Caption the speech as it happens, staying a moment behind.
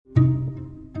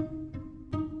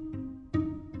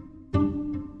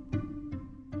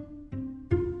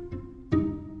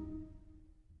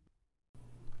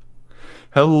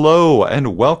Hello,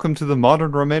 and welcome to the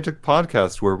Modern Romantic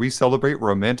Podcast, where we celebrate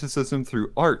romanticism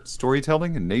through art,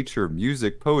 storytelling, and nature,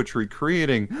 music, poetry,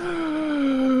 creating,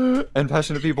 and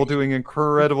passionate people doing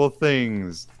incredible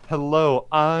things. Hello,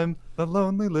 I'm the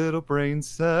lonely little brain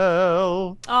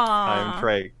cell. I'm Aww.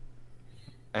 Trey,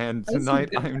 and That's some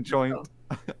tonight good I'm info. joined.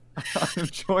 I'm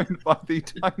joined by the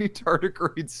tiny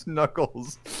tardigrade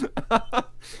Snuggles,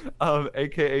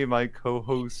 aka my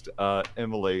co-host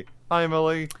Emily. Hi,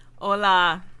 Emily.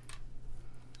 Hola.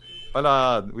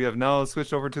 Hola! We have now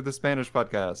switched over to the Spanish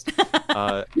podcast.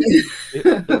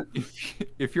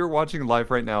 If you're watching live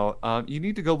right now, you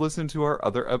need to go listen to our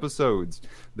other episodes.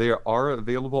 They are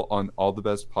available on all the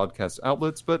best podcast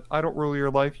outlets, but I don't rule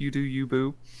your life. You do you,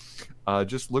 boo.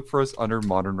 Just look for us under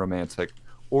Modern Romantic.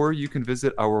 Or you can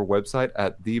visit our website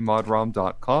at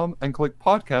themodrom.com and click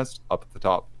podcast up at the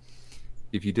top.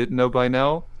 If you didn't know by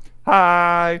now,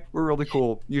 hi, we're really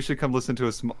cool. You should come listen to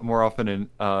us more often.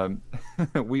 And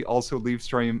we also live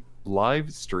stream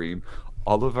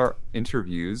all of our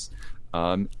interviews,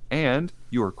 and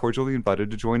you are cordially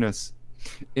invited to join us.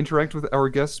 Interact with our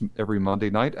guests every Monday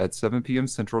night at 7 p.m.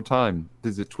 Central Time.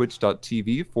 Visit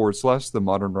twitch.tv/The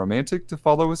Modern Romantic to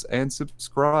follow us and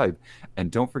subscribe.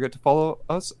 And don't forget to follow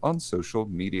us on social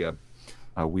media.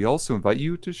 We also invite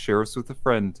you to share us with a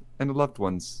friend and loved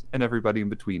ones and everybody in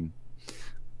between.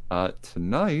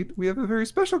 Tonight, we have a very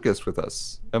special guest with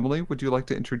us. Emily, would you like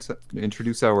to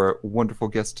introduce our wonderful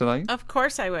guest tonight? Of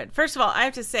course I would. First of all, I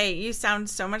have to say, you sound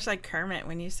so much like Kermit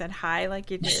when you said hi like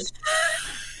you did.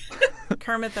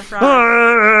 Kermit the Frog.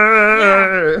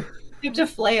 Yeah. You have to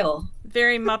flail.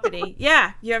 Very Muppety.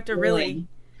 Yeah, you have to really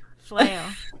flail.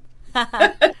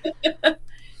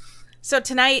 So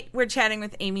tonight, we're chatting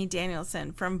with Amy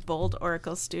Danielson from Bold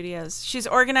Oracle Studios. She's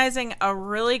organizing a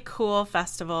really cool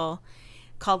festival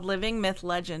called Living Myth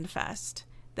Legend Fest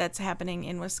that's happening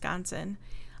in Wisconsin.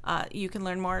 You can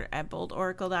learn more at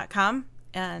boldoracle.com.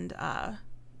 And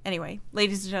anyway,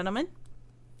 ladies and gentlemen,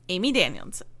 Amy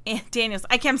Danielson.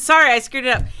 I'm sorry, I screwed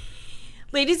it up.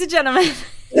 Ladies and gentlemen,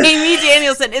 Amy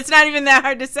Danielson. It's not even that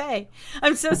hard to say.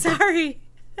 I'm so sorry.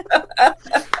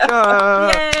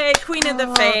 Yay, Queen of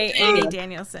the Fae, Amy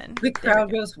Danielson. The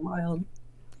crowd goes wild.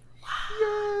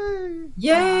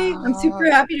 Yay! I'm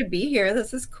super happy to be here.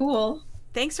 This is cool.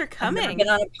 Thanks for I've coming. never been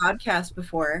on a podcast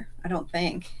before, I don't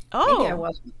think. Oh. Maybe I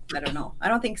was. I don't know. I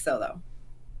don't think so, though.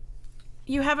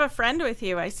 You have a friend with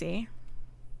you, I see.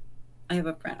 I have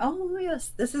a friend. Oh,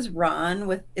 yes. This is Ron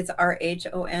with, it's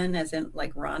R-H-O-N as in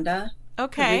like Rhonda.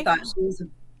 Okay. We thought she was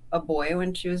a boy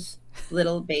when she was a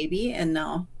little baby, and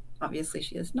now obviously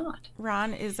she is not.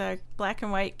 Ron is a black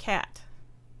and white cat.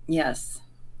 Yes.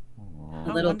 Aww.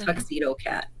 A little wonderful. tuxedo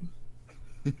cat.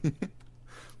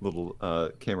 Little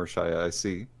camera shy, I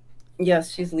see.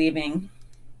 Yes, she's leaving.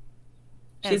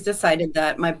 She's decided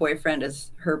that my boyfriend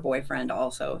is her boyfriend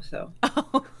also, so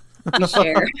Oh. we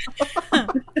share.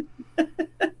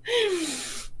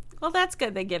 Well, that's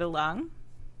good. They get along.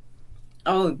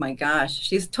 Oh my gosh,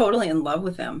 she's totally in love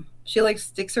with him. She like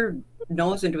sticks her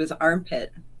nose into his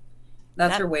armpit.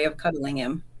 That's her way of cuddling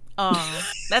him. Oh,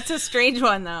 that's a strange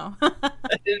one, though.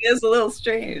 It is a little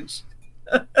strange.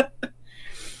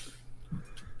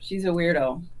 She's a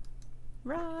weirdo.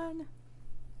 Ron.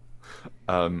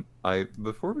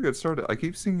 Before we get started, I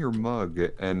keep seeing your mug,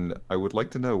 and I would like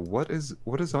to know what is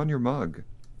on your mug.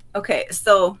 Okay,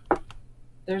 so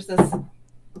there's this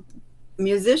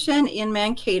musician in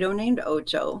Mankato named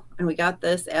Ocho, and we got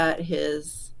this at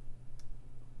his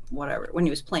whatever when he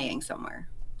was playing somewhere.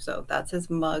 So that's his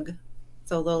mug.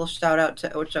 So a little shout out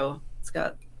to Ocho. It's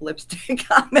got lipstick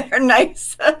on there,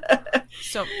 nice.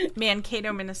 So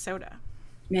Mankato, Minnesota.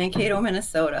 Mankato,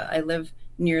 Minnesota. I live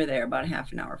near there, about a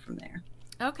half an hour from there.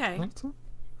 Okay.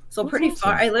 So pretty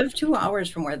far. I live 2 hours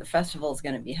from where the festival is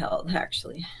going to be held,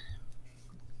 actually.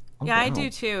 Oh, Yeah, I wow. do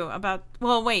too.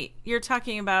 Well, wait, you're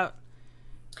talking about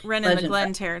Ren in the Legend Glen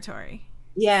Fest. territory.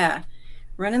 Yeah,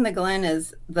 Run in the Glen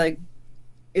is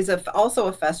also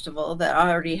a festival that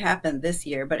already happened this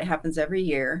year, but it happens every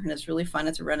year, and it's really fun.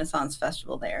 It's a Renaissance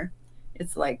festival there.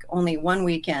 It's like only one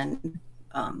weekend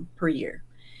per year,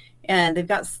 and they've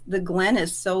got the Glen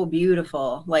is so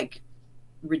beautiful, like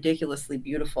ridiculously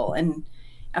beautiful. And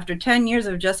after 10 years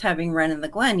of just having Run in the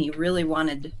Glen, he really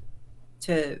wanted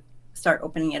to start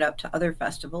opening it up to other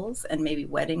festivals and maybe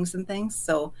weddings and things.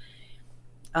 So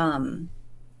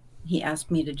he asked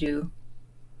me to do,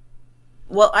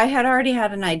 well, I had already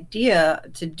had an idea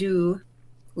to do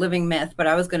Living Myth, but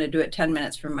I was going to do it 10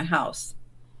 minutes from my house.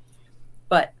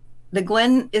 But the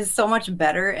Glen is so much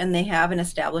better, and they have an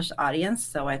established audience.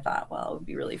 So I thought, well, it would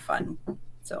be really fun.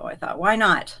 So I thought, why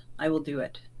not? I will do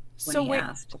it. when So he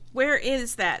asked. where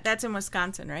is that? That's in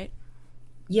Wisconsin, right?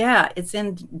 Yeah, it's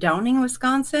in Downing,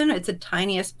 Wisconsin. It's the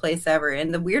tiniest place ever.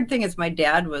 And the weird thing is my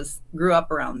dad grew up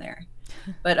around there.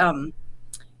 But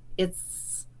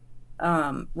it's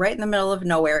right in the middle of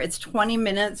nowhere. It's 20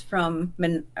 minutes from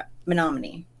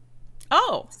Menominee.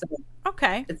 Oh, So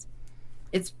okay.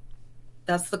 it's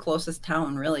that's the closest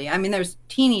town, really. I mean, there's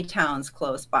teeny towns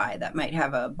close by that might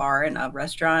have a bar and a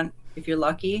restaurant if you're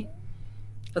lucky,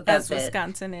 but As that's it.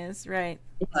 Wisconsin is, right?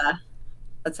 Yeah,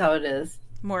 that's how it is.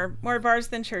 More bars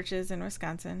than churches in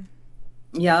Wisconsin.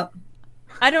 Yep.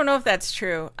 I don't know if that's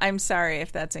true. I'm sorry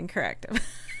if that's incorrect.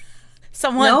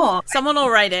 Someone will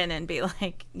write in and be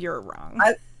like, "You're wrong."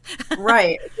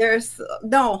 Right.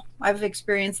 I've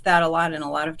experienced that a lot in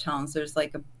a lot of towns. There's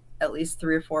like at least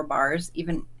 3 or 4 bars.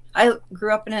 Even I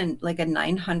grew up in a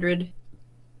 900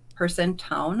 person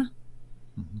town,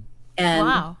 and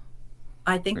wow.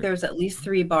 I think there's at least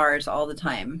 3 bars all the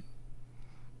time.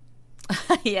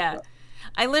 Yeah.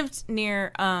 I lived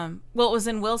near, it was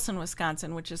in Wilson,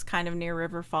 Wisconsin, which is kind of near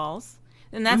River Falls.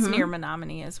 And that's near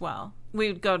Menominee as well. We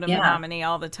would go to Menominee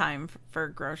all the time for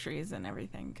groceries and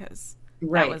everything because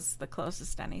that was the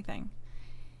closest to anything.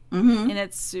 And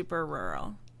it's super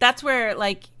rural. That's where,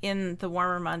 like, in the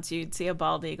warmer months, you'd see a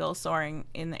bald eagle soaring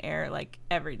in the air, like,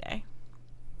 every day.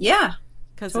 Yeah.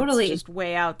 Because totally. it's just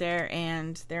way out there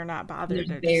and they're not bothered. There's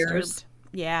They're bears. disturbed.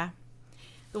 Yeah.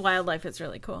 The wildlife is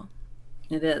really cool.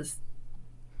 It is.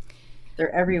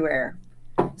 They're everywhere.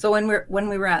 So when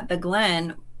we were at the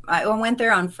Glen, I went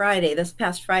there on Friday, this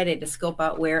past Friday, to scope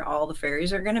out where all the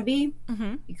ferries are going to be,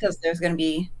 because there's going to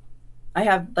be, I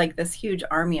have like this huge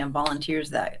army of volunteers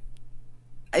that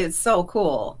it's so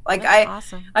cool. Like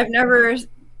awesome. I kind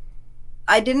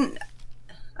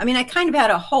of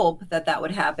had a hope that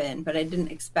would happen, but I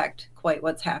didn't expect quite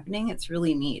what's happening. It's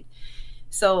really neat.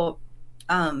 So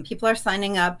people are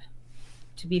signing up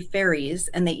to be fairies,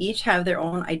 and they each have their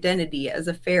own identity as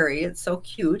a fairy. It's so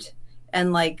cute.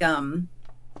 And like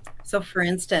so for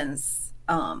instance,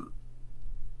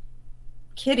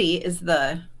 Kitty is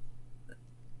I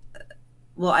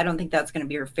don't think that's going to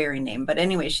be her fairy name, but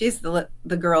anyway, she's the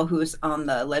girl who's on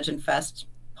the Legend Fest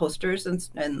posters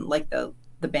and like the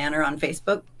banner on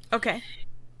Facebook. Okay.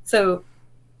 So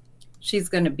she's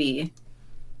going to be,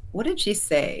 what did she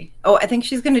say? Oh, I think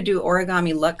she's going to do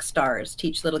origami luck stars,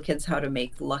 teach little kids how to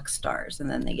make luck stars, and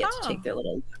then they get to take their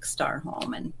little luck star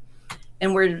home.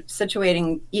 And we're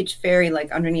situating each fairy like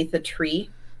underneath a tree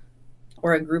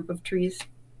or a group of trees.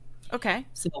 Okay.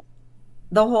 So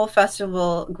the whole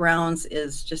festival grounds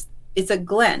is it's a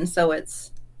glen, so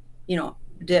it's,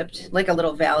 dipped like a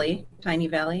little valley, tiny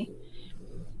valley.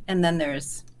 And then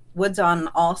there's woods on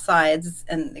all sides,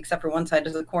 and except for one side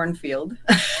is a cornfield.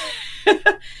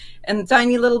 And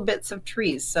tiny little bits of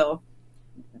trees. So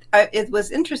it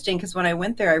was interesting because when I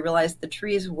went there, I realized the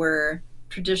trees were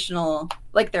traditional,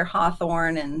 like they're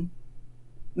hawthorn and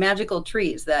magical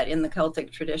trees that in the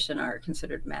Celtic tradition are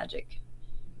considered magic.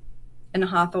 And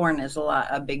hawthorn is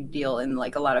a big deal in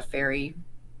like a lot of fairy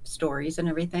stories and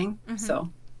everything.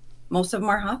 So most of them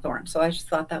are hawthorn. So I just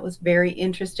thought that was very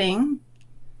interesting.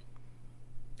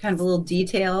 Kind of a little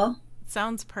detail.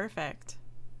 Sounds perfect.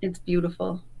 It's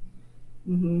beautiful.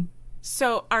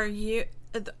 So I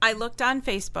looked on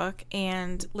Facebook,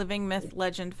 and Living Myth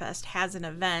Legend Fest has an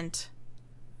event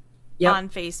on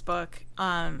Facebook.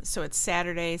 So it's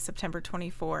Saturday, September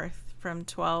 24th from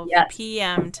 12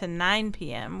 p.m. to 9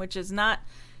 p.m., which is not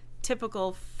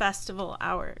typical festival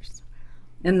hours.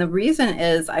 And the reason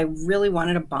is I really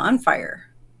wanted a bonfire.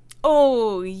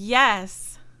 Oh,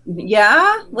 yes.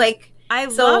 Yeah? I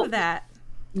love that.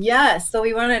 Yes. So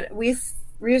we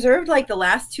reserved like the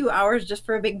last 2 hours just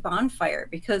for a big bonfire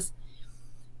because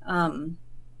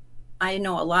I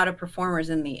know a lot of performers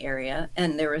in the area,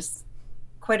 and there was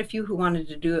quite a few who wanted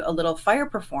to do a little fire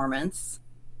performance.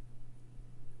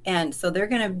 And so they're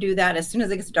going to do that as soon as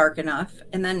it gets dark enough.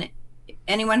 And then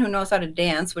anyone who knows how to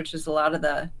dance, which is a lot of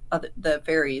the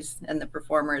fairies and the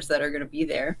performers that are going to be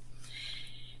there.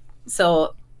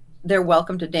 So they're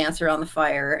welcome to dance around the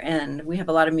fire. And we have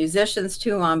a lot of musicians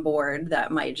too on board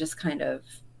that might just kind of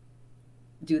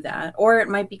do that. Or it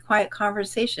might be quiet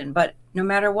conversation. But no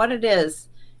matter what it is,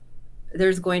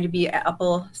 there's going to be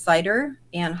apple cider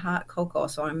and hot cocoa.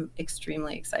 So I'm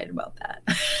extremely excited about that.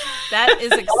 That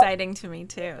is exciting to me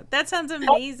too. That sounds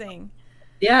amazing.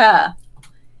 Yeah.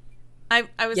 I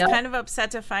was kind of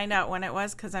upset to find out when it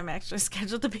was because I'm actually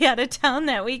scheduled to be out of town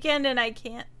that weekend, and I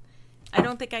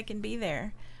don't think I can be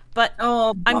there. But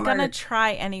I'm going to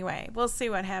try anyway. We'll see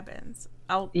what happens.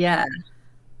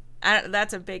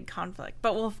 That's a big conflict,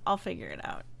 but I'll figure it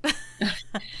out.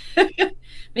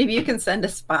 Maybe you can send a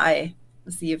spy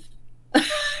see if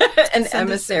an Send a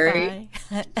emissary.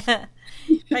 spy.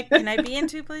 Like, can I be in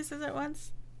two places at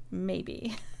once?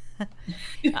 Maybe.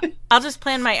 I'll just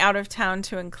plan my out of town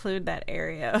to include that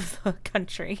area of the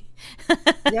country.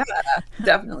 Yeah,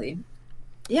 definitely.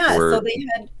 Yeah, Or so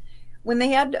when they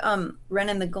had Ren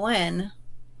in the Glen,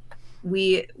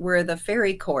 we were the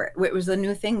fairy court. It was a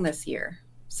new thing this year.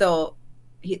 So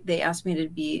they asked me to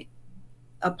be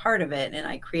a part of it, and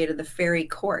I created the fairy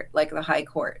court, like the high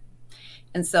court.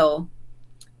 And so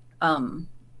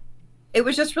it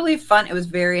was just really fun. It was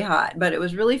very hot, but it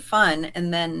was really fun.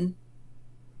 And then,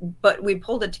 but we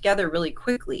pulled it together really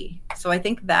quickly. So I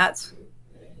think that's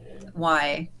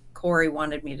why Corey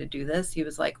wanted me to do this. He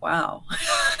was like, wow,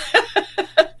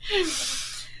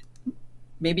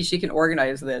 maybe she can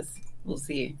organize this. We'll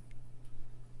see.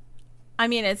 I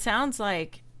mean, it sounds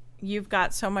like you've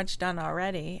got so much done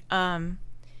already.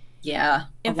 Yeah,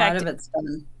 in a fact, lot of it's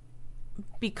done.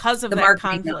 Because of The that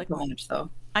marketing, not conflict. so much, though.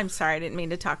 I'm sorry, I didn't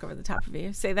mean to talk over the top of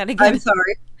you. Say that again. I'm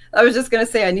sorry. I was just going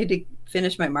to say I need to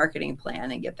finish my marketing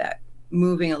plan and get that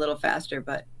moving a little faster,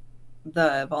 but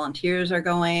the volunteers are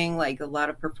going, like a lot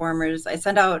of performers. I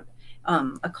sent out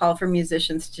a call for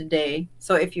musicians today.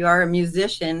 So if you are a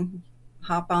musician,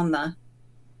 hop on the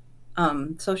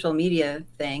social media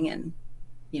thing, and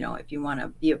if you want to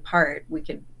be a part, we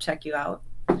could check you out.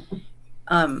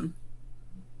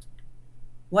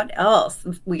 What else?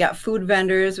 We got food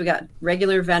vendors, we got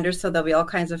regular vendors, so there'll be all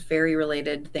kinds of fairy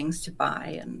related things to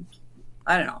buy. And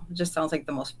I don't know, it just sounds like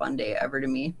the most fun day ever to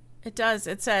me. It does.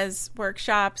 It says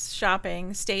workshops,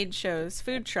 shopping, stage shows,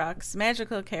 food trucks,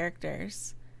 magical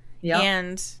characters,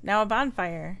 and now a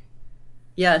bonfire.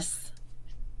 Yes.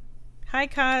 Hi,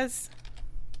 Kaz.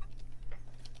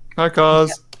 hi,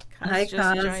 Cause. Hi,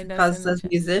 Kaz. Kaz says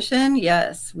musician.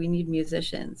 Yes, we need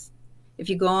musicians. If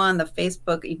you go on the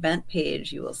Facebook event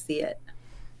page, you will see it.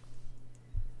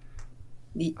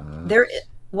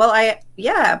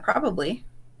 Probably.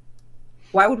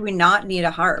 Why would we not need a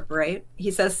harp, right?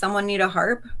 He says someone need a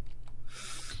harp.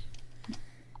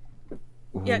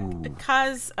 Yeah,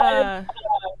 Kaz.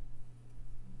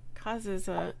 Kaz is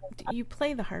you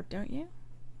play the harp, don't you?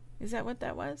 Is that what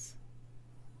that was?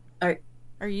 Are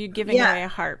you giving away a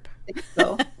harp? I think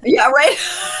so. Yeah, right.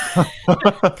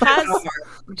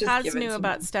 Kaz knew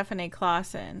about Stephanie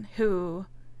Clausen, who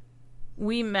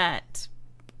we met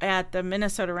at the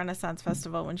Minnesota Renaissance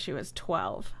Festival when she was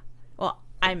 12. Well,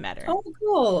 I met her. Oh,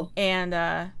 cool.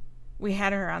 And we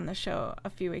had her on the show a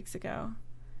few weeks ago.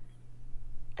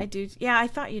 I do. Yeah, I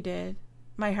thought you did.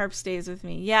 My harp stays with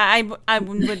me. Yeah, I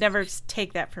would never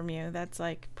take that from you. That's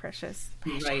like precious.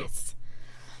 Right.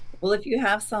 Well, if you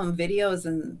have some videos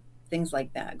and things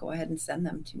like that, go ahead and send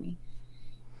them to me.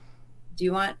 Do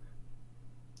you want,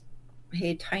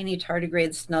 hey, tiny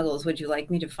tardigrade snuggles, would you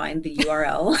like me to find the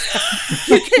URL?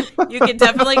 You can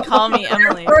definitely call me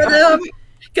Emily. For them.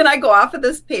 Can I go off of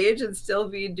this page and still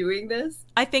be doing this?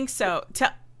 I think so.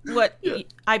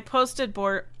 I posted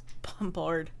board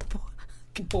Oracle.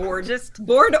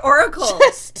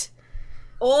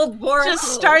 Old Oracle.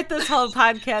 Just start this whole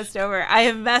podcast over. I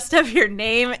have messed up your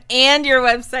name and your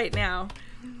website now.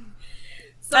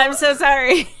 So, I'm so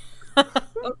sorry.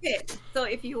 Okay, so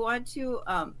if you want to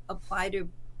apply to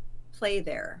play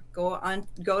there, go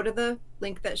to the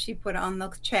link that she put on the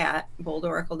chat,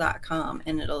 boldoracle.com,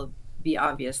 and it'll be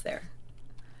obvious there.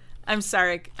 I'm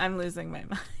sorry, I'm losing my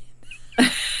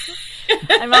mind.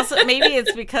 I'm also, maybe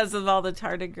it's because of all the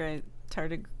tardigrades.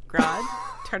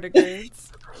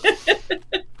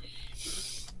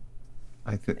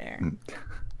 I think there.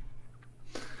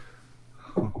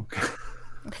 Oh,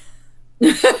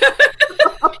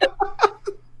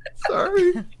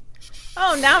 sorry.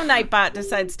 Oh, now Nightbot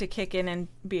decides to kick in and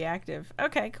be active.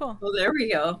 Okay, cool. Well, there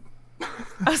we go.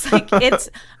 I was like,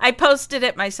 I posted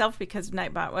it myself because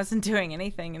Nightbot wasn't doing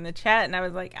anything in the chat, and I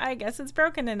was like, I guess it's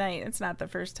broken tonight. It's not the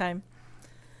first time.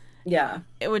 Yeah.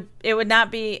 It would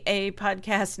not be a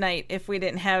podcast night if we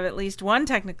didn't have at least one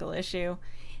technical issue.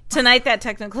 Tonight, that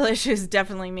technical issue is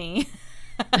definitely me.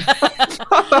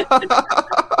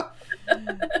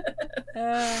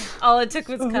 All it took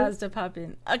was Kaz to pop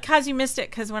in. Kaz, you missed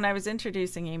it because when I was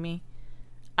introducing Amy,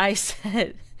 I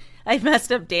said I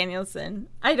messed up Danielson.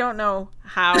 I don't know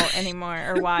how anymore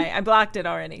or why. I blocked it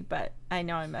already, but I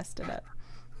know I messed it up.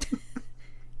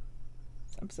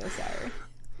 I'm so sorry.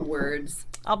 Words.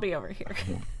 I'll be over here.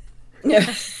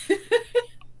 Yeah.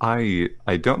 I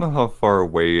don't know how far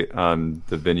away the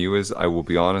venue is. I will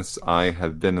be honest. I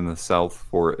have been in the South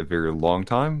for a very long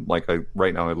time.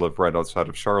 Right now I live right outside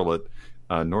of Charlotte,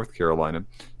 North Carolina.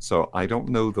 So I don't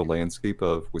know the landscape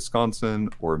of Wisconsin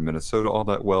or Minnesota all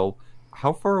that well.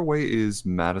 How far away is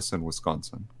Madison,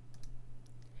 Wisconsin?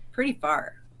 pretty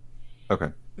far.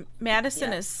 Okay.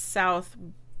 Madison is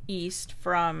southeast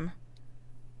from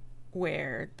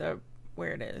where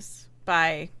it is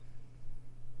by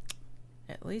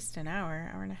at least an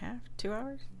hour and a half, 2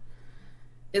 hours.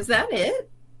 Is that it?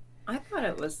 I thought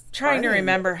it was trying to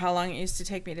remember how long it used to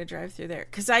take me to drive through there,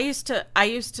 because I used to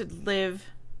live.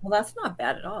 Well, that's not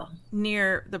bad at all.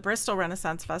 Near the Bristol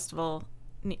Renaissance Festival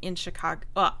in Chicago.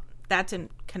 Oh, that's in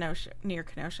Kenosha, near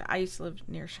Kenosha. I used to live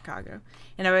near Chicago,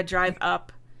 and I would drive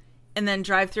up and then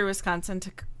drive through Wisconsin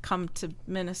to come to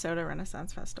Minnesota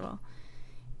Renaissance Festival.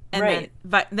 And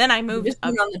then I moved just up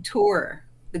on the tour,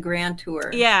 the grand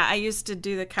tour. Yeah, I used to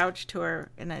do the couch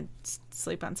tour, and I'd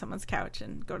sleep on someone's couch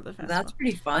and go to the festival. That's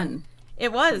pretty fun.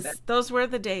 It was. Those were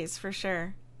the days for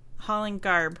sure. Hauling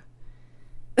garb.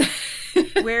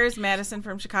 Where is Madison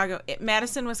from Chicago?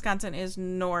 Madison, Wisconsin is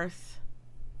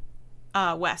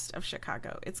west of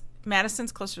Chicago.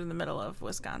 Madison's closer to the middle of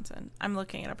Wisconsin. I'm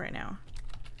looking it up right now.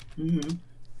 Mm-hmm.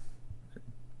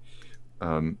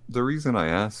 The reason I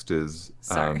asked is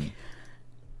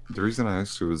there's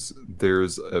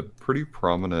a pretty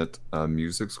prominent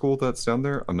music school that's down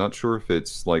there. I'm not sure if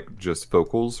it's like just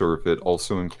vocals or if it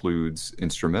also includes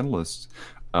instrumentalists.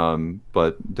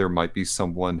 But there might be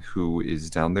someone who is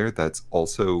down there that's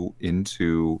also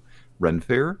into Ren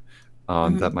Fair,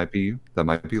 that might be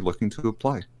looking to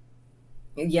apply.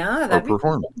 Yeah, that'd be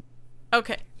perform. Cool.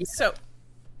 Okay, so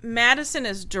Madison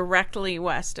is directly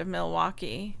west of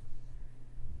Milwaukee.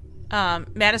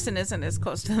 Madison isn't as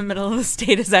close to the middle of the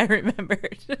state as I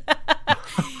remembered.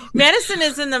 Madison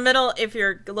is in the middle if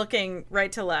you're looking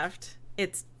right to left.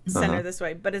 It's center this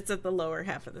way, but it's at the lower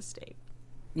half of the state.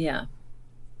 Yeah.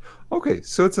 Okay,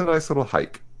 so it's a nice little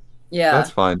hike. Yeah. That's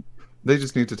fine. They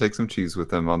just need to take some cheese with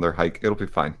them on their hike. It'll be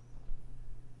fine.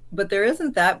 But there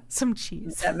isn't that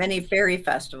many fairy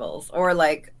festivals or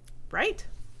like... Right.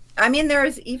 I mean,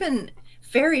 there's even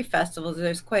fairy festivals.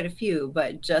 There's quite a few,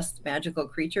 but just magical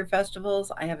creature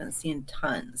festivals, I haven't seen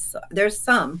tons. So there's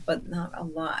some, but not a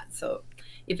lot. So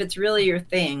if it's really your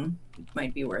thing, it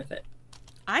might be worth it.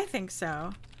 I think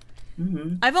so.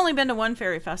 Mm-hmm. I've only been to one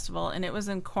fairy festival, and it was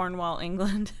in Cornwall,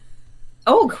 England.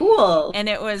 Oh, cool. And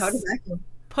it was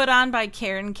put on by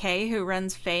Karen Kay, who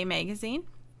runs Fae magazine.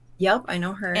 Yep, I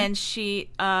know her. And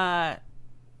she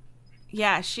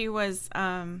was,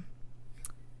 I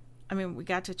mean, we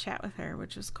got to chat with her,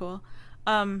 which was cool.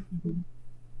 Yeah,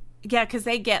 because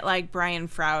they get like Brian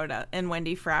Froud and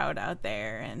Wendy Froud out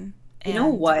there. And you know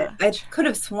what? I could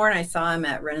have sworn I saw him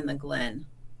at Ren in the Glen.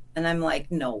 And I'm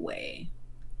like, no way.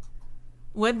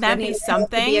 Wouldn't that be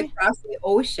something? Be across the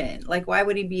ocean. Like, why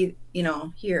would he be,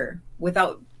 here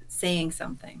without saying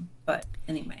something? But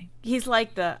anyway, he's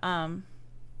like the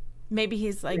maybe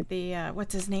he's like the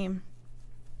what's his name?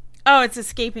 Oh, it's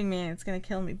escaping me. It's gonna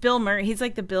kill me. Bill Murray. He's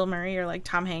like the Bill Murray or like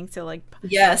Tom Hanks. He'll like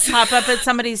pop up at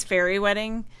somebody's fairy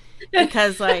wedding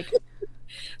because like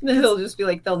he'll just be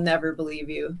like, they'll never believe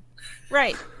you.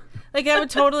 Right. Like that would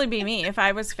totally be me if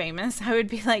I was famous. I would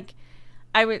be like.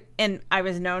 And I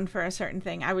was known for a certain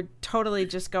thing. I would totally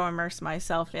just go immerse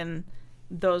myself in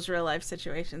those real life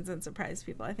situations and surprise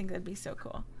people. I think that'd be so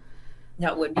cool.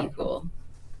 That would be cool.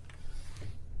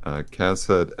 Kaz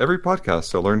said, every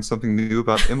podcast I learn something new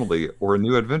about Emily or a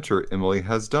new adventure Emily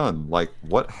has done. Like,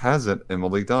 what hasn't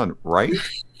Emily done, right?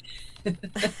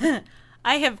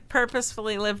 I have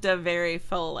purposefully lived a very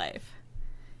full life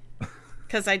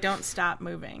because I don't stop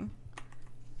moving.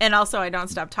 And also, I don't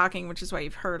stop talking, which is why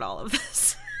you've heard all of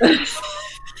this.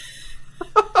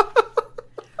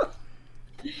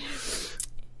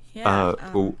 Yeah.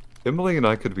 Well, Emily and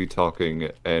I could be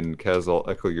talking, and Kaz, I'll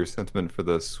echo your sentiment for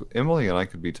this. Emily and I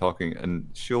could be talking, and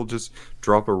she'll just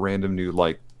drop a random new,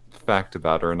 fact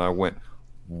about her, and I went,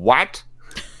 what?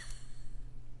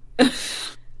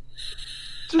 Just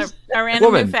a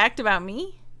random new fact about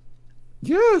me?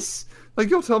 Yes. Like,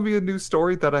 you'll tell me a new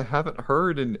story that I haven't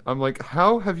heard, and I'm like,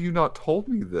 how have you not told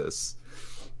me this?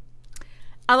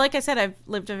 Like I said, I've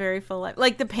lived a very full life.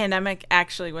 Like, the pandemic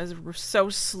actually was so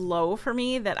slow for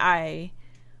me that I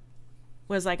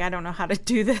was like, I don't know how to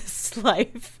do this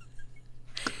life.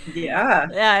 Yeah.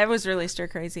 Yeah, it was really stir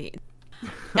crazy.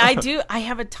 I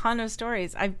have a ton of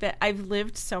stories. I've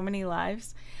lived so many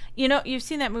lives. You've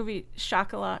seen that movie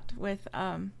Chocolat with...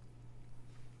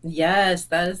 Yes,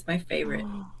 that is my favorite.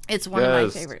 It's one of my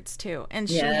favorites too. And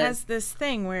she has this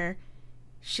thing where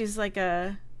she's like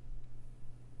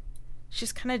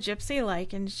she's kind of gypsy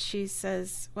like, and she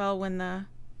says, well, when the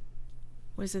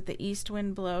east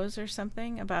wind blows or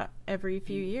something, about every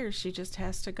few years she just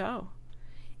has to go.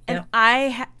 And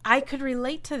I could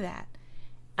relate to that.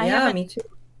 Me too.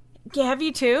 Yeah, have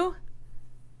you too?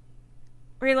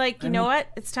 We're like, you know what?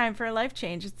 It's time for a life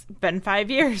change. It's been 5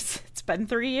 years. It's been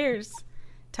 3 years.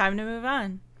 Time to move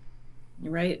on.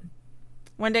 You're right.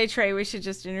 One day, Trey, we should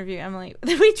just interview Emily.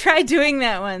 We tried doing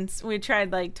that once. We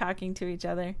tried like talking to each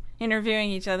other,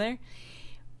 interviewing each other.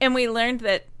 And we learned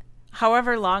that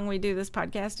however long we do this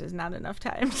podcast is not enough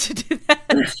time to do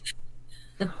that.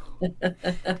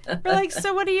 We're like,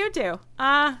 so what do you do?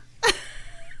 I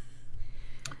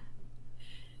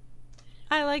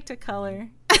like to color.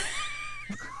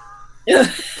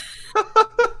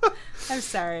 I'm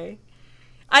sorry.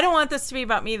 I don't want this to be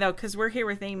about me, though, because we're here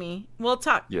with Amy. We'll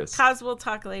talk. Yes. Kaz, we'll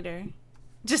talk later.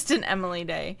 Just an Emily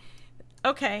day.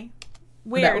 Okay.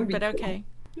 Weird, but cool. Okay.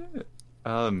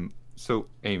 Yeah. So,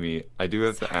 Amy, I do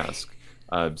have to ask,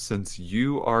 since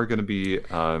you are going to be,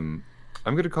 I'm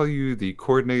going to call you the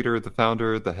coordinator, the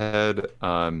founder, the head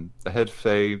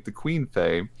fae, the queen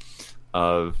fae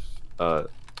of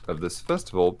this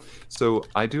festival. So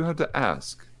I do have to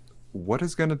ask, what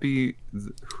is going to be,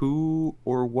 who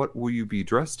or what will you be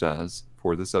dressed as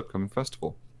for this upcoming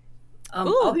festival?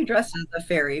 I'll be dressed as a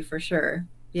fairy for sure.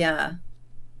 Yeah.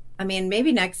 I mean,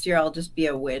 maybe next year I'll just be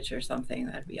a witch or something.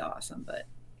 That'd be awesome. But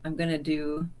I'm going to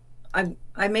do,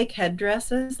 I make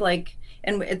headdresses like,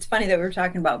 and it's funny that we were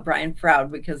talking about Brian Froud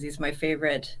because he's my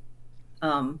favorite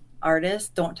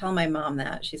artist. Don't tell my mom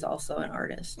that. She's also an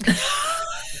artist.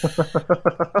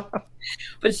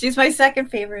 But she's my second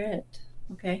favorite.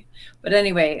 Okay. But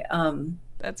anyway,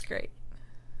 that's great.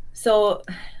 So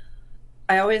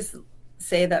I always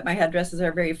say that my headdresses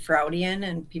are very Freudian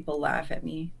and people laugh at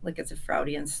me like it's a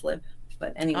Freudian slip.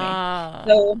 But anyway,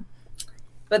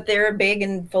 but they're big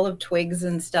and full of twigs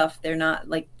and stuff. They're not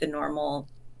like the normal,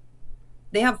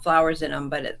 they have flowers in them,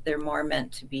 but they're more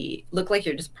meant to be, look like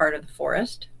you're just part of the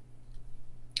forest.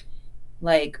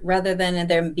 Like rather than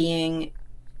them being,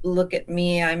 look at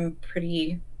me, I'm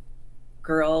pretty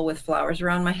girl with flowers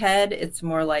around my head. It's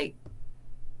more like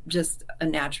just a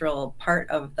natural part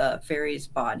of the fairy's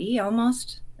body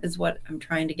almost is what I'm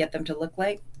trying to get them to look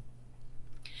like.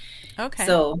 Okay.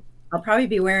 So I'll probably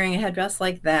be wearing a headdress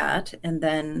like that. And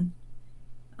then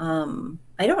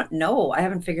I don't know. I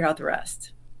haven't figured out the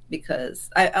rest because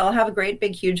I'll have great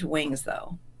big huge wings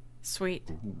though. Sweet.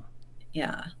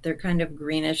 Yeah. They're kind of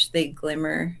greenish. They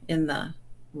glimmer in the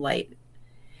light.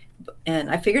 And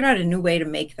I figured out a new way to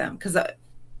make them because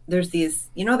there's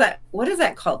these, you know, that, what is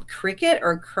that called? Cricut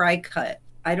or cry cut?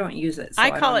 I don't use it. So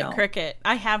I call it Cricut.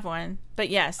 I have one, but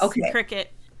yes, okay. Cricut.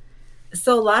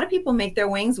 So a lot of people make their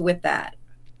wings with that.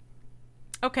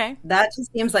 Okay. That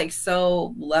just seems like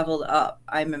so leveled up.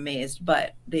 I'm amazed,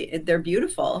 but they're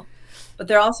beautiful, but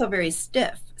they're also very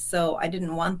stiff. So I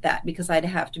didn't want that because I'd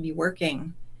have to be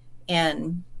working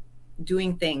and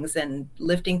doing things and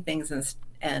lifting things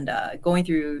and going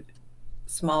through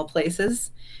small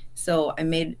places. So I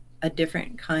made a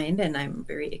different kind and I'm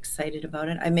very excited about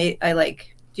it. Do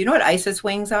you know what Isis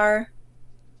wings are?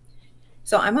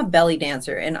 So I'm a belly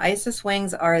dancer and Isis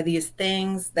wings are these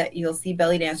things that you'll see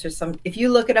belly dancers. If you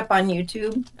look it up on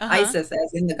YouTube, Isis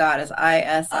as in the goddess,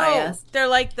 ISIS. Oh, they're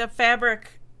like the fabric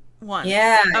ones.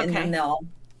 Yeah. Okay. And then they'll,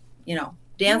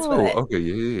 dance with it. Okay.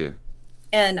 Yeah.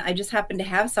 And I just happened to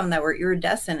have some that were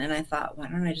iridescent. And I thought, why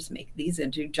don't I just make these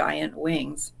into giant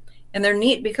wings? And they're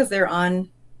neat because they're on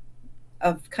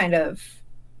a kind of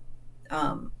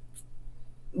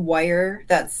wire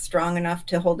that's strong enough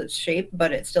to hold its shape,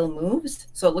 but it still moves.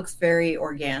 So it looks very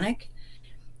organic.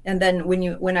 And then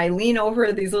when I lean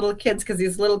over these little kids, because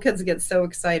these little kids get so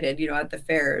excited, at the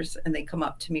fairs, and they come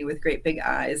up to me with great big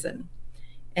eyes, and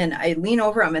I lean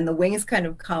over them and the wings kind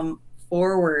of come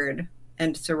forward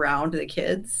and surround the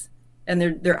kids, and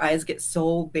their eyes get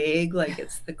so big, like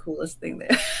it's the coolest thing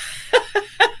there.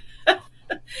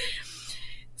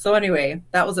 So anyway,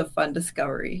 that was a fun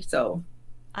discovery. So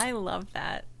I love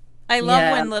that. I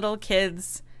love when little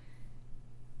kids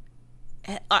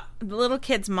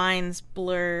minds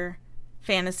blur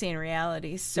fantasy and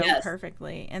reality so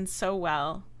perfectly and so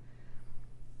well.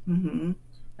 Mm-hmm.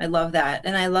 I love that.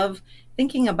 And I love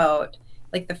thinking about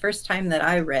like the first time that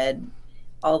I read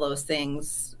all those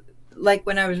things. Like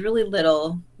when I was really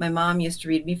little, my mom used to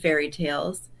read me fairy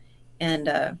tales. And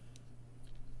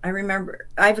I remember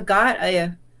I've got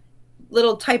a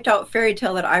little typed out fairy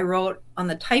tale that I wrote on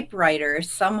the typewriter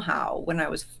somehow when I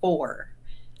was 4.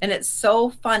 And it's so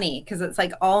funny because it's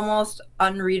like almost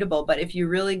unreadable. But if you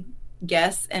really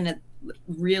guess and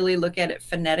really look at it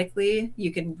phonetically,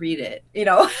 you can read it,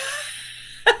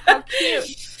 How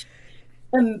cute.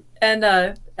 And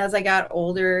as I got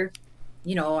older,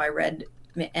 I read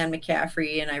Anne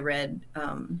McCaffrey and I read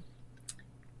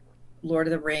Lord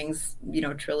of the Rings,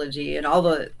 trilogy and all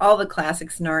the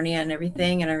classics, Narnia and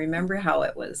everything. And I remember how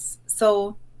it was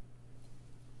so.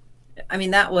 I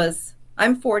mean,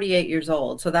 I'm 48 years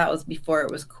old, so that was before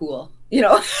it was cool.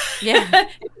 Yeah.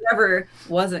 It never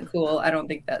wasn't cool. I don't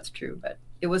think that's true, but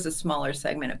it was a smaller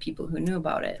segment of people who knew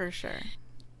about it. For sure.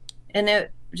 And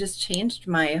it just changed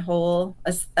my whole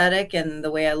aesthetic and the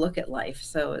way I look at life.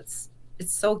 So it's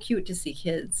so cute to see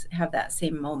kids have that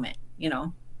same moment,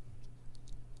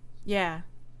 Yeah.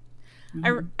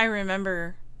 Mm-hmm. I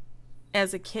remember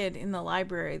as a kid in the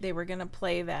library, they were going to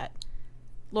play that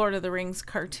Lord of the Rings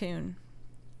cartoon.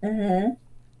 Mm-hmm.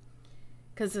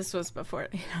 Because this was before,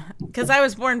 because I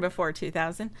was born before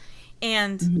 2000.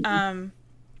 And,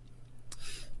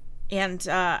 Mm-hmm.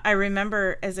 I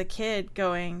remember as a kid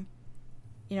going,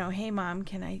 hey Mom,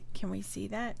 can we see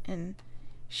that? And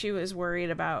she was worried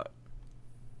about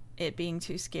it being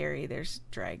too scary. There's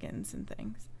dragons and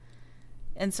things.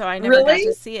 And so I never got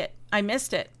to see it. I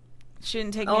missed it. She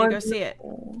didn't take me to go see it.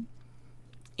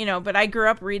 But I grew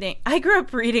up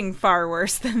reading far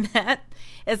worse than that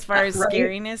as far as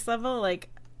scariness level. Like,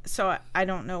 so I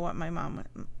don't know what my mom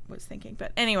was thinking.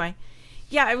 But anyway,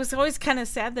 yeah, I was always kind of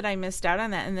sad that I missed out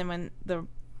on that. And then when the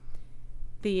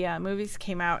movies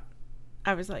came out,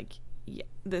 I was like, yeah,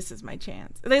 this is my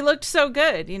chance. They looked so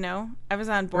good, I was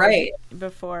on board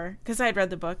before because I had read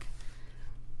the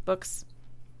books.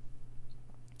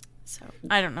 So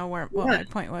I don't know what my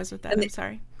point was with that. I'm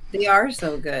sorry. They are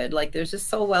so good. Like, they're just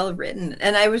so well written.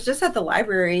 And I was just at the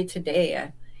library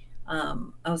today. I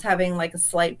was having like a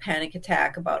slight panic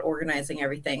attack about organizing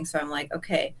everything. So I'm like,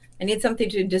 okay, I need something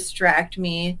to distract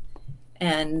me.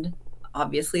 And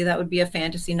obviously that would be a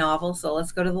fantasy novel. So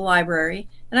let's go to the library.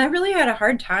 And I really had a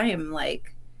hard time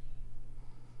like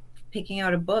picking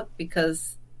out a book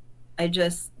because I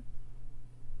just,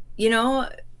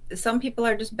 some people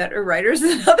are just better writers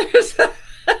than others.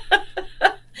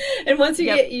 And once you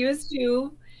get used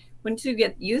to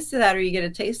that, or you get a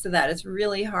taste of that, it's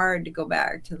really hard to go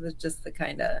back to the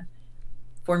kind of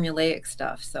formulaic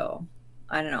stuff. So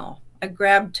I don't know. I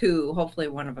grabbed 2. Hopefully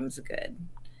one of them's good.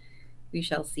 We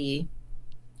shall see.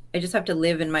 I just have to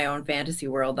live in my own fantasy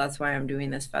world. That's why I'm doing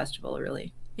this festival,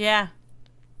 really. Yeah.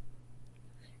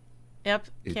 Yep.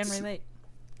 Can relate.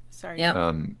 Sorry.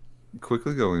 Yep.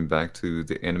 Quickly going back to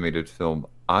the animated film,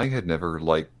 I had never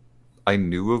I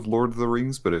knew of Lord of the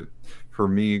Rings, but for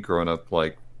me, growing up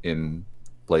like in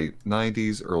late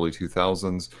 90s, early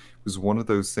 2000s, it was one of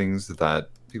those things that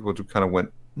people kind of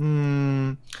went,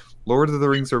 Lord of the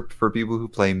Rings are for people who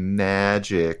play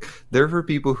magic. They're for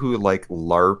people who like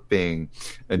LARPing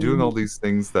and doing all these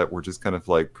things that were just kind of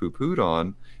like poo-pooed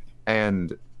on.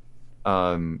 And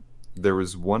there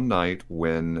was one night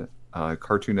when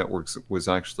Cartoon Network was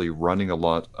actually running a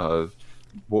lot of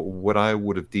what I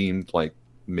would have deemed like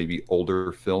maybe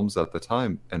older films at the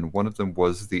time, and one of them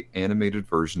was the animated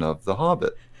version of The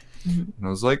Hobbit. And I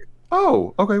was like,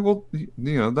 oh, okay, well,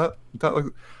 that like,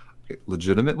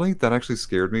 legitimately, that actually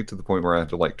scared me to the point where I had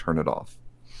to like turn it off.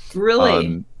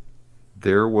 Really?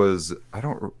 There was, I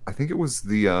think it was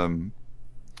the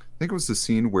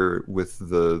scene where with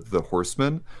the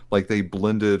horsemen, like they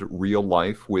blended real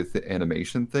life with the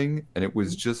animation thing, and it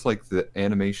was just like the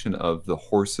animation of the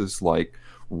horses like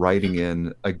riding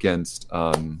in against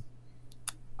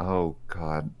oh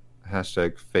god,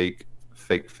 hashtag fake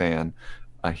fan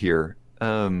here.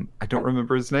 I don't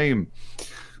remember his name,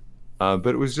 but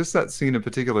it was just that scene in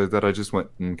particular that I just went,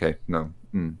 okay, no,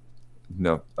 I'm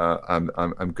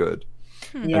good.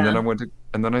 Yeah.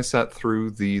 And then I sat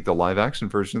through the live action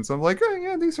versions. I'm like, oh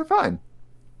yeah, these are fine.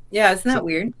 Yeah, isn't that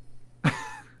weird?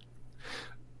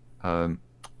 I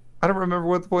don't remember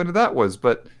what the point of that was,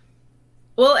 but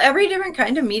well, every different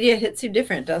kind of media hits you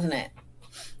different, doesn't it?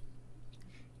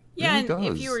 Yeah, really,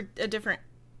 and if you were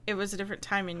it was a different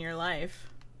time in your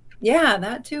life. Yeah,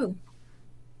 that too.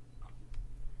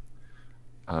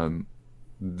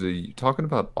 Talking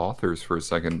about authors for a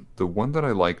second, the one that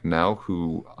I like now,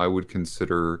 who I would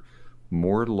consider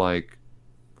more like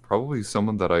probably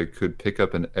someone that I could pick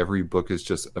up and every book is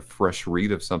just a fresh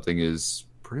read of something, is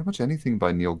pretty much anything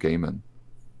by Neil Gaiman.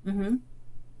 Mm-hmm.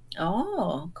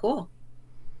 Oh, cool.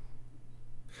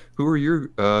 Who are your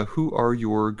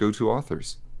go-to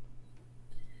authors?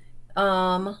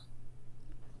 I've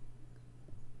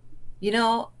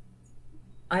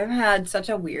had such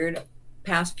a weird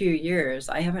past few years.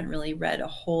 I haven't really read a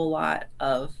whole lot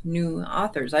of new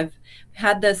authors. I've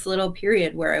had this little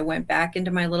period where I went back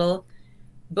into my little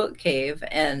book cave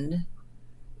and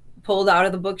pulled out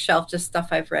of the bookshelf just stuff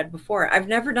I've read before. I've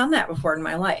never done that before in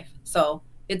my life. So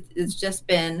it's just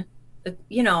been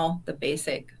the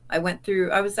basic. I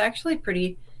was actually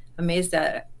amazed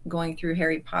at going through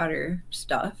Harry Potter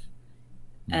stuff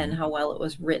and how well it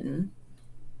was written.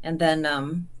 And then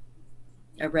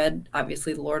I read,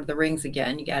 obviously, The Lord of the Rings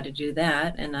again. You got to do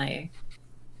that. And I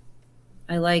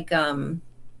like,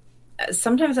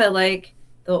 sometimes I like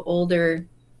the older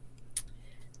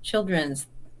children's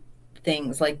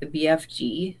things like the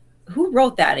BFG. Who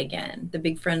wrote that again? The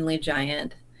Big Friendly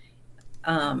Giant.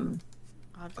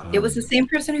 It was the same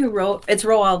person who wrote, it's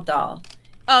Roald Dahl.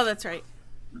 Oh, that's right.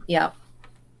 Yeah.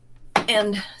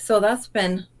 And so that's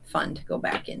been fun to go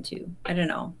back into. I don't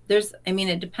know.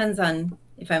 It depends on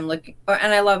if I'm looking,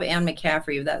 and I love Anne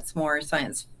McCaffrey. That's more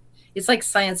science. It's like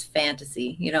science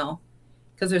fantasy,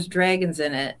 because there's dragons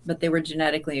in it, but they were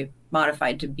genetically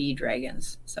modified to be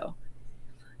dragons. So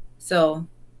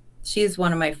she's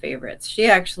one of my favorites. She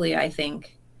actually, I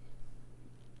think,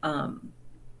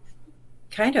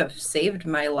 kind of saved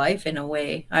my life in a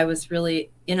way. I was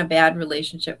really in a bad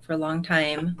relationship for a long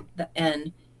time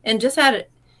and just had,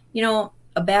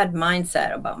 a bad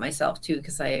mindset about myself too,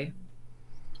 because it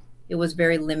was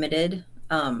very limited.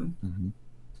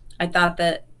 I thought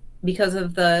that because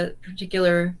of the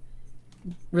particular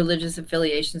religious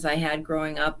affiliations I had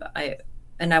growing up, I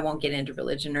won't get into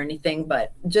religion or anything,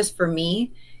 but just for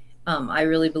me, I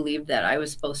really believed that I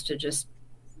was supposed to just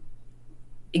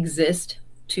exist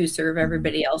to serve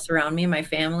everybody else around me, my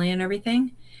family and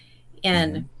everything.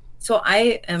 And so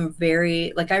I am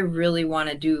very, I really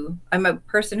want to I'm a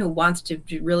person who wants to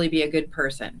really be a good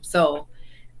person. So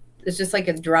it's just like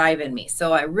a drive in me.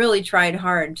 So I really tried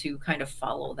hard to kind of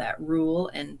follow that rule,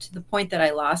 and to the point that I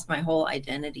lost my whole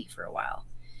identity for a while.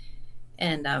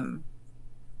 And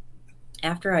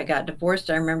after I got divorced,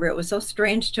 I remember it was so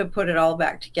strange to put it all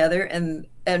back together. And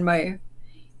my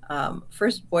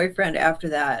first boyfriend after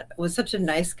that was such a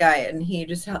nice guy, and he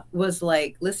just was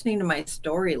like listening to my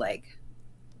story, like,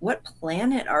 what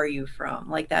planet are you from?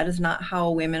 Like, that is not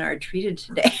how women are treated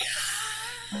today.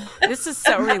 This is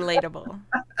so relatable.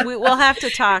 We'll have to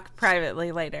talk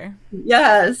privately later.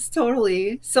 Yes,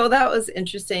 totally. So that was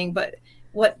interesting. But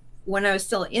when I was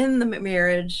still in the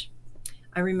marriage,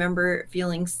 I remember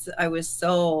feeling I was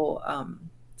so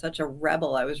such a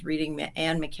rebel. I was reading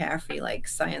Anne McCaffrey, like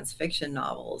science fiction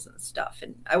novels and stuff.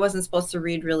 And I wasn't supposed to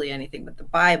read really anything, but the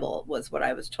Bible was what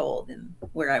I was told and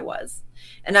where I was.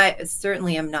 And I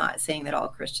certainly am not saying that all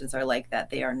Christians are like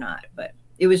that. They are not. But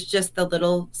it was just the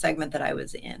little segment that I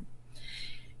was in.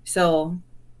 So,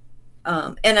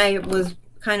 and I was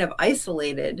kind of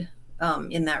isolated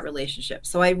in that relationship.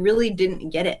 So I really didn't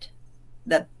get it,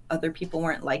 that other people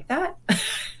weren't like that.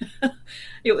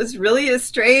 It was really a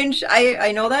strange,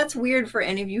 I know that's weird for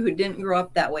any of you who didn't grow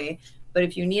up that way, but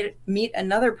if you meet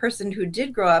another person who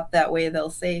did grow up that way,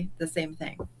 they'll say the same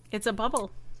thing. It's a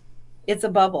bubble. It's a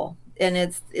bubble, and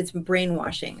it's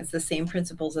brainwashing. It's the same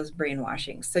principles as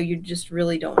brainwashing. So you just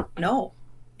really don't know,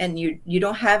 and you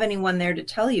don't have anyone there to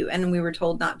tell you. And we were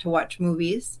told not to watch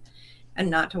movies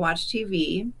and not to watch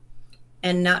TV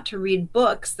and not to read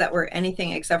books that were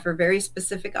anything except for very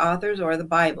specific authors or the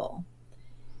Bible.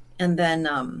 And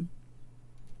then,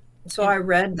 so I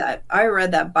read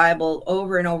that Bible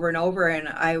over and over and over, and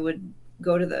I would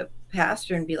go to the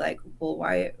pastor and be like, well,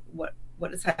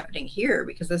 what is happening here?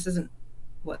 Because this isn't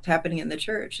what's happening in the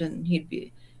church. And he'd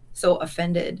be so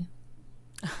offended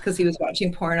because he was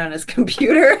watching porn on his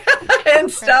computer and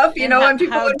stuff, and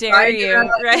people how would dare you,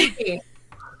 right?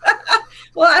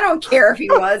 Well, I don't care if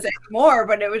he was anymore,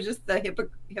 but it was just the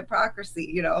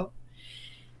hypocrisy,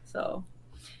 So.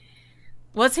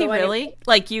 Was he really? Anyway,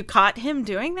 like, you caught him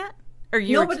doing that? Or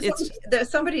you? No, but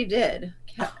somebody did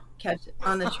catch it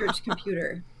on the church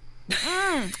computer.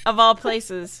 Of all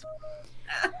places.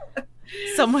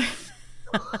 Somewhere.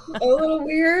 A little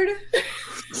weird.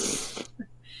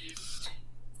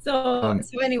 So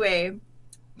anyway,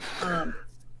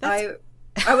 I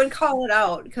would call it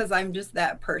out because I'm just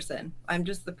that person. I'm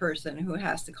just the person who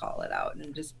has to call it out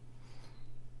and just,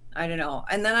 I don't know.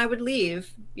 And then I would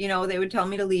leave. They would tell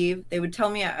me to leave. They would tell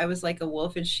me I was like a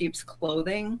wolf in sheep's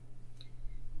clothing.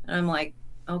 And I'm like,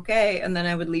 okay. And then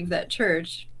I would leave that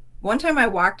church. One time I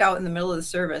walked out in the middle of the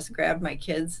service, grabbed my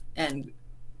kids, and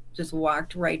just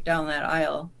walked right down that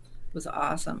aisle. It was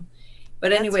awesome.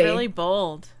 But anyway. That's really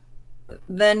bold.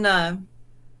 Then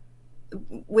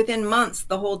within months,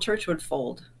 the whole church would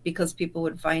fold because people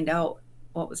would find out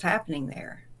what was happening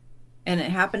there. And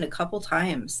it happened a couple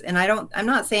times. And I'm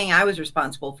not saying I was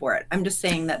responsible for it. I'm just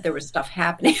saying that there was stuff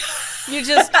happening. You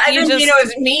just it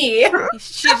was me.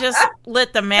 She just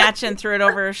lit the match and threw it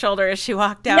over her shoulder as she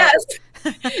walked out. Yes.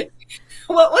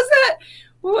 What was that?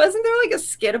 Wasn't there like a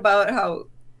skit about how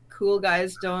cool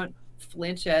guys don't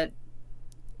flinch at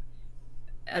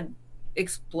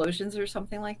explosions or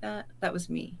something like that. That was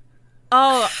me.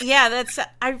 Oh, yeah,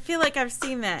 I feel like I've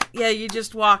seen that. Yeah, you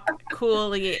just walk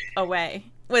coolly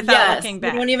away without Yes, looking you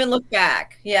back. don't even look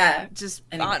back. Yeah. Just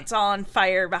Anyway. it's all on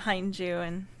fire behind you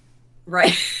and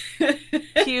Right.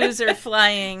 pews are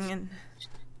flying and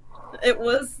There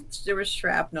was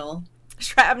shrapnel.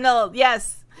 shrapnel,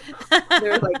 yes.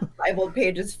 There were like Bible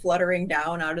pages fluttering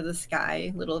down out of the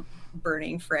sky, little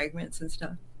burning fragments and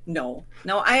stuff. No,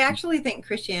 I actually think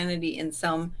Christianity in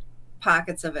some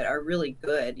pockets of it are really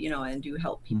good, and do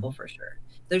help people for sure.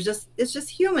 It's just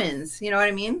humans, you know what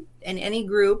I mean? In any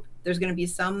group, there's going to be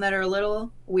some that are a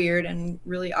little weird and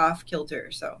really off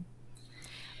kilter. So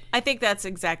I think that's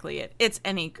exactly it. It's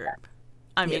any group.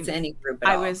 I mean, it's any group.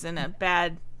 I was in a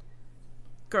bad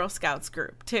Girl Scouts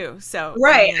group too, so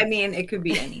right. I mean, it could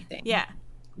be anything. Yeah,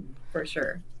 for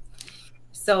sure.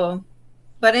 So,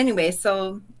 but anyway,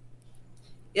 so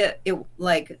it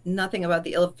like nothing about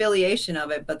the affiliation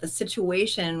of it, but the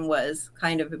situation was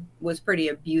pretty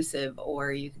abusive,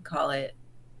 or you could call it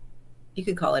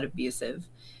abusive.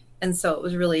 And so it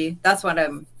was really, that's what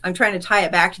I'm trying to tie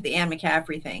it back to the Anne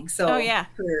McCaffrey thing. So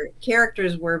her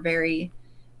characters were very,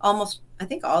 almost, I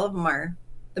think all of them are,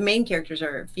 the main characters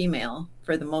are female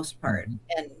for the most part.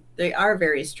 And they are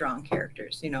very strong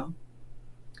characters,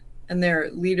 and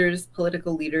they're leaders,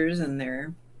 political leaders, and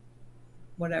they're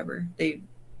whatever. They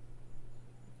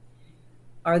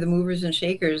are the movers and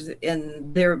shakers,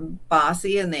 and they're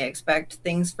bossy and they expect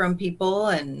things from people.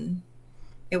 And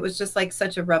it was just like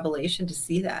such a revelation to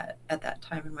see that at that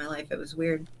time in my life. It was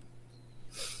weird.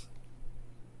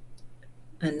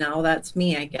 And now that's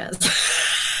me, I guess.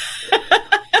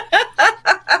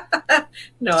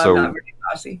 No, I'm not very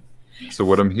bossy. So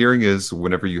what I'm hearing is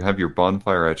whenever you have your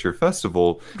bonfire at your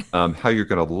festival, how you're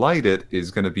going to light it is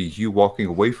going to be you walking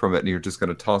away from it, and you're just going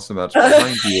to toss them out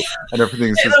behind you, and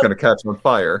everything's just going to catch on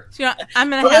fire. So, I'm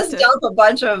going to have to dump a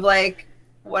bunch of like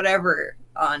whatever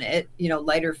on it,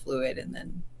 lighter fluid, and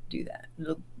then do that.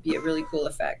 It'll be a really cool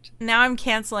effect. Now I'm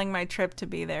canceling my trip to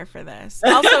be there for this.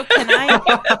 Also, can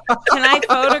I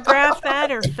photograph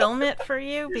that or film it for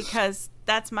you, because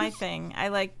that's my thing.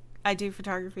 I do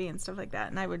photography and stuff like that,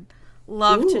 and I would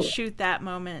love to shoot that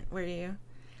moment where you.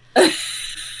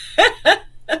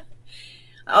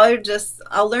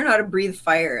 I'll learn how to breathe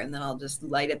fire, and then I'll just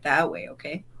light it that way.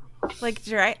 Okay. Like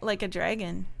a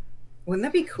dragon. Wouldn't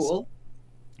that be cool?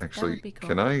 Actually, be cool.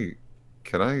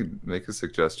 Can I make a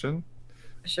suggestion?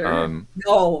 Sure.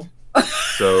 No.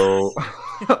 So,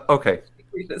 okay.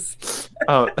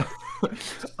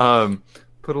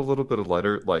 Put a little bit of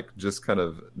lighter, like just kind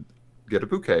of get a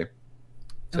bouquet,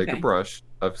 take a brush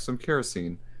of some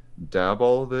kerosene, dab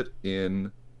all of it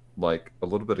in like a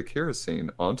little bit of kerosene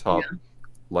on top,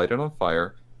 light it on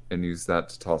fire, and use that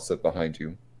to toss it behind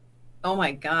you. Oh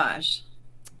my gosh.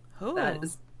 Ooh.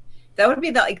 That would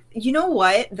be you know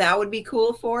what that would be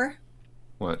cool for?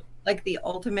 What? Like the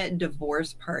ultimate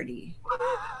divorce party.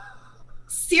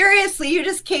 Seriously, you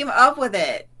just came up with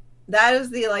it. That is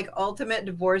the ultimate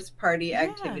divorce party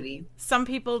activity. Some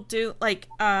people do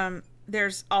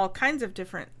there's all kinds of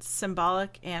different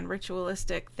symbolic and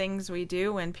ritualistic things we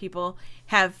do when people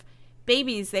have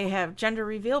babies. They have gender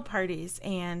reveal parties,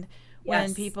 and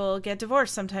when people get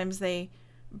divorced, sometimes they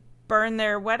burn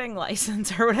their wedding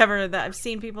license or whatever. That I've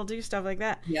seen people do stuff like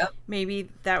that. Yep. Maybe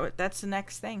that's the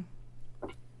next thing.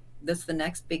 That's the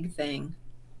next big thing.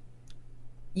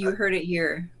 You heard it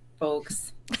here,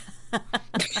 folks.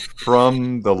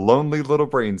 From the lonely little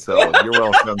brain cell. You're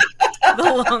welcome.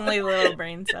 The lonely little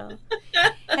brain cell.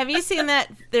 Have you seen that?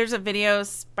 There's a video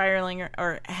spiraling,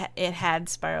 or it had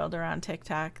spiraled around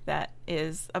TikTok, that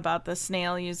is about the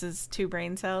snail uses 2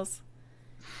 brain cells.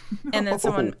 No. And then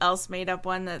someone else made up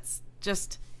one that's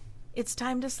just, it's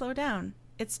time to slow down.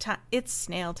 It's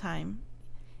snail time.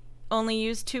 Only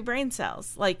use 2 brain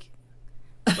cells. Like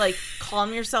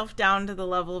calm yourself down to the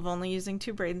level of only using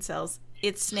 2 brain cells.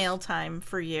 It's snail time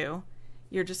for you.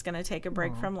 You're just going to take a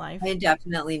break from life. I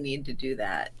definitely need to do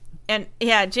that. And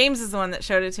yeah, James is the one that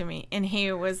showed it to me, and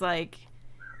he was like,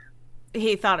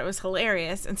 he thought it was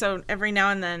hilarious. And so every now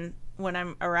and then when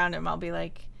I'm around him, I'll be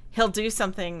like, he'll do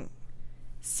something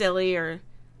silly or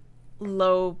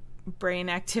low brain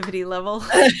activity level.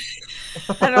 I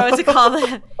don't know what to call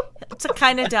that. It's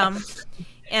kind of dumb.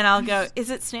 And I'll go, is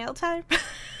it snail time?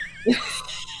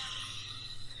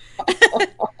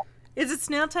 Is it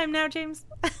snail time now, James?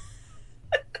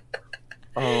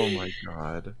 Oh my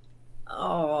God.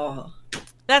 Oh.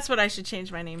 That's what I should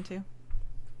change my name to.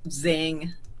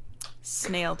 Zing.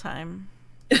 Snail time.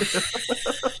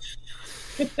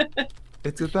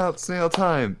 It's about snail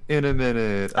time in a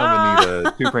minute. I'm gonna need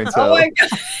a 2 brain cell. Oh my God.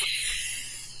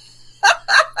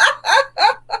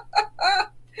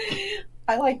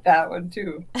 I like that one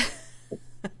too.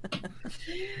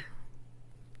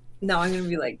 Now I'm gonna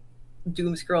be like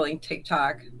doom scrolling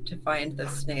TikTok to find the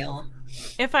snail.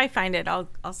 If I find it, I'll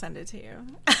send it to you.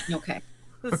 Okay.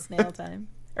 The snail time.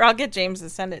 Or I'll get James to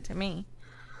send it to me.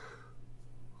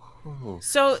 Oh.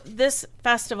 So this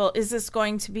festival, is this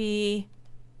going to be,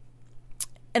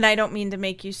 and I don't mean to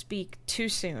make you speak too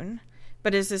soon,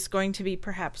 but is this going to be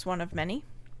perhaps one of many?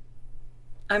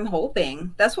 I'm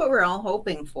hoping. That's what we're all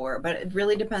hoping for, but it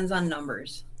really depends on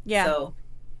numbers. Yeah. So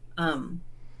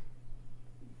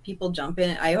people jump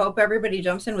in. I hope everybody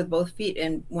jumps in with both feet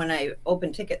in when I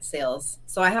open ticket sales.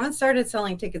 So I haven't started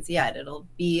selling tickets yet. It'll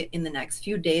be in the next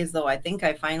few days, though. I think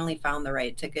I finally found the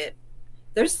right ticket.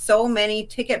 There's so many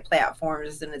ticket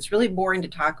platforms, and it's really boring to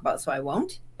talk about, so I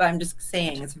won't. But I'm just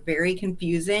saying it's very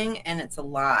confusing, and it's a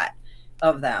lot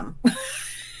of them.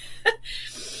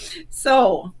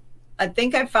 So I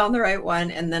think I found the right one,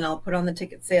 and then I'll put on the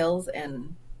ticket sales,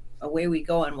 and away we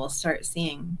go, and we'll start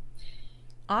seeing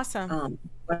Awesome.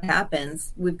 what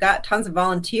happens. We've got tons of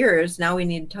volunteers. Now we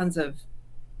need tons of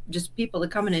just people to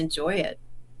come and enjoy it.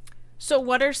 So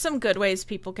what are some good ways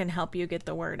people can help you get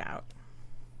the word out?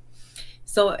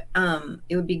 So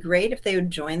it would be great if they would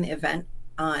join the event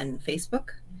on Facebook.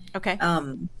 Okay.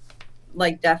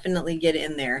 Like definitely get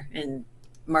in there and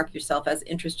mark yourself as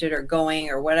interested or going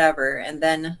or whatever. And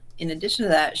then in addition to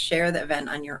that, share the event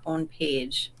on your own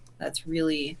page. That's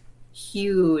really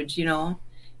huge, you know,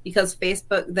 because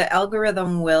Facebook, the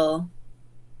algorithm will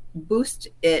boost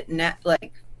it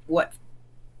like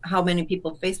how many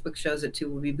people Facebook shows it to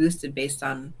will be boosted based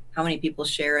on how many people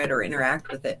share it or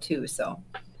interact with it too. So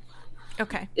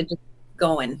okay. it's just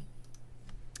going.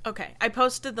 Okay. I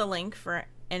posted the link for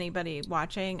anybody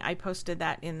watching. I posted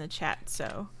that in the chat,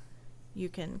 so you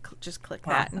can just click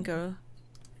that and go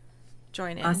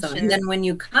join in. Awesome. And then when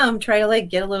you come, try to like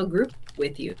get a little group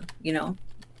with you, you know.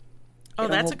 Oh,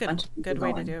 that's a good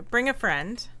way to do it. Bring a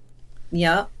friend.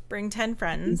 Yep. Bring 10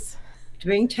 friends.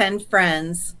 Bring 10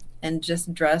 friends and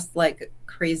just dress like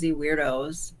crazy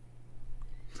weirdos.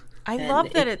 I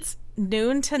love that it's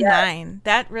noon to 9.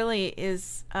 That really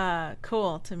is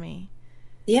cool to me.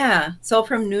 Yeah. So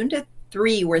from noon to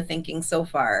 3, we're thinking so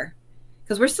far.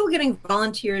 Because we're still getting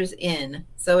volunteers in.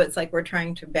 So it's like we're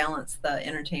trying to balance the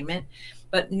entertainment.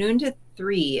 But noon to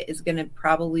 3 is going to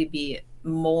probably be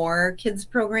more kids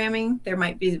programming. There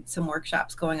might be some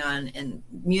workshops going on and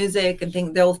music and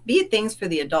things. There'll be things for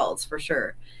the adults for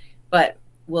sure. But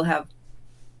we'll have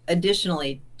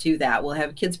additionally to that, we'll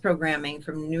have kids programming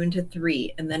from noon to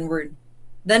 3. And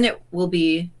then it will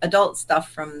be adult stuff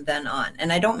from then on.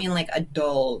 And I don't mean like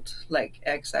adult, like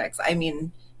XX. I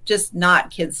mean just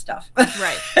not kids stuff.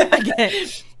 Right. Okay.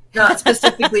 Not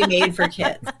specifically made for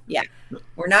kids. Yeah.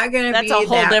 We're not going to be That's a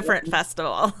whole different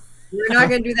festival. We're not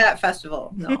going to do that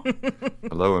festival. No.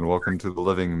 Hello and welcome to the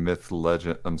Living Myth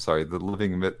Legend. I'm sorry, the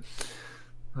Living Myth.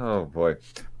 Oh boy.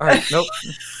 All right. Nope.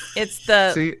 It's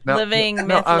the Living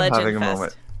Myth I'm Legend having a Fest.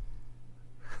 moment.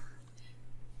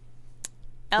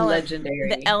 Legendary.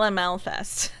 The LML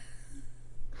Fest.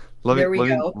 There we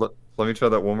go. Let me try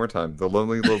that one more time. The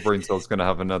lonely little brain cell is going to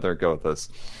have another go at this.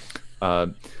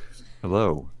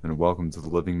 Hello, and welcome to the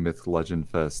Living Myth Legend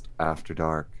Fest After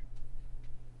Dark.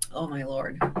 Oh, my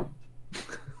Lord.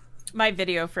 My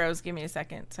video froze. Give me a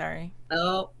second. Sorry.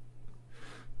 Oh.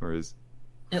 Or is...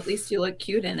 At least you look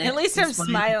cute in it. At least I'm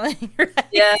smiling. Right?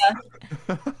 Yeah.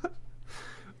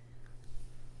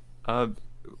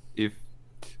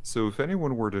 If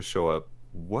anyone were to show up,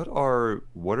 what are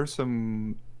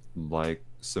some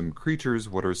creatures,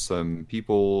 what are some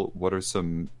people, what are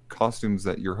some costumes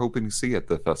that you're hoping to see at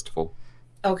the festival?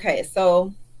 Okay,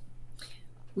 so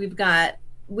we've got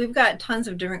tons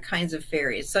of different kinds of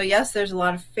fairies. So yes, there's a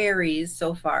lot of fairies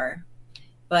so far,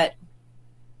 but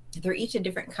they're each a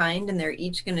different kind, and they're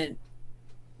each going to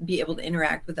be able to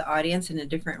interact with the audience in a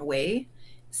different way.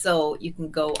 So you can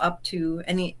go up to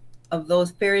any of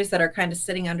those fairies that are kind of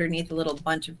sitting underneath a little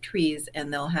bunch of trees,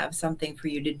 and they'll have something for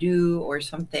you to do or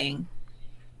something.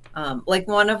 Like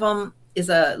one of them is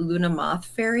a Luna Moth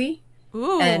fairy.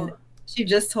 Ooh. And she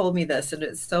just told me this, and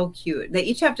it's so cute. They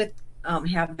each have to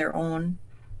have their own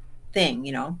thing,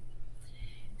 you know.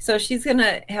 So she's going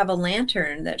to have a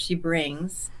lantern that she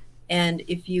brings. And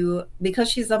because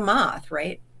she's a moth,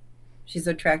 right? She's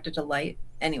attracted to light.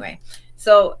 Anyway,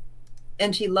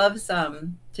 and she loves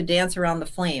to dance around the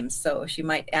flames. So she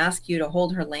might ask you to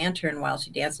hold her lantern while she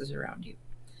dances around you.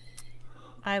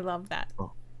 I love that.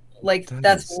 Oh, like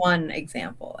that's one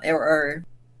example. Or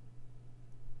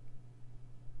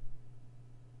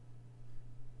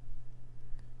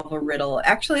a riddle.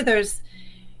 Actually, there's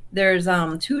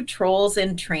 2 trolls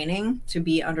in training to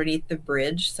be underneath the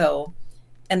bridge. So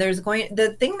And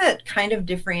the thing that kind of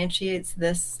differentiates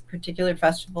this particular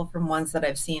festival from ones that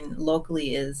I've seen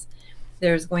locally is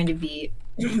there's going to be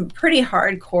pretty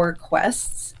hardcore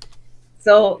quests.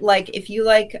 So like if you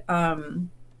like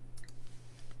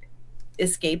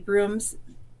escape rooms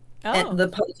and the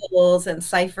puzzles and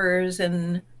ciphers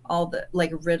and all the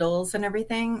like riddles and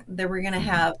everything, then we're going to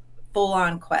have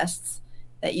full-on quests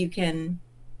that you can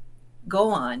go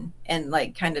on and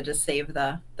like kind of just save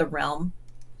the realm.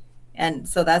 And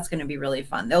so that's going to be really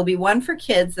fun. There'll be one for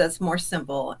kids that's more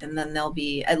simple, and then there'll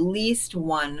be at least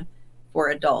one for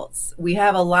adults. We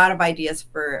have a lot of ideas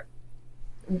for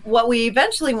what we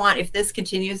eventually want, if this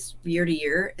continues year to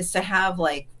year, is to have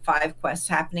like 5 quests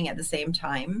happening at the same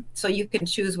time. So you can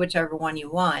choose whichever one you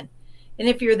want. And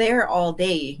if you're there all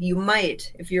day, you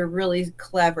might, if you're really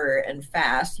clever and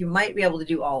fast, you might be able to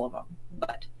do all of them.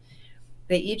 But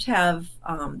they each have,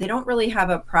 they don't really have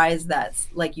a prize that's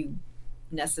like you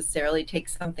necessarily take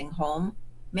something home,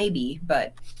 maybe,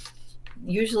 but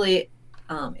usually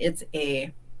it's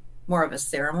a more of a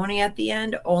ceremony at the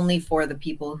end, only for the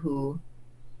people who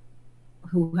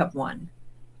have won.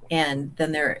 And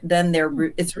then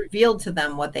it's revealed to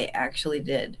them what they actually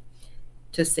did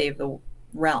to save the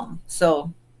realm.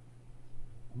 So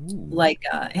like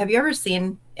have you ever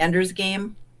seen Ender's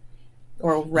Game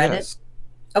or read it?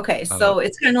 Okay, so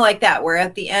it's kind of like that. We're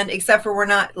at the end, except for we're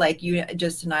not like you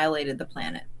just annihilated the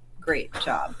planet. Great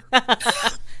job.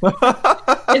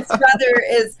 It's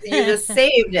you just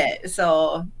saved it,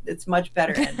 so it's much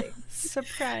better ending.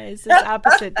 Surprise! It's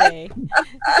opposite day.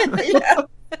 Yeah.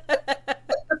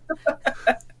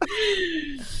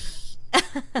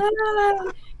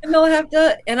 And they'll have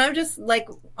to, and I'm just like,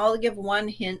 I'll give one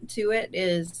hint to it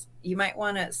is you might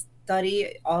want to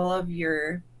study all of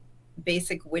your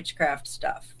basic witchcraft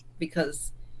stuff,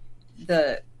 because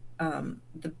I'm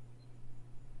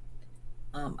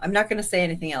not going to say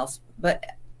anything else, but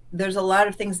there's a lot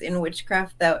of things in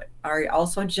witchcraft that are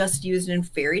also just used in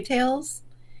fairy tales,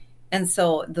 and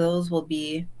so those will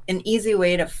be an easy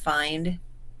way to find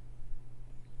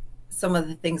some of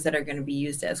the things that are going to be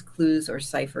used as clues or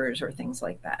ciphers or things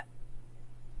like that.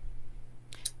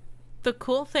 The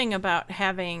cool thing about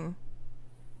having,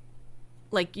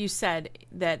 like you said,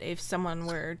 that if someone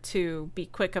were to be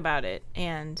quick about it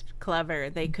and clever,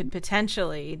 they could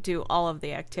potentially do all of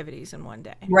the activities in one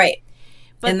day. Right.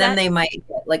 But and then they might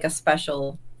get like a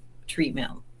special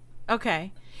treatment.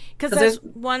 Okay. Because that's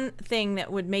one thing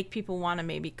that would make people want to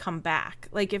maybe come back.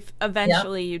 Like if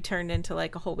eventually you turned into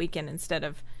like a whole weekend instead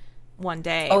of one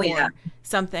day or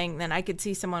something, then I could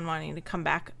see someone wanting to come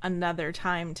back another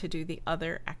time to do the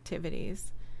other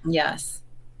activities. Yes.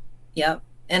 Yep.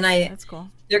 And that's cool.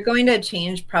 They're going to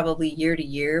change probably year to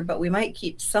year, but we might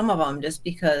keep some of them just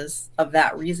because of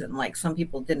that reason. Like some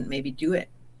people didn't maybe do it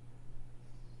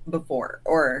before,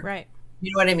 or right.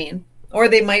 You know what I mean? Or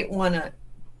they might want to,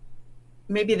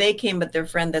 maybe they came, but their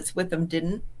friend that's with them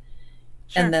didn't.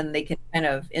 Sure. And then they can kind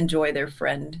of enjoy their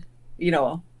friend,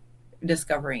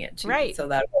 discovering it too. Right. So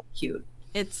that would be cute.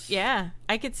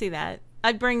 I could see that.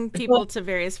 I'd bring people to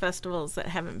various festivals that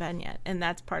haven't been yet, and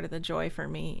that's part of the joy for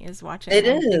me is watching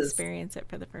them experience it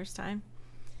for the first time.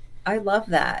 I love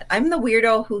that. I'm the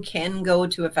weirdo who can go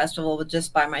to a festival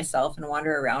just by myself and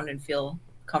wander around and feel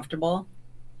comfortable.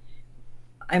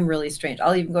 I'm really strange.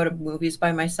 I'll even go to movies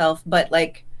by myself, but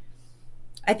like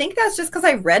I think that's just because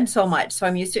I read so much, so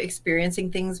I'm used to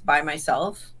experiencing things by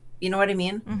myself. You know what I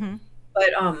mean? Mm-hmm.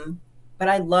 But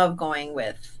I love going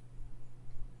with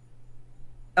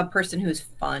a person who's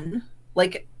fun.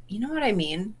 Like, you know what I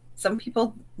mean? Some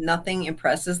people, nothing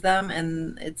impresses them,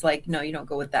 and it's like, no, you don't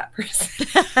go with that person.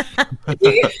 What's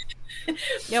you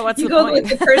the go point? with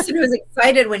the person who's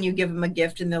excited when you give them a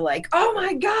gift, and they're like, oh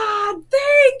my God,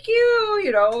 thank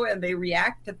you, and they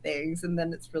react to things, and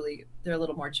then they're a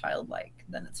little more childlike.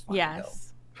 Then it's fun to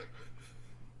go.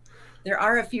 There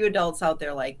are a few adults out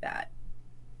there like that.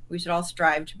 We should all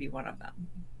strive to be one of them.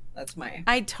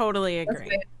 I totally agree.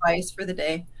 That's my advice for the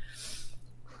day.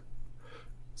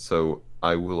 So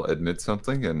I will admit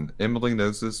something, and Emily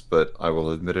knows this, but I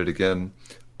will admit it again.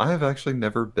 I have actually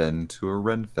never been to a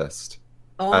Renfest.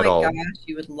 Oh my gosh,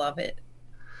 you would love it.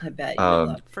 I bet you would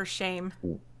love it. For shame.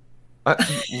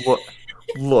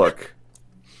 Look,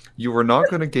 you are not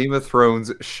going to Game of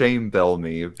Thrones shame bell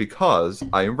me, because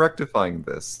I am rectifying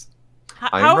this.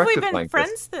 How have we been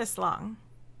friends this long?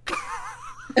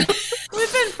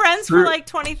 We've been friends for like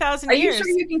 20,000 years. Are you sure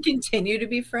you can continue to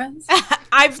be friends?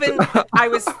 I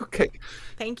was. Okay.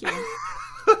 Thank you.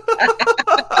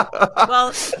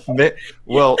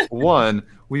 Well, one,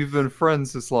 we've been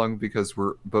friends this long because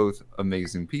we're both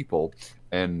amazing people.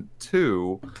 and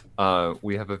two,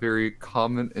 we have a very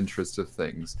common interest of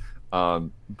things.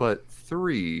 But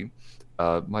three,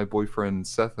 my boyfriend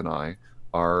Seth and I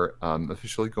are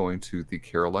officially going to the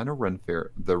Carolina Ren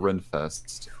Fair, the Ren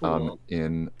Fest, Cool.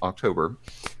 in October.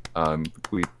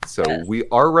 Yes. We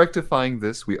are rectifying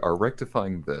this. We are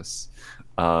rectifying this.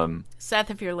 Seth,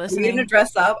 if you're Are you listening, gonna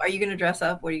dress up? Are you gonna dress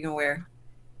up? What are you gonna wear?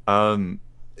 Um,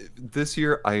 this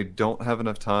year I don't have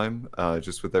enough time,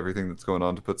 just with everything that's going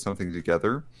on to put something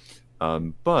together.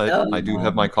 But I do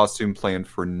have my Oh, costume planned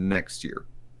for next year.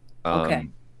 okay.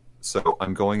 So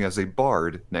I'm going as a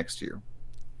bard next year.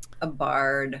 A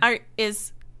bard.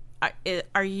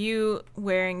 are you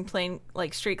wearing plain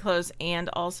like street clothes and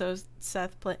also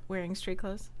Seth wearing street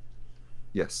clothes?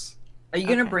 Yes. Are you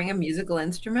gonna Okay. bring a musical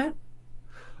instrument?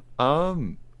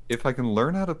 If I can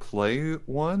learn how to play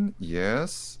one,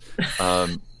 yes.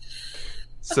 Um,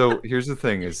 so here's the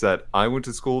thing: is that I went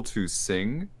to school to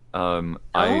sing.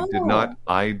 I did not.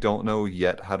 Oh, I don't know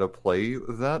yet how to play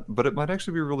that, but it might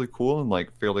actually be really cool and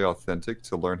like fairly authentic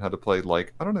to learn how to play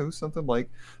like I don't know something like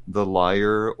the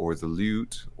lyre or the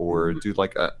lute or mhm. do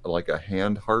like a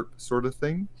hand harp sort of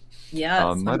thing.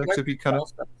 Yes. My Might actually be boyfriend kind of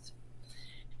sells those.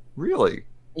 really.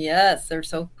 Yes, they're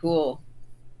so cool.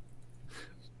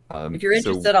 If you're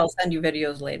So interested, I'll send you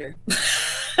videos later.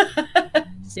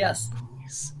 Yes.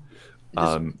 please.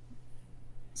 Just Um,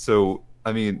 So,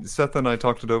 I mean, Seth and I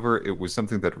talked it over. It was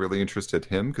something that really interested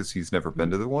him because he's never been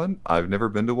to the one. I've never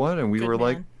been to one, and we Good were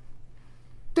like, man.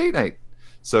 date night.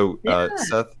 So, yeah,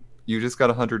 Seth, you just got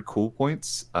 100 cool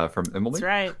points from That's Emily.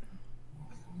 right.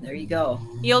 there you go.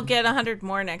 You'll get 100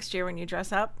 more next year when you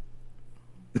dress up.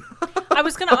 I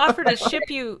was gonna offer to ship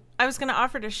you. I was gonna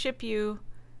offer to ship you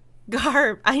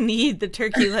garb. I need the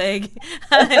turkey leg.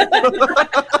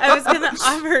 I was gonna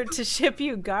offer to ship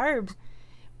you garb,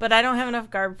 but I don't have enough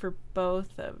garb for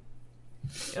both of.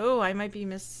 Oh, I might be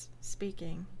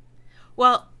misspeaking.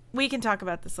 Well, we can talk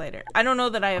about this later. I don't know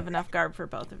that I have enough garb for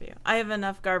both of you. I have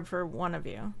enough garb for one of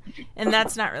you, and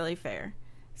that's not really fair.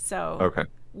 So, Okay.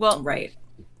 well, Right.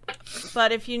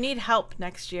 but if you need help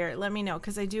next year, let me know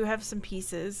because I do have some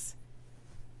pieces.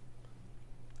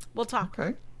 We'll talk.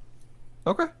 Okay.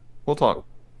 Okay. We'll talk.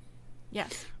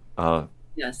 Yes. Uh,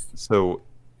 Yes. so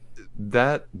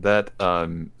that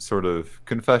sort of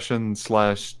confession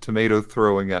slash tomato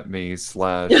throwing at me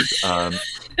slash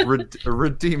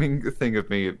redeeming thing of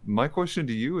me. My question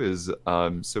to you is,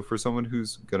 so for someone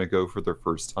who's going to go for their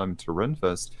first time to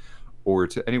Renfest, or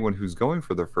to anyone who's going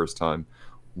for their first time,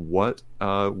 what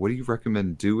do you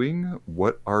recommend doing?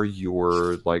 What are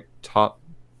your like top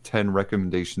 10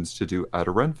 recommendations to do at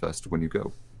a Renfest when you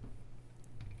go?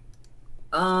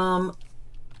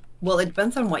 Well, it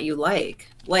depends on what you like.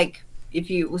 Like, if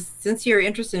you, since you're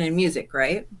interested in music,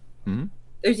 right? Hmm.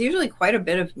 There's usually quite a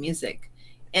bit of music.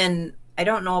 And I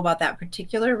don't know about that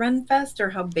particular Ren Fest or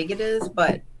how big it is,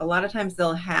 but a lot of times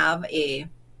they'll have a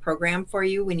program for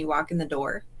you when you walk in the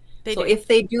door. They So do. if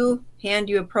they do hand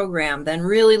you a program, then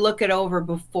really look it over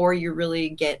before you really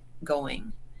get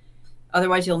going.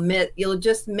 Otherwise, you'll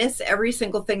just miss every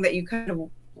single thing that you kind of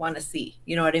want to see.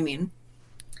 You know what I mean?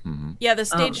 Hmm. Yeah, the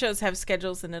stage Um, shows have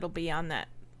schedules and it'll be on that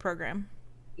program.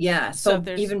 Yeah. So So if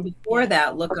there's even before yeah.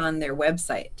 that, look on their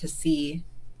website to see,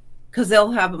 because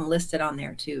they'll have them listed on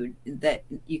there too, that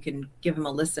you can give them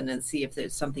a listen and see if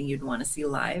there's something you'd want to see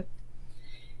live.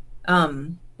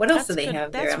 What else do That's they good.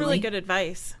 have there, That's really Emily? good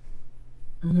advice.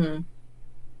 Hmm.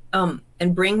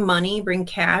 And bring money, bring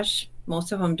cash.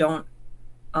 Most of them don't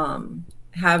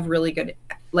have really good,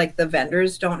 like the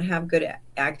vendors don't have good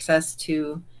access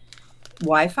to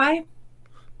Wi-Fi.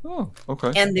 Oh,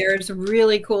 okay. And there's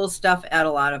really cool stuff at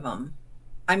a lot of them.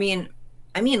 I mean,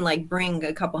 like bring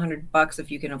a couple $100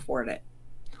 if you can afford it.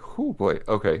 Oh boy.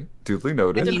 Okay. Duly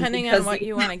I noted. mean, Depending on because what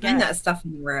you want to can't find get. that stuff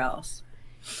anywhere else.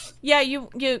 Yeah,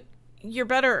 you're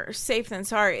better safe than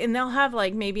sorry. And they'll have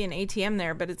like maybe an ATM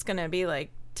there, but it's gonna be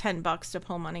like $10 to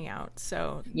pull money out.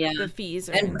 So Yeah. the fees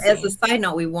are And insane. as a side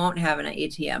note, we won't have an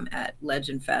ATM at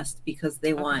Legend Fest because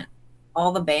they want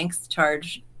all the banks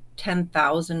charge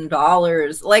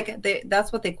 $10,000. Like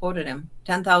that's what they quoted him,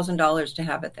 $10,000 to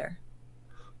have it there.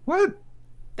 What?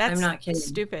 That's I'm not kidding.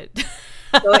 stupid.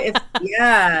 So if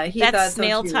yeah, he thought That's so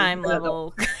snail too. time But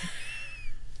level.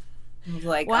 I was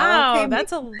like, Wow, oh, okay,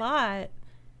 that's a lot.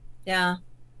 yeah.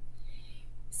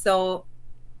 So,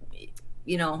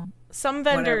 you know, Some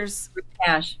whatever. vendors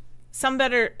Cash.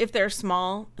 if they're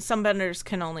small, some vendors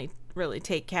can only really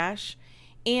take cash.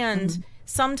 And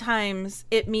sometimes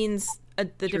it means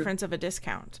the True. difference of a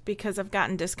discount because I've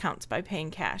gotten discounts by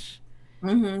paying cash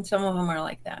Some of them are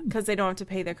like that, because they don't have to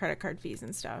pay their credit card fees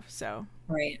and stuff. So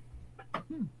right?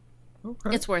 Okay.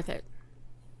 it's worth it.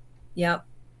 Yep.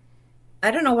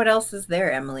 I don't know what else is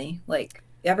there, Emily. Like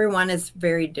everyone is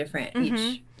very different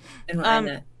each.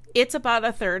 And It's about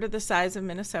a third of the size of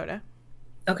Minnesota.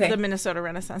 okay. The Minnesota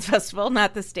Renaissance Festival,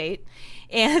 not the state.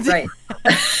 And Right.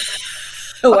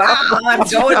 Wow, I'm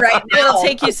going right now. It'll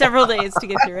take you several days to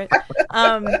get through it.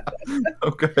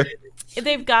 Okay.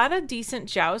 They've got a decent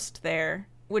joust there,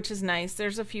 which is nice.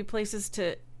 There's a few places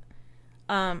to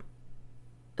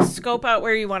scope out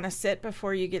where you want to sit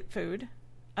before you get food.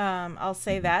 I'll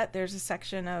say that. There's a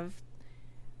section of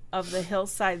the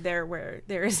hillside there where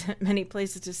there isn't many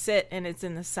places to sit, and it's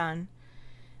in the sun.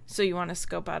 So you want to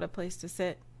scope out a place to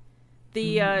sit.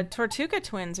 The Tortuga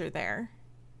Twins are there,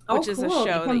 which is a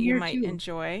show that you might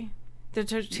enjoy. The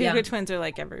Tortuga Twins are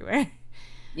like everywhere.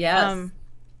 Yes.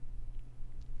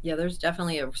 Yeah, there's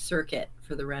definitely a circuit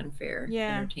for the Ren Fair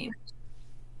entertainment.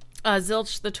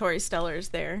 Zilch the Tory Stellar's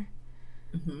there.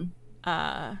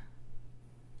 Mm-hmm.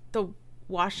 The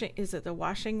washing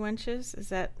wenches? Is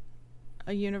that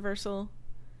a universal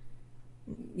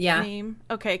name?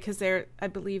 Okay, because I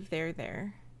believe they're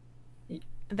there.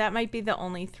 That might be the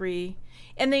only three,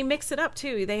 and they mix it up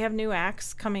too. They have new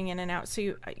acts coming in and out,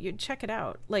 so you'd check it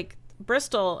out. Like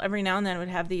Bristol, every now and then would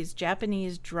have these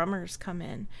Japanese drummers come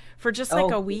in for just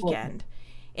like a weekend,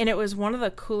 and it was one of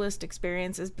the coolest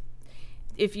experiences.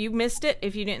 If you missed it,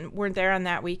 if you weren't there on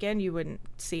that weekend, you wouldn't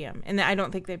see them, and I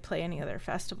don't think they play any other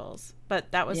festivals.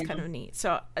 But that was kind of neat.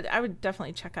 So I would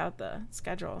definitely check out the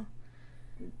schedule.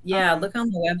 Yeah, look on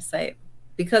the website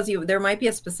because there might be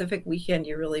a specific weekend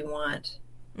you really want.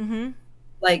 Mm-hmm.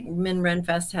 Like Min Ren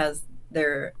Fest has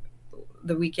the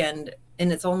weekend,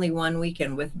 and it's only one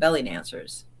weekend with belly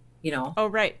dancers. Oh,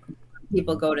 right.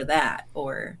 People go to that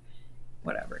or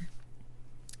whatever.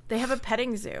 They have a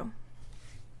petting zoo.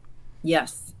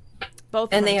 Yes,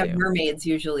 both. And they have mermaids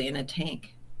usually in a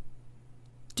tank.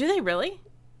 Do they really?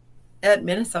 At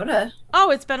Minnesota. Oh,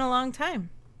 it's been a long time.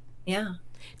 Yeah.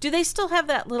 Do they still have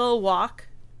that little walk?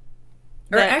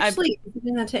 Or actually,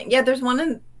 in the tank. Yeah,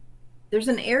 there's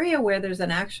an area where there's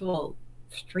an actual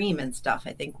stream and stuff,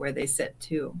 I think, where they sit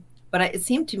too. But it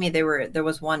seemed to me there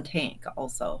was one tank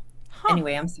also. Huh.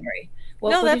 Anyway, I'm sorry.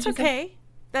 Well, no, that's okay.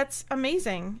 That's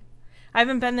amazing. I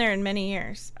haven't been there in many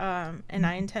years, and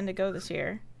I intend to go this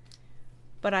year.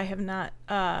 But I have not.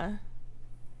 Well,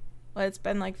 it's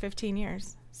been like 15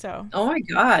 years. So. Oh my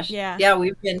gosh. Yeah. Yeah,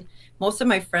 most of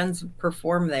my friends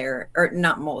perform there, or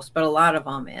not most, but a lot of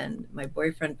them. And my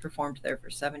boyfriend performed there for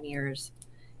 7 years.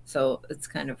 So it's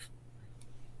kind of,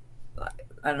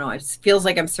 I don't know, it feels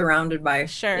like I'm surrounded by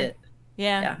it.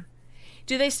 Yeah.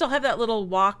 Do they still have that little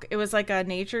walk? It was like a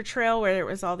nature trail where there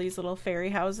was all these little fairy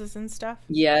houses and stuff.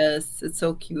 Yes, it's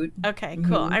so cute. Okay,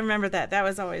 cool. I remember that. That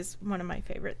was always one of my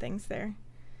favorite things there.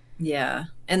 Yeah,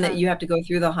 and that you have to go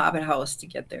through the Hobbit house to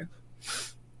get there.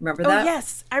 Remember that? Oh,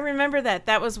 yes, I remember that.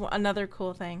 That was another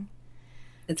cool thing.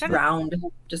 It's round,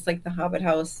 just like the Hobbit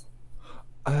house.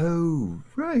 Oh,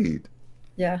 right.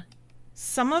 Yeah.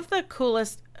 Some of the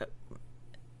coolest...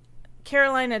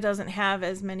 Carolina doesn't have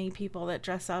as many people that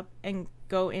dress up and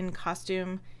go in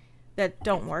costume that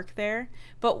don't work there,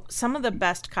 but some of the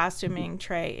best costuming,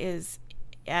 Trey, is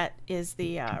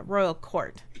the Royal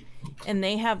Court, and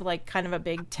they have like kind of a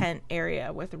big tent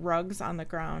area with rugs on the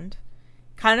ground,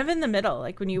 kind of in the middle.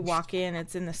 Like when you walk in,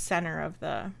 it's in the center of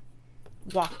the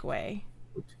walkway.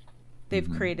 They've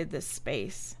created this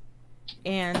space.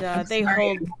 And they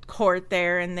hold court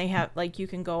there, and they have like you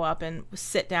can go up and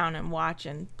sit down and watch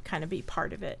and kind of be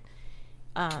part of it.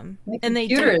 And the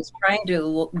computer is trying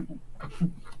to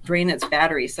drain its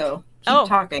battery, so keep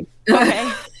talking.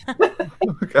 Okay.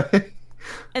 Okay.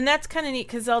 And that's kind of neat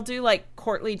because they'll do like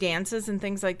courtly dances and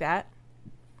things like that.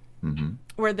 Mm-hmm.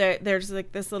 Where there's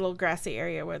like this little grassy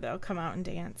area where they'll come out and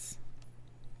dance.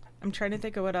 I'm trying to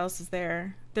think of what else is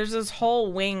there. There's this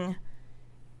whole wing.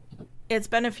 It's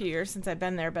been a few years since I've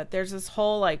been there, but there's this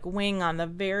whole like wing on the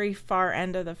very far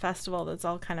end of the festival that's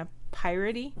all kind of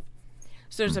piratey.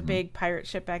 So there's a big pirate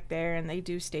ship back there, and they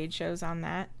do stage shows on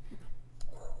that.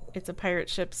 It's a pirate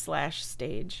ship /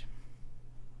 stage.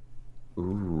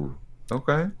 Ooh,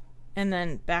 okay. And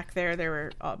then back there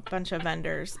were a bunch of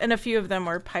vendors, and a few of them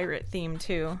were pirate themed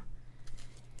too.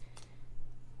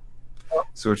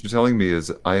 So what you're telling me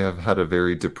is I have had a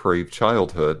very depraved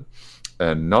childhood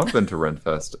and not been to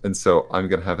Renfest, and so I'm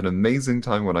going to have an amazing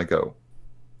time when I go.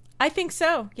 I think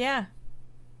so, yeah.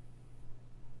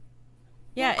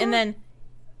 Yeah, and then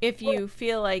if you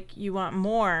feel like you want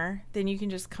more, then you can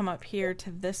just come up here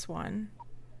to this one.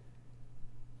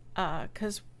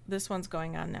 Because this one's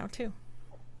going on now, too.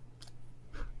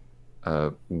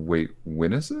 Wait,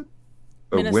 when is it?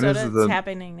 Minnesota, it's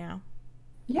happening now.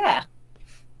 Yeah.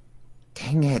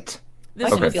 Dang it.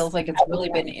 This Like, Okay. it feels like it's really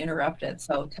been interrupted.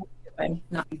 So tell me if I'm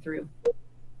not through.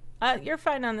 You're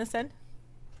fine on this end.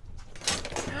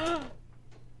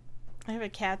 I have a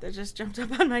cat that just jumped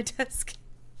up on my desk.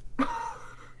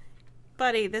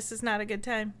 Buddy, this is not a good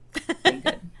time. Okay,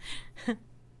 good.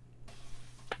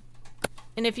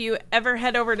 And if you ever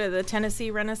head over to the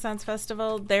Tennessee Renaissance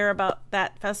Festival,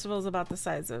 that festival is about the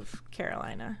size of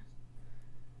Carolina.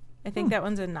 I think that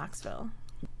one's in Knoxville.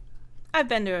 I've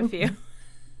been to a few.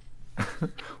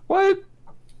 What?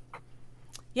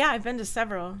 Yeah, I've been to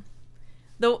several.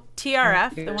 The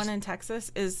TRF, the one in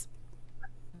Texas, is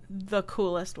the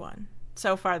coolest one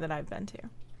so far that I've been to.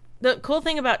 The cool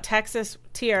thing about Texas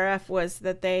TRF was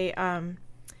that they,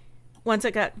 once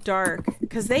it got dark,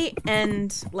 because they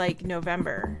end like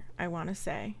November, I want to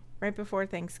say, right before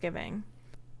Thanksgiving.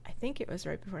 I think it was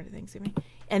right before Thanksgiving.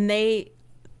 And they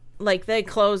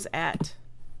close at,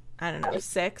 I don't know,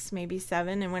 6, maybe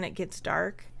 7. And when it gets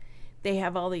dark, they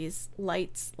have all these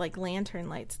lights, like lantern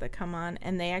lights that come on,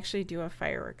 and they actually do a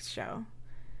fireworks show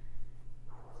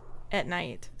at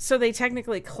night. So they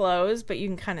technically close, but you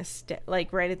can kind of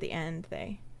like right at the end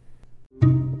they.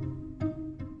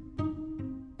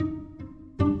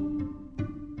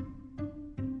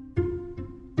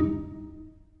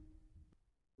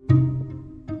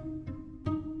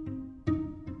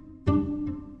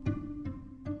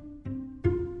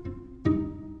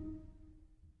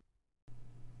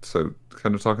 So,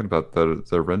 kind of talking about the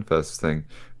Renfest thing.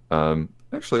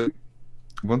 Actually,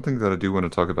 one thing that I do want to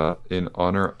talk about in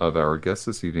honor of our guest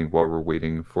this evening, while we're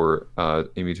waiting for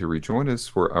Amy to rejoin us,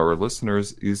 for our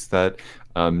listeners, is that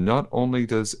not only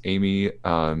is Amy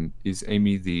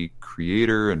the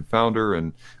creator and founder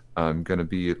and going to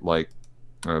be like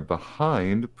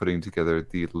behind putting together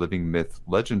the Living Myth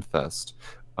Legend Fest,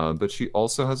 but she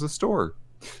also has a store.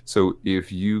 So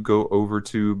if you go over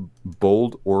to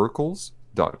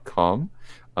boldoracles.com,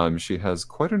 she has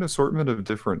quite an assortment of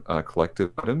different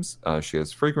collective items. She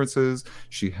has fragrances,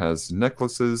 she has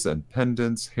necklaces and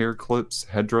pendants, hair clips,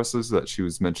 headdresses that she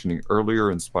was mentioning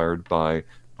earlier, inspired by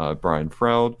Brian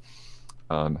Froud.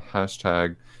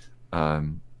 Hashtag,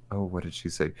 what did she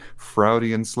say?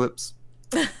 Froudian slips.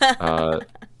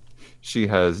 She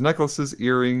has necklaces,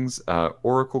 earrings,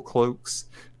 oracle cloaks,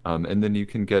 and then you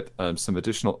can get some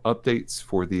additional updates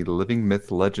for the Living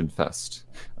Myth Legend Fest.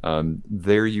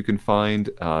 There you can find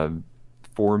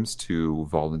forms to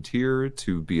volunteer,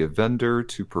 to be a vendor,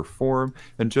 to perform,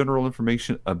 and general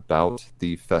information about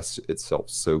the fest itself.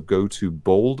 So go to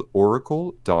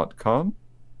boldoracle.com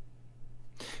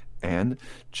and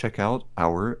check out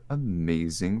our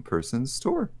amazing person's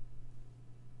store.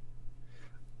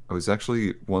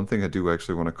 One thing I do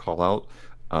actually want to call out.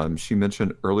 She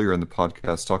mentioned earlier in the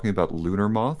podcast talking about lunar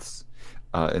moths,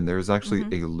 and there's actually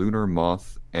a lunar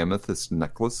moth amethyst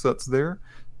necklace that's there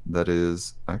that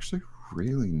is actually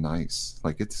really nice.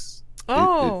 Like it's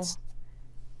I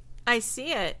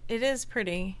see it. It is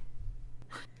pretty.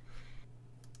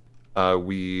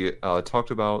 We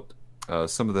talked about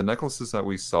some of the necklaces that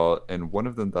we saw, and one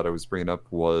of them that I was bringing up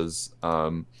was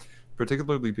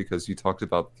particularly because you talked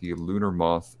about the lunar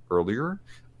moth earlier.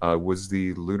 Was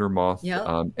the lunar moth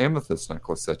amethyst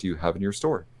necklace that you have in your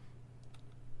store.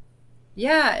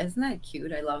 Yeah, isn't that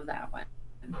cute? I love that one.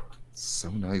 So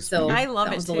nice. So I love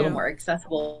that it was too. a little more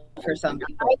accessible for some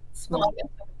people. Small.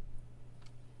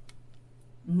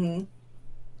 And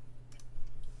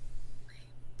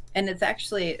it's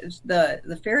actually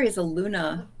the fairy is a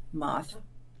Luna moth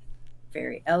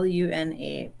fairy,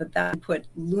 Luna, but that put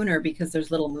lunar because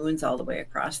there's little moons all the way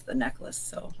across the necklace.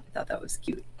 So I thought that was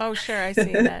cute. Oh, sure, I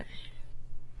see that.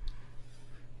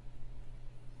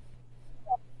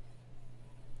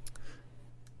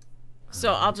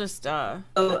 So I'll just So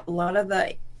a lot of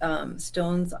the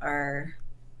stones are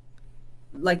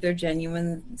like they're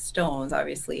genuine stones,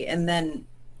 obviously,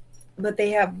 but they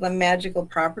have the magical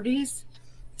properties.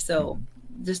 So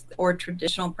or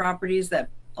traditional properties that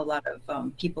a lot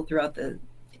of people throughout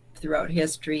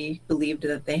history believed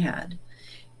that they had.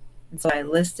 And so I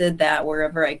listed that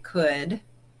wherever I could.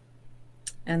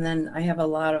 And then I have a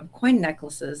lot of coin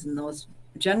necklaces, and those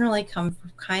generally come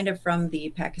kind of from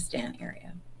the Pakistan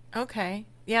area. Okay.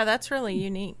 Yeah, that's really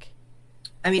unique.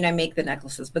 I mean, I make the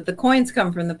necklaces, but the coins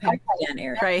come from the Pakistan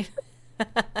area. Right.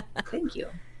 Thank you.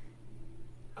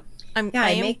 I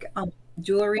make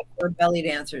jewelry for belly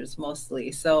dancers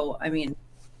mostly. So, I mean,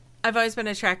 I've always been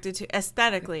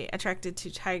aesthetically attracted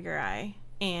to tiger eye,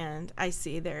 and I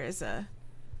see there is a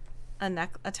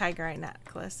tiger eye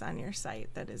necklace on your site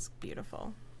that is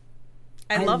beautiful.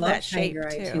 I love that shape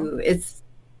too.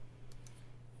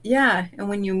 And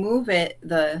when you move it,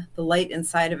 the light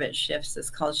inside of it shifts.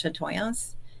 It's called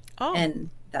chatoyance. Oh.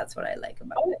 And That's what I like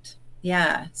about it.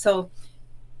 Yeah. So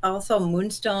also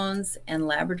moonstones and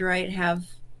labradorite have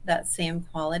that same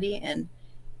quality. And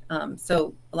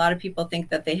so a lot of people think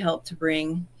that they help to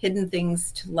bring hidden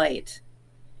things to light.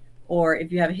 Or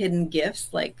if you have hidden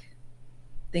gifts, like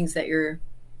things that you're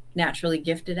naturally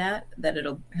gifted at, that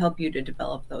it'll help you to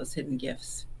develop those hidden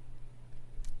gifts.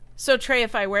 So Trey,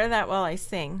 if I wear that while I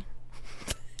sing,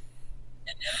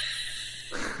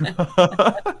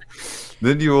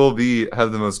 then you will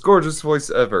have the most gorgeous voice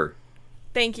ever.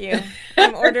 Thank you.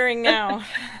 I'm ordering now.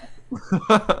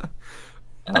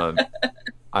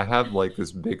 I have like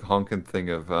this big honkin' thing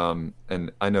of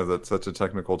and I know that's such a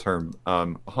technical term.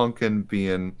 Honkin'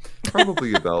 being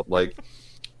probably about like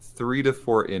 3 to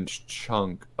 4 inch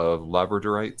chunk of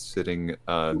labradorite sitting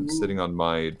on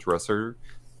my dresser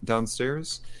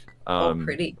downstairs.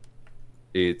 Pretty.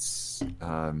 It's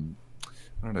I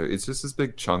don't know, it's just this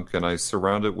big chunk, and I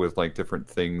surround it with like different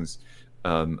things.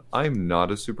 I'm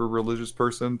not a super religious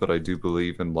person, but I do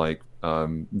believe in like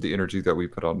the energy that we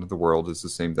put out into the world is the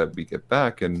same that we get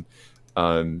back, and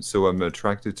so I'm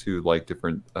attracted to like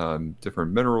different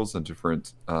minerals and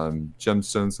different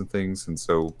gemstones and things, and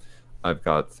so I've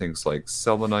got things like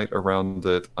selenite around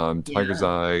it, tiger's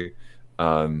eye,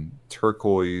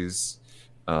 turquoise,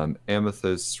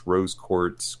 amethyst, rose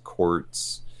quartz,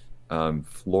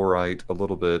 fluorite a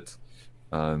little bit.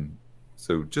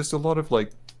 So just a lot of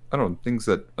like, I don't know, things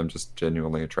that I'm just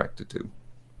genuinely attracted to.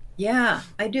 Yeah,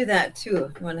 I do that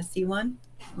too. You want to see one?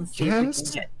 Let's see if we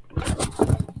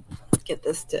can get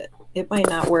this to, it might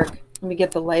not work. Let me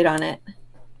get the light on it.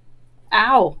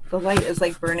 Ow, the light is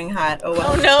like burning hot. Oh,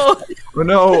 well. Oh no. Oh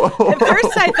no. At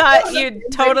first I thought you'd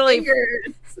totally,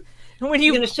 when I'm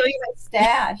you, going to show you my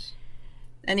stash.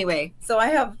 Anyway, so I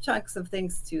have chunks of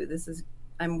things too.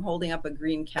 I'm holding up a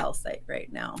green calcite right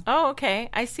now. oh, okay.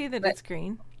 I see that it's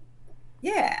green.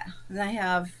 Yeah, and I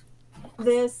have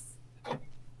this.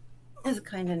 It's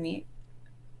kind of neat.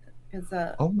 It's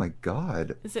Oh my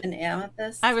god. Is it an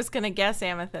amethyst. I was going to guess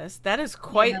amethyst. That is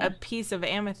quite a piece of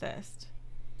amethyst.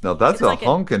 Now that's It's a like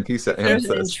honkin' piece of There's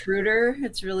an amethyst. intruder.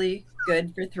 It's really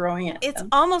good for throwing it. It's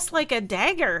almost like a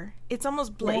dagger. It's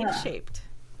almost blade shaped.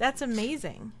 That's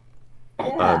amazing.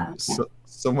 Yeah.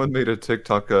 Someone made a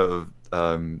TikTok of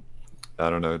I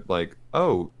don't know, like,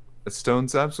 oh,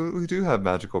 stones absolutely do have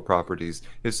magical properties.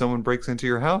 If someone breaks into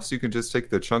your house, you can just take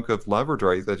the chunk of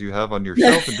labradorite that you have on your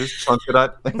shelf and just chunk it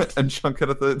at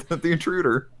the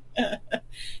intruder.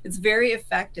 It's very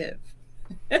effective.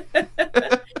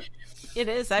 It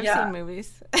is. I've seen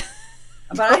movies.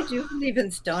 But I do believe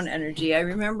in stone energy. I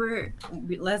remember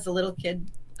as a little kid,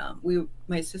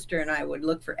 my sister and I would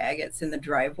look for agates in the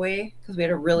driveway because we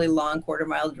had a really long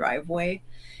 1/4-mile driveway,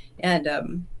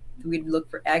 and we'd look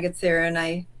for agates there. And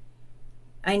I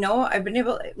know I've been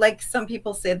able, like some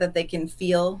people say that they can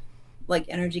feel like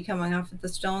energy coming off of the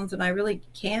stones, and I really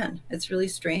can. It's really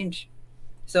strange.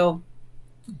 So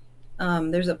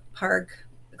there's a park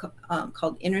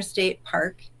called Interstate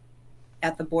Park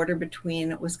at the border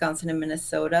between Wisconsin and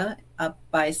Minnesota, up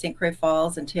by St. Croix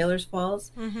Falls and Taylor's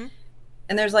Falls. Mm-hmm.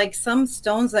 And there's like some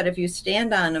stones that if you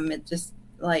stand on them, it just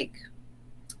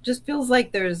feels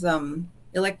like there's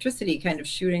electricity kind of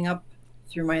shooting up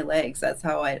through my legs. That's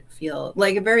how I feel.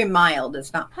 Like very mild.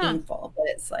 It's not painful, but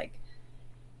it's like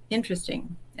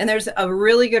interesting. And there's a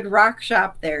really good rock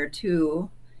shop there too,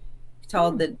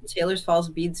 called the Taylor's Falls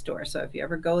Bead Store. So if you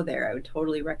ever go there, I would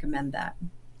totally recommend that.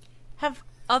 Have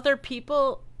other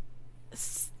people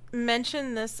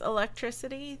mention this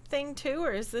electricity thing too,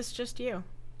 or is this just you?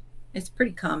 It's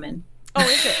pretty common. Oh,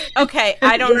 is it? Okay,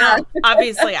 I don't know.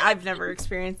 Obviously, I've never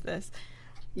experienced this.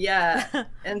 Yeah.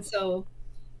 And so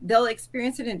they'll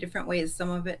experience it in different ways.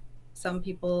 Some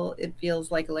people, it feels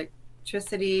like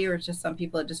electricity, or just some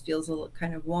people, it just feels a little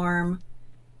kind of warm.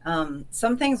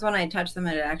 Some things when I touch them,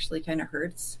 it actually kind of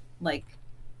hurts.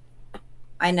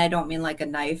 And I don't mean like a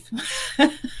knife.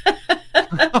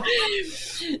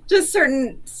 Just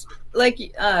certain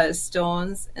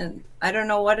stones, and I don't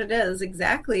know what it is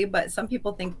exactly, but some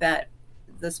people think that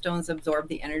the stones absorb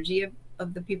the energy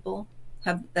of the people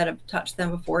that have touched them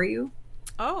before you.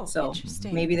 Oh, so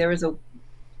interesting. Maybe there was a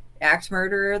axe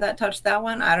murderer that touched that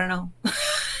one. I don't know.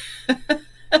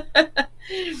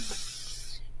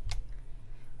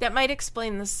 That might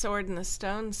explain the sword and the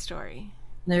stone story.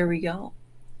 There we go.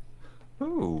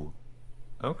 Oh,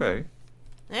 okay.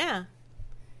 Yeah.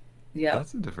 Yeah.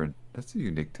 That's a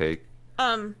unique take.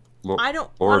 I don't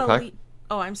Laura want to.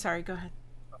 Oh, I'm sorry. Go ahead.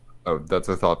 Oh, that's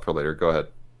a thought for later. Go ahead.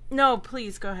 No,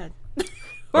 please go ahead.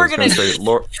 We're gonna say,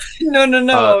 Laura.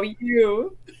 No,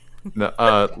 you.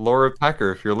 No, Laura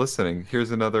Packer, if you're listening,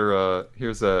 here's a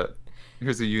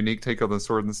unique take on the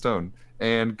sword and the stone.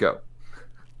 and go.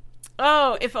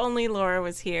 Oh, if only Laura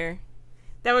was here.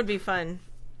 That would be fun.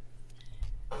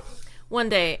 One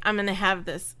day I'm going to have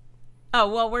this. Oh,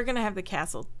 well, we're going to have the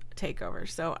castle takeover,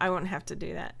 so I won't have to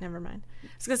do that. Never mind. I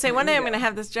was going to say, one day I'm going to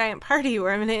have this giant party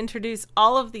where I'm going to introduce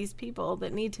all of these people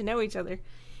that need to know each other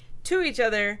to each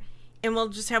other, and we'll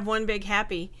just have one big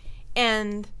happy.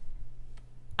 And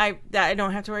I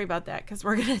don't have to worry about that because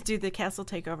we're going to do the castle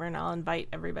takeover, and I'll invite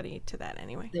everybody to that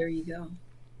anyway. There you go.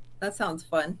 That sounds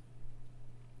fun.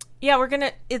 Yeah,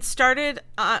 it started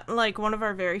like one of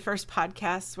our very first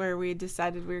podcasts where we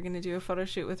decided we were going to do a photo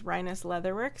shoot with Rhinus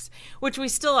Leatherworks, which we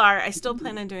still are. I still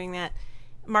plan on doing that.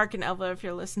 Mark and Elva, if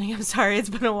you're listening, I'm sorry,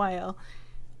 it's been a while.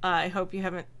 I hope you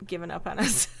haven't given up on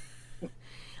us.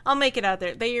 I'll make it out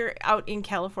there. They are out in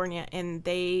California, and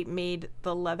they made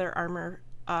the leather armor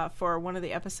for one of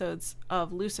the episodes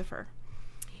of Lucifer.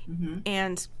 Mm-hmm.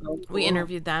 And we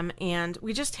interviewed them, and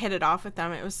we just hit it off with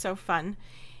them. It was so fun.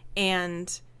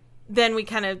 And then we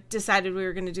kind of decided we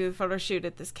were going to do a photo shoot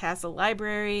at this castle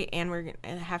library, and we're going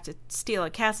to have to steal a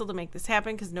castle to make this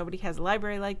happen because nobody has a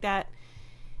library like that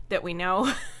we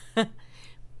know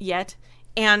yet.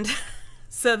 And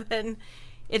so then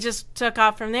it just took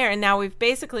off from there, and now we've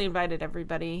basically invited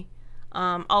everybody.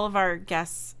 All of our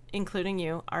guests, including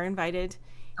you, are invited.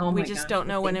 We just don't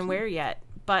know when and where yet.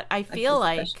 But I feel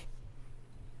like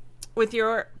with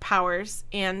your powers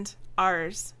and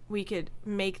ours, we could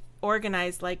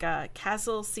organize like a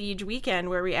castle siege weekend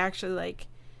where we actually like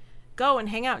go and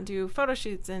hang out and do photo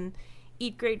shoots and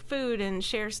eat great food and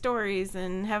share stories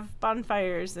and have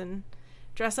bonfires and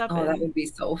dress up. That would be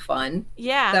so fun.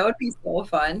 Yeah. That would be so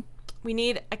fun. We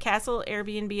need a castle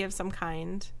Airbnb of some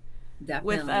kind.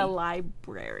 Definitely. With a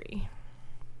library.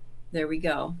 There we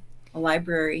go. A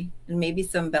library and maybe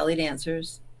some belly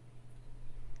dancers.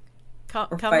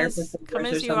 Come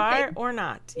as you are or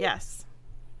not. Yes.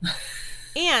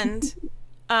 And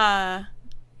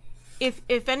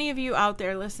if any of you out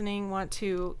there listening want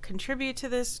to contribute to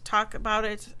this, talk about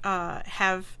it,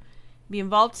 be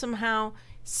involved somehow,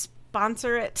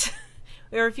 sponsor it,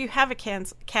 or if you have a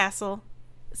castle.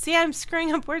 See, I'm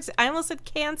screwing up words. I almost said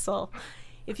cancel.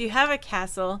 If you have a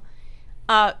castle,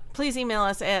 please email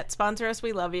us at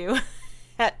sponsorusweloveyou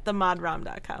at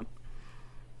themodrom.com.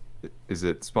 Is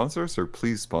it sponsor us or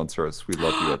please sponsor us? We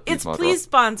love you. It's please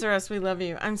sponsor us. We love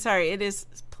you. I'm sorry. It is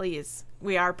please.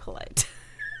 We are polite.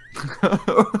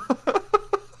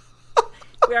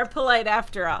 We are polite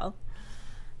after all.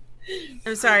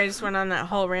 I'm sorry. I just went on that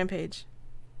whole rampage.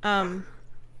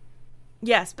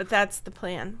 Yes, but that's the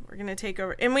plan. We're going to take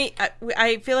over. And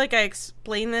I feel like I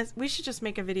explained this. We should just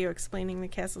make a video explaining the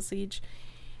Castle Siege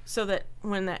so that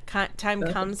when that time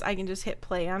comes, I can just hit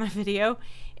play on a video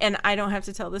and I don't have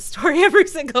to tell this story every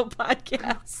single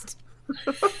podcast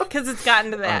because it's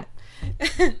gotten to that.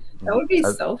 That would be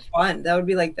so fun. That would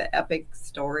be like the epic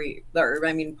story,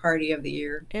 party of the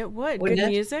year. It would. Good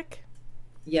music.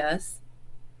 Yes.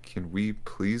 Can we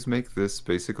please make this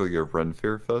basically a Ren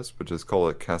Fair Fest, but just call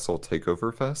it Castle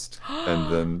Takeover Fest?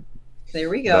 And then there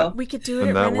we go. We could do it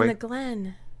at Ren in the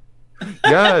Glen.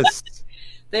 Yes.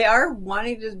 They are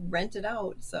wanting to rent it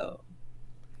out, so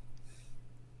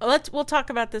we'll talk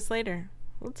about this later.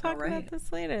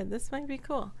 This might be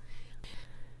cool.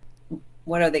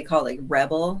 What are they called? Like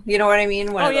Rebel? You know what I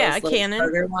mean? One of those a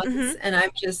cannon ones. Mm-hmm. And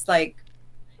I'm just like,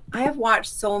 I have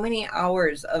watched so many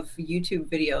hours of YouTube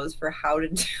videos for how to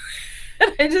do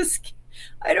it.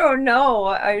 I don't know.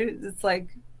 It's like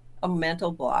a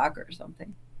mental block or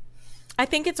something. I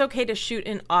think it's okay to shoot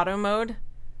in auto mode.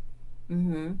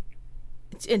 Mm-hmm.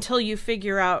 Until you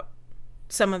figure out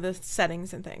some of the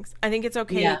settings and things. I think it's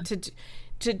okay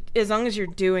to as long as you're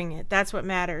doing it. That's what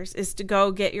matters, is to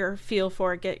go get your feel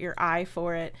for it, get your eye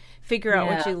for it, figure out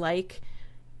what you like,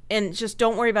 and just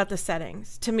don't worry about the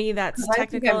settings. To me, that's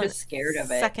technical. I think I'm just scared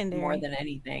of it secondary more than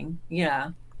anything. Yeah,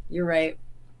 you're right.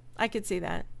 I could see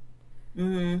that.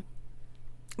 Mm-hmm.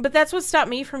 But that's what stopped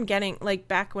me from getting, like,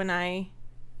 back when I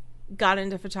got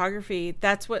into photography,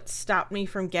 that's what stopped me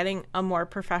from getting a more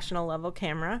professional level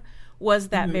camera, was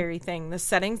that very thing. The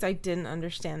settings, I didn't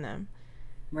understand them.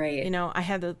 Right. You know, I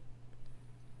had a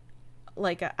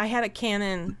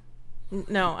Canon,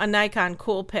 a Nikon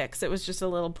Coolpix. It was just a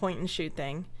little point and shoot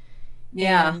thing.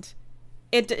 Yeah. And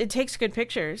it takes good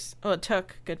pictures. Oh, it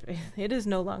took good. It is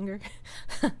no longer.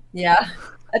 Yeah.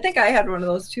 I think I had one of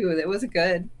those too. It was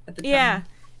good at the time. Yeah.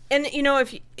 And you know,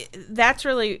 that's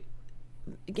really,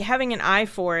 having an eye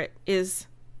for it is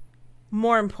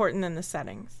more important than the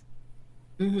settings.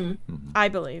 Mm-hmm. I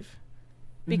believe,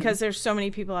 because there's so many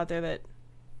people out there that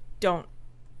don't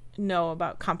know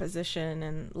about composition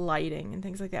and lighting and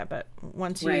things like that. But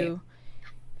once you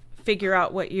figure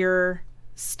out what your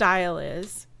style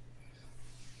is,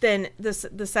 then the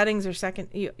settings are second.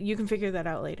 You can figure that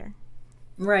out later.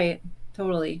 Right.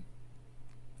 Totally.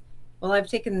 Well, I've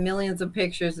taken millions of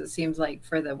pictures, it seems like,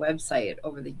 for the website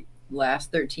over the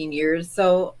last 13 years.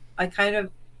 So I kind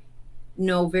of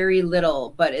know very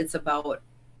little, but it's about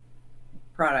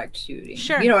product shooting.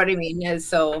 Sure. You know what I mean? And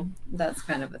so that's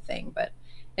kind of a thing.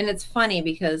 And it's funny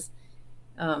because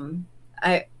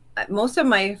I most of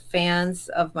my fans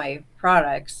of my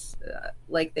products,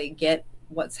 like they get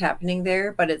what's happening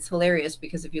there, but it's hilarious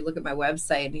because if you look at my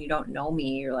website and you don't know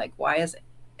me, you're like, why is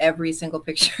every single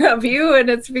picture of you? And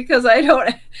it's because I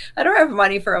don't have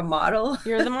money for a model.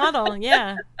 You're the model.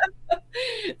 Yeah.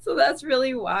 So that's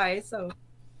really why. So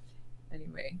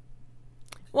anyway.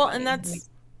 Well, funny. And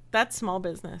that's small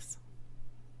business.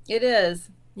 It is.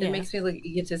 Yeah. It makes me look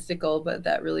egotistical, but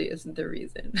that really isn't the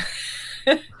reason.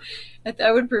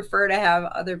 I would prefer to have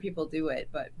other people do it,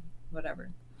 but whatever.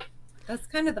 That's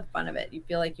kind of the fun of it. You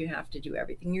feel like you have to do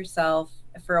everything yourself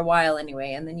for a while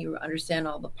anyway, and then you understand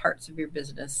all the parts of your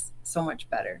business so much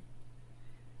better.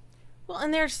 Well,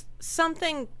 and there's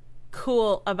something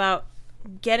cool about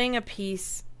getting a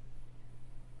piece,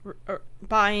 or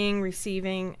buying,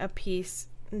 receiving a piece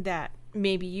that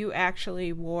maybe you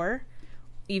actually wore,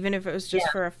 even if it was just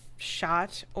for a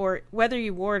shot, or whether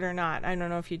you wore it or not. I don't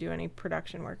know if you do any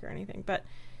production work or anything, but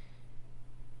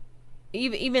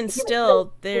even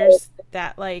still, there's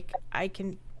that, like, how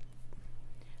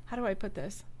do I put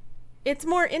this? It's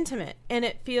more intimate, and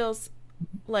it feels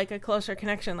like a closer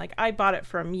connection. Like, I bought it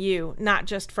from you, not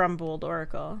just from Bold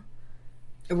Oracle.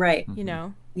 Right. You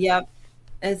know? Yep.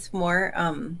 It's more,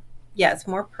 it's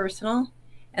more personal.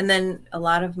 And then a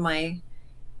lot of my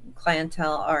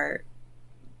clientele are,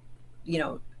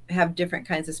 have different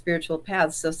kinds of spiritual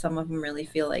paths. So some of them really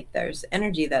feel like there's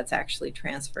energy that's actually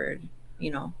transferred,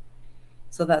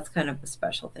 So that's kind of a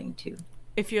special thing too.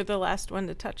 If you're the last one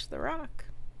to touch the rock.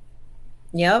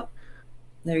 Yep.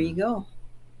 There you go.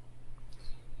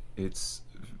 It's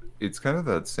kind of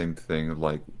that same thing,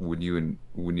 like when you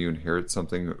inherit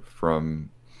something from,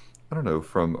 I don't know,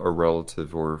 from a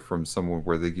relative or from someone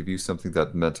where they give you something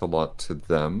that meant a lot to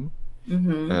them.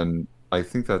 Mm-hmm. And I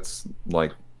think that's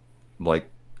like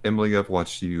Emily, I've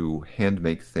watched you hand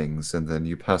make things, and then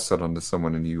you pass that on to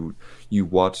someone, and you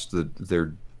watch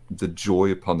the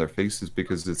joy upon their faces,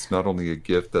 because it's not only a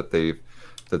gift that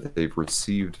they've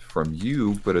received from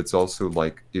you, but it's also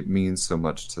like it means so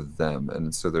much to them.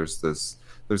 And so there's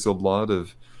a lot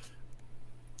of,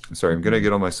 sorry, I'm gonna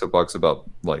get on my soapbox about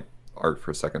like art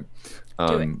for a second.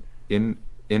 In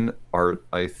art,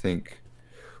 I think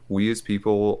we as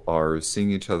people are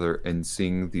seeing each other and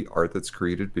seeing the art that's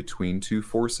created between two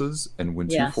forces. And when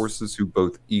two forces who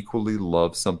both equally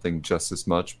love something just as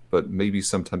much, but maybe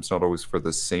sometimes not always for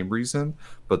the same reason,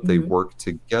 but they work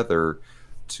together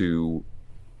to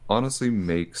honestly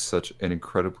make such an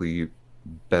incredibly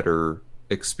better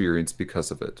experience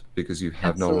because of it. Because you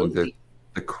have not only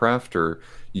the crafter,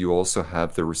 you also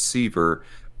have the receiver,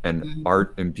 and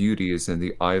art and beauty is in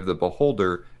the eye of the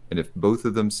beholder. And if both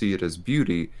of them see it as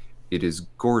beauty, it is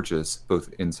gorgeous,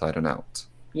 both inside and out.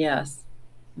 Yes,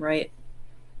 right.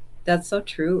 That's so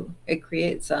true. It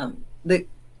creates the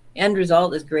end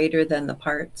result is greater than the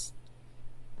parts.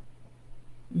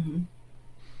 Mm-hmm.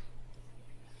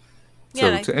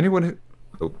 So to anyone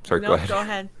who, go ahead. Go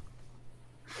ahead.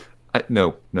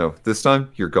 No. This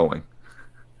time you're going.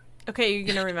 Okay, you're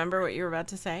gonna remember what you were about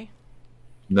to say?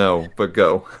 No, but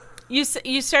go. You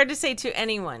started to say to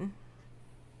anyone.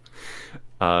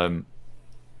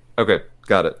 Okay,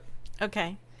 got it.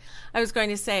 Okay. I was going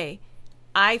to say,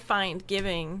 I find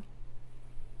giving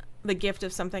the gift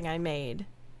of something I made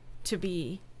to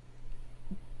be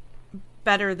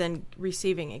better than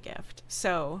receiving a gift.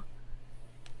 So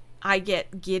I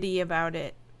get giddy about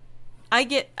it.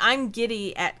 I'm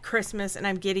giddy at Christmas, and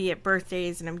I'm giddy at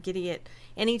birthdays, and I'm giddy at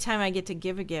any time I get to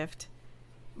give a gift,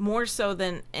 more so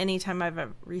than any time I've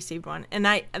ever received one. And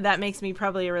that makes me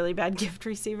probably a really bad gift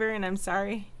receiver, and I'm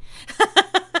sorry.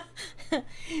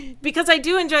 Because I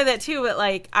do enjoy that too, but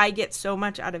like I get so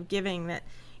much out of giving that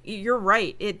you're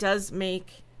right. It does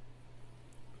make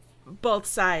both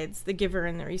sides, the giver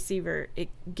and the receiver, it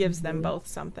gives them both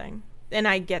something. And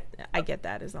I get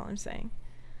that is all I'm saying.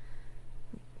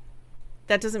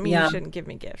 That doesn't mean you shouldn't give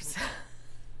me gifts.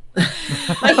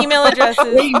 My email address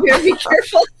is... You better be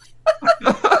careful.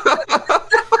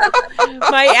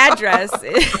 My address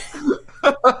is...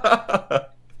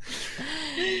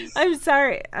 I'm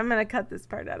sorry. I'm going to cut this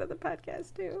part out of the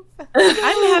podcast, too.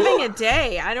 I'm having a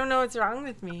day. I don't know what's wrong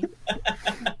with me.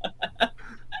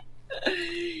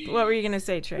 What were you going to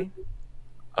say, Trey?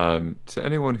 To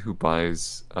anyone who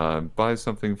buys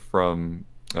something from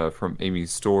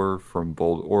Amy's store, from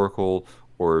Bold Oracle,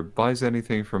 or buys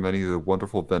anything from any of the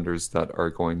wonderful vendors that are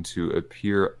going to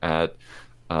appear at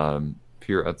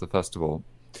the festival,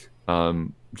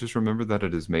 just remember that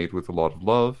it is made with a lot of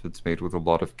love. It's made with a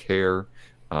lot of care.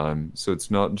 So it's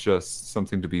not just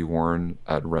something to be worn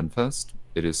at Renfest.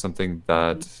 It is something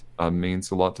that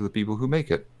means a lot to the people who make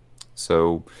it.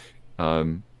 So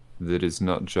that is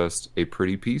not just a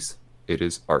pretty piece. It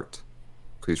is art.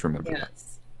 Please remember that.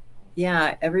 Yes.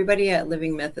 Yeah, everybody at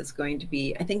Living Myth is going to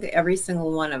be, I think every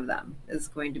single one of them is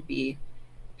going to be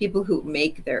people who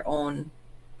make their own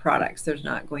products. There's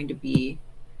not going to be,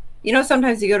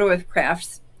 sometimes you go to a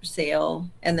craft sale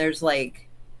and there's like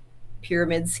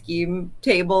pyramid scheme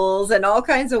tables and all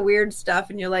kinds of weird stuff.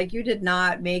 And you're like, you did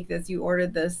not make this. You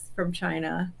ordered this from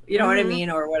China. You know what I mean?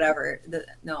 Or whatever.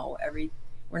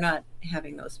 We're not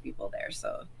having those people there.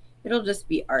 So it'll just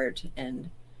be art and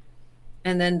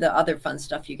then the other fun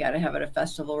stuff you got to have at a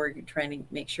festival. We're trying to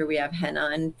make sure we have henna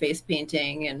and face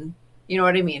painting and you know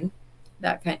what I mean?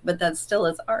 But that still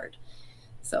is art.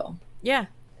 So yeah,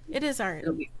 it is art.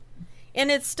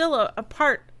 And it's still a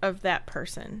part of that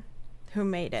person who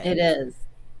made it. It is.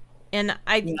 And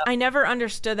I never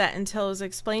understood that until it was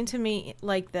explained to me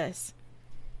like this.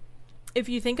 If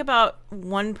you think about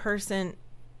one person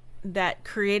that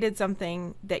created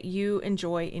something that you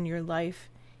enjoy in your life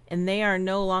and they are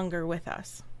no longer with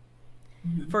us.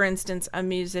 Mm-hmm. For instance, a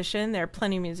musician, there are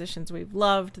plenty of musicians we've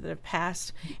loved that have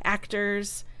passed,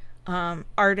 actors,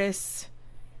 artists,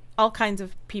 all kinds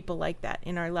of people like that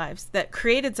in our lives that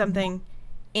created something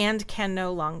and can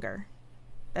no longer.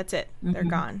 That's it. They're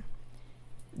gone.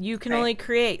 You can only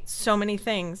create so many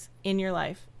things in your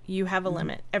life. You have a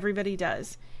limit. Everybody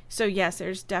does. So yes,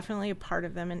 there's definitely a part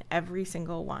of them in every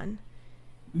single one.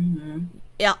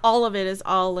 Yeah, all of it is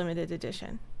all limited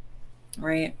edition.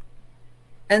 Right.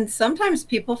 And sometimes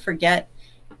people forget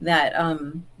that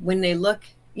when they look,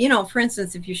 for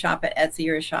instance, if you shop at Etsy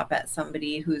or shop at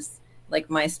somebody who's like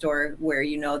my store where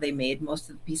they made most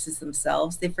of the pieces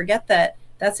themselves, they forget that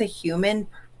that's a human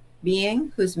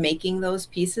being who's making those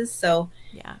pieces. So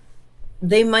yeah,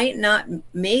 they might not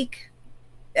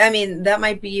that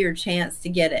might be your chance to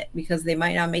get it because they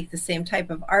might not make the same type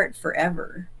of art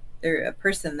forever. They're a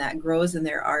person that grows in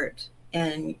their art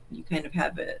and you kind of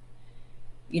have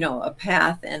a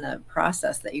path and a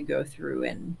process that you go through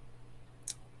and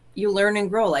you learn and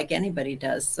grow like anybody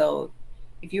does. So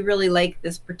if you really like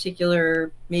this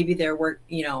particular, maybe their work,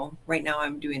 right now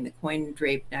I'm doing the coin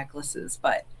draped necklaces,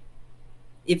 but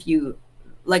if you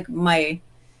like my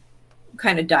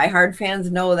kind of diehard fans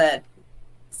know that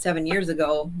 7 years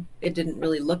ago, it didn't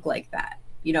really look like that.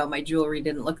 My jewelry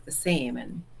didn't look the same.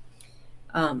 And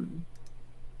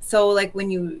so like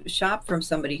when you shop from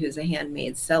somebody who's a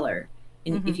handmade seller,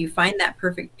 and if you find that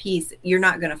perfect piece, you're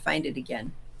not going to find it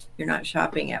again. You're not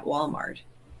shopping at Walmart.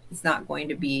 It's not going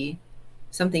to be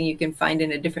something you can find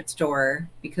in a different store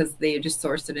because they just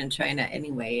sourced it in China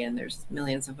anyway, and there's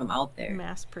millions of them out there.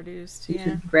 Mass produced, you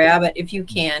can grab it if you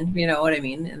can, you know what I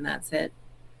mean? And that's it.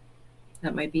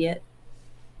 That might be it.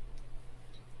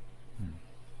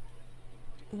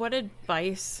 What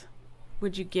advice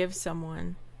would you give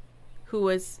someone who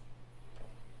was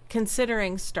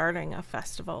considering starting a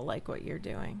festival like what you're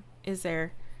doing? Is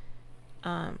there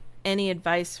any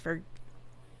advice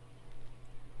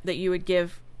that you would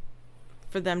give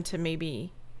for them to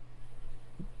maybe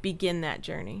begin that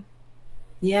journey?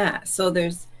 Yeah, so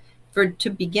to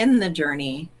begin the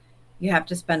journey, you have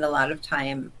to spend a lot of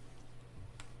time.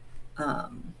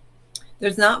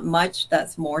 There's not much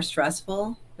that's more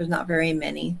stressful. There's not very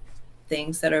many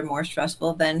things that are more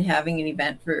stressful than having an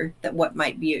event what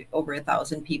might be over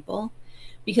 1,000 people,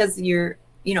 because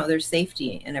there's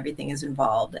safety and everything is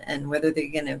involved, and whether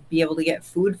they're going to be able to get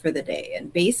food for the day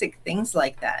and basic things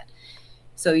like that.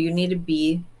 So you need to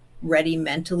be ready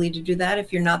mentally to do that.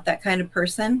 If you're not that kind of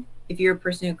person, if you're a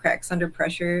person who cracks under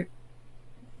pressure,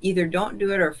 either don't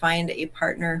do it or find a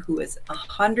partner who is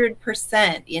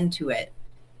 100% into it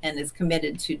and is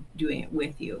committed to doing it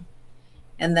with you.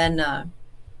 And then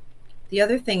the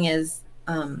other thing is,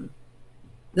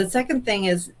 the second thing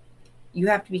is you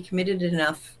have to be committed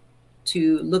enough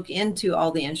to look into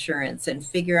all the insurance and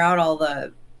figure out all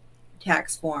the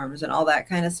tax forms and all that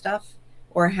kind of stuff,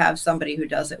 or have somebody who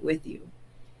does it with you.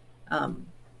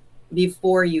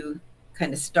 Before you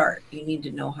kind of start, you need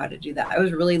to know how to do that. I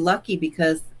was really lucky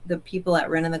because the people at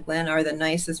Ren and the Glen are the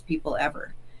nicest people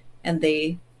ever. And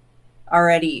they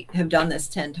already have done this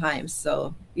 10 times.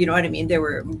 So, you know what I mean?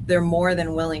 They're more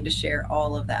than willing to share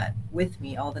all of that with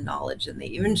me, all the knowledge. And they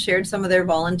even shared some of their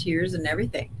volunteers and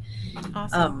everything.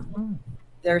 Awesome.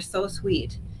 They're so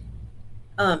sweet.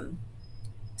 Um,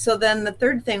 so then the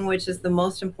third thing, which is the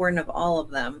most important of all of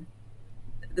them,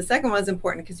 the second one's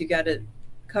important because you got to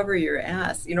cover your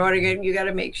ass. You know what again? You got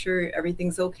to make sure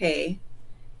everything's okay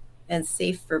and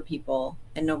safe for people,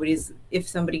 and if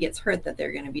somebody gets hurt, that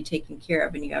they're going to be taken care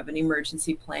of, and you have an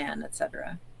emergency plan,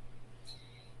 etc.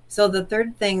 So the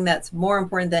third thing that's more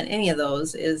important than any of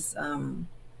those is, on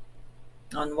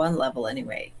one level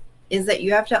anyway, is that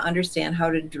you have to understand how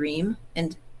to dream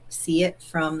and see it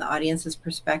from the audience's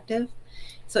perspective.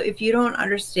 So if you don't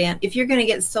understand, if you're going to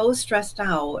get so stressed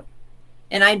out,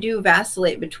 and I do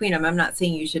vacillate between them, I'm not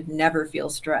saying you should never feel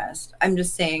stressed. I'm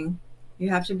just saying you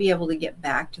have to be able to get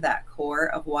back to that core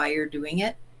of why you're doing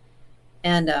it.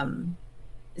 And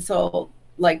so,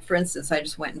 like, for instance, I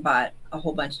just went and bought a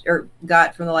whole bunch, or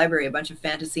got from the library a bunch of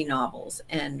fantasy novels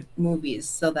and movies,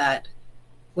 so that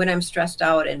when I'm stressed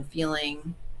out and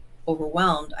feeling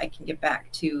overwhelmed, I can get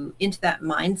back into that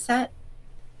mindset.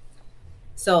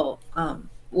 So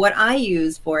what I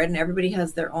use for it, and everybody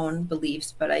has their own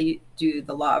beliefs, but I do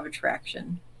the law of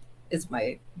attraction is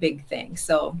my big thing.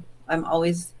 So I'm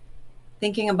always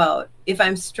thinking about, if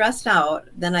I'm stressed out,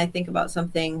 then I think about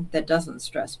something that doesn't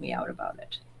stress me out about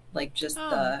it. Like just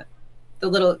the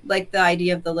little, like the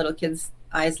idea of the little kid's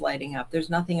eyes lighting up. There's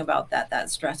nothing about that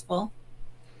that's stressful.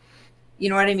 You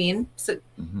know what I mean? So,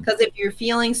 because if you're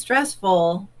feeling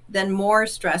stressful, then more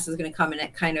stress is going to come, and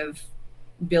it kind of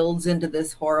builds into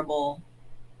this horrible,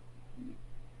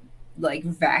 like,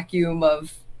 vacuum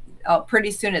of, pretty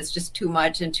soon it's just too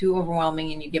much and too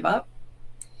overwhelming, and you give up.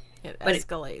 It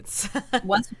escalates.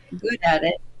 Once you're good at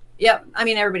it, yeah. I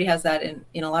mean, everybody has that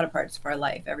in a lot of parts of our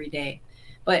life every day.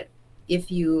 But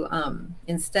if you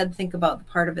instead think about the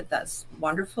part of it that's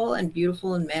wonderful and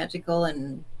beautiful and magical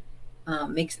and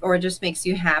just makes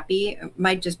you happy, it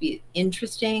might just be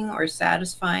interesting or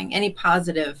satisfying, any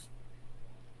positive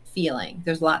feeling.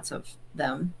 There's lots of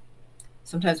them.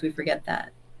 Sometimes we forget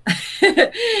that.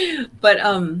 But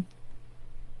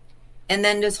and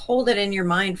then just hold it in your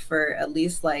mind for at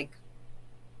least like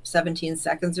 17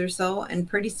 seconds or so, and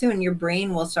pretty soon your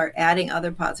brain will start adding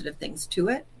other positive things to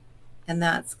it. And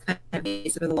that's kind of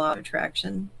basically the law of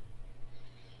attraction.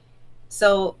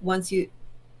 So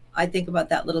I think about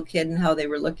that little kid and how they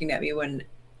were looking at me when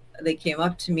they came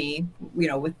up to me,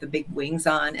 with the big wings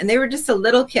on, and they were just a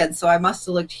little kid. So I must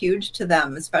have looked huge to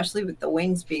them, especially with the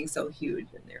wings being so huge,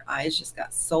 and their eyes just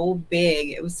got so big.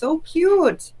 It was so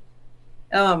cute.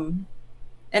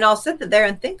 And I'll sit there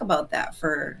and think about that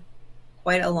for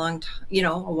quite a long time,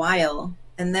 a while.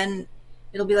 And then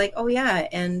it'll be like, oh yeah.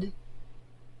 And,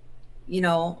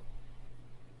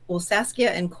 well,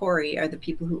 Saskia and Corey are the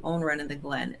people who own Run in the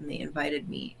Glen, and they invited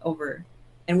me over,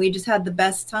 and we just had the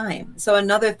best time. So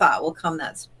another thought will come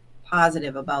that's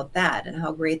positive about that and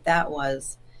how great that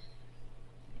was.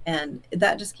 And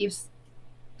that just keeps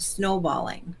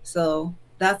snowballing. So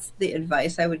that's the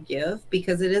advice I would give,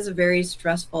 because it is a very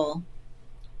stressful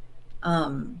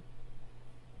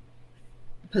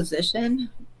position,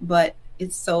 but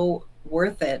it's so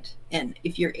worth it. And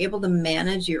if you're able to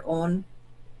manage your own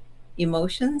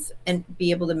emotions and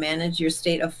be able to manage your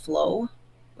state of flow,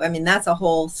 I mean, that's a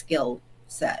whole skill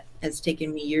set. It's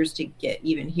taken me years to get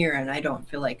even here, and I don't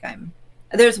feel like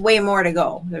there's way more to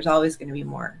go. There's always going to be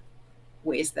more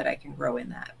ways that I can grow in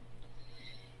that.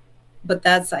 But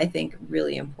that's, I think,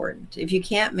 really important. If you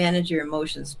can't manage your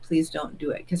emotions, please don't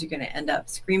do it, because you're going to end up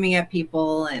screaming at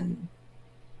people and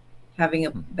having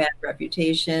a bad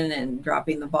reputation and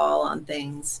dropping the ball on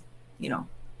things,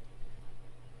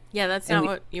 Yeah, that's not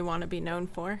what you want to be known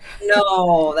for.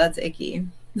 No, that's icky.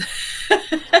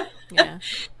 Yeah.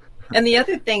 And the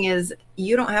other thing is,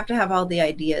 you don't have to have all the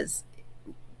ideas.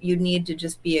 You need to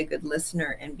just be a good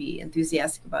listener and be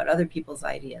enthusiastic about other people's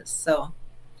ideas. So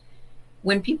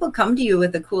when people come to you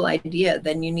with a cool idea,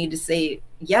 then you need to say,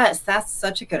 yes, that's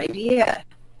such a good idea,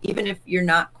 even if you're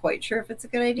not quite sure if it's a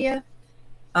good idea,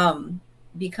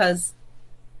 because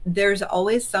there's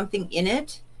always something in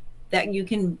it that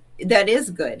is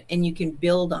good, and you can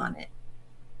build on it.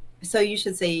 So you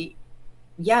should say,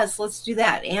 yes, let's do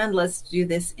that, and let's do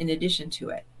this in addition to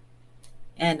it.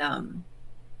 And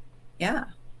yeah.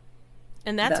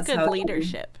 And that's good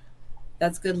leadership.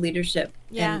 That's good leadership.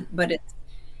 Yeah. But it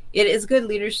is good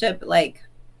leadership,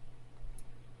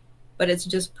 but it's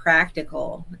just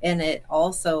practical. And it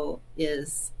also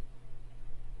is,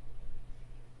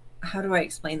 how do I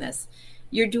explain this?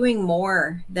 You're doing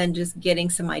more than just getting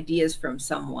some ideas from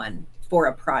someone for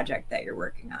a project that you're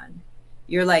working on.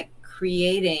 You're like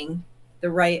creating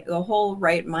the whole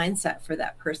right mindset for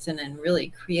that person, and really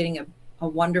creating a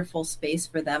wonderful space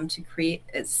for them to create.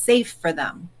 It's safe for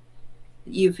them.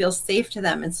 You feel safe to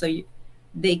them. And so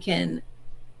they can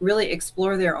really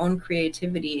explore their own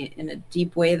creativity in a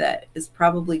deep way that is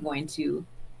probably going to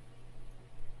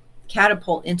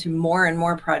catapult into more and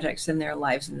more projects in their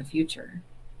lives in the future.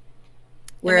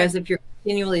 Whereas if you're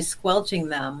continually squelching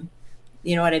them,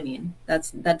 you know what I mean?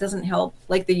 That doesn't help,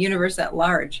 like, the universe at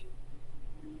large.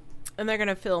 And they're going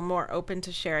to feel more open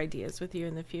to share ideas with you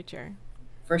in the future.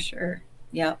 For sure.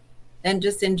 Yep. And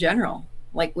just in general,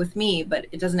 like with me, but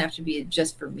it doesn't have to be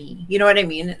just for me. You know what I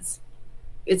mean?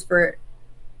 It's for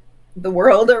the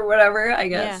world or whatever, I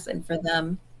guess, and for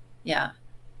them. Yeah.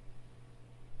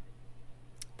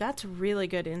 That's really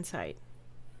good insight.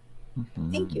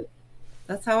 Mm-hmm. Thank you.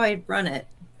 That's how I run it.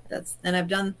 And I've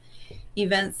done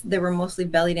events. They were mostly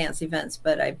belly dance events,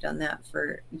 but I've done that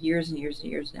for years and years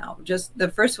and years now. Just the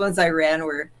first ones I ran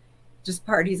were just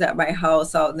parties at my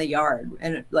house out in the yard,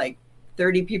 and like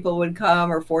 30 people would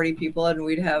come or 40 people, and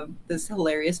we'd have this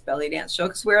hilarious belly dance show,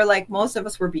 because we were like, most of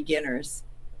us were beginners,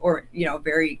 or, you know,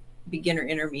 very beginner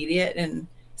intermediate, and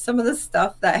some of the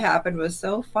stuff that happened was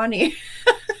so funny.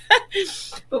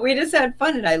 But we just had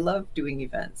fun, and I love doing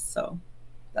events, so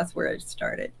that's where it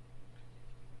started.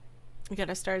 You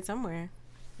gotta start somewhere.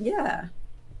 Yeah.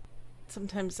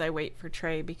 Sometimes I wait for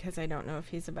Trey because I don't know if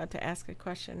he's about to ask a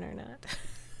question or not.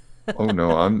 Oh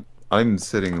no, I'm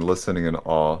sitting listening in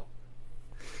awe.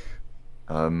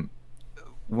 One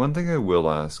thing I will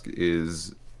ask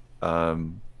is,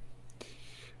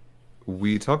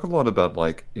 we talk a lot about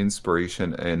like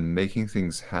inspiration and making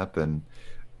things happen,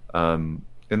 and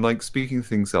like speaking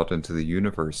things out into the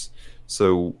universe.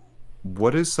 So,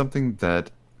 what is something that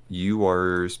you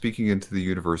are speaking into the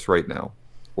universe right now,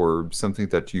 or something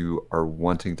that you are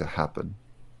wanting to happen?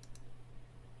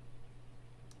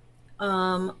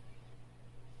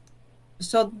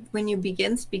 So when you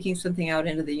begin speaking something out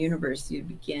into the universe, you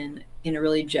begin in a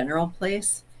really general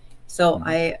place. So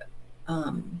my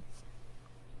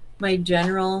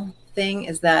general thing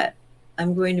is that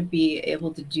I'm going to be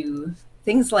able to do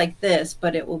things like this,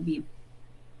 but it will be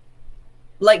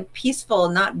like peaceful,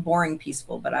 not boring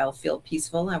peaceful, but I'll feel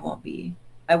peaceful.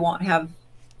 I won't have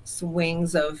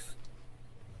swings of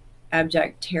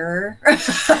abject terror.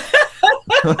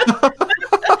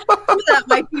 That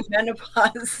might be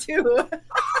menopause too.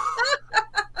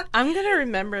 I'm gonna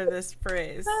remember this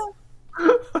phrase.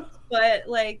 But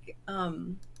like,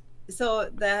 so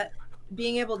that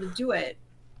being able to do it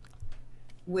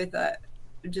with a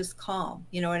just calm,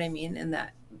 you know what I mean? And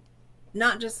that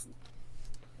not just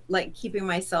like keeping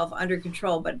myself under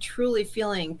control, but truly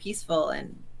feeling peaceful,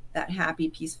 and that happy,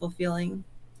 peaceful feeling.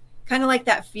 Kind of like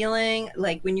that feeling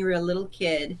like when you were a little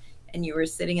kid and you were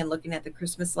sitting and looking at the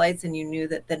Christmas lights, and you knew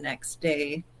that the next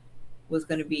day was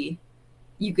going to be,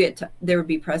 there would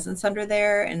be presents under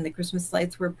there, and the Christmas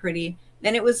lights were pretty.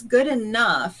 And it was good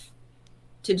enough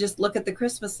to just look at the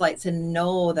Christmas lights and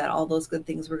know that all those good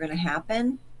things were going to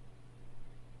happen.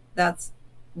 That's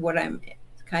what I'm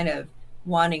kind of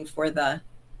wanting for the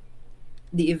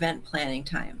event planning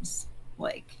times.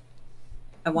 Like,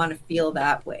 I want to feel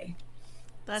that way.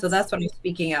 So that's what I'm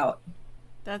speaking out.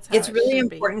 That's how it's really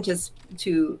important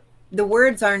to the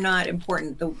words are not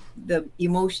important. The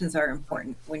emotions are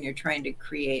important when you're trying to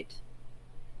create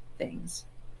things.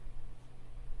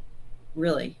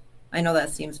 Really. I know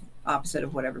that seems opposite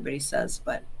of what everybody says,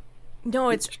 but no,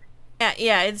 it's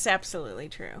yeah, it's absolutely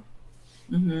true.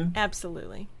 Mm-hmm.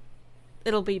 Absolutely.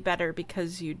 It'll be better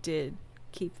because you did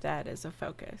keep that as a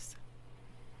focus.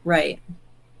 Right.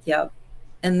 Yep.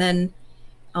 And then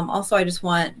also, I just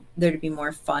want there to be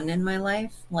more fun in my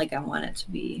life. Like, I want it to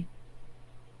be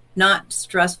not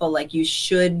stressful. Like, you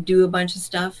should do a bunch of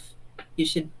stuff. You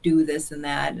should do this and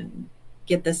that and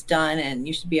get this done. And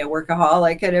you should be a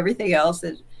workaholic and everything else.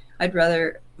 I'd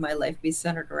rather my life be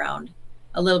centered around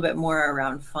a little bit more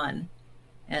around fun.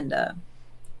 And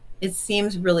it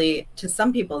seems really, to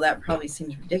some people, that probably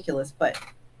seems ridiculous. But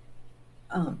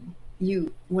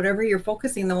whatever you're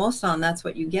focusing the most on, that's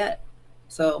what you get.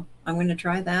 So I'm going to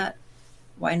try that.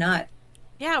 Why not?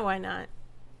 Yeah, why not?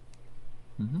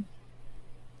 Mm-hmm.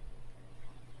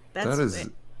 That is.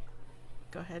 It.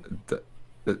 Go ahead.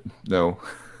 No.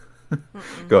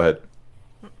 Go ahead.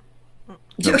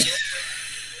 No.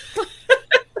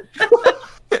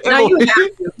 Now you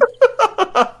have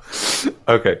to.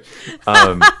 Okay.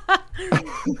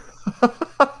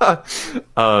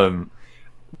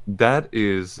 That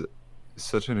is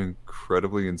such an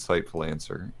incredibly insightful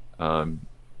answer.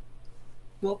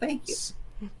 Well, thank you.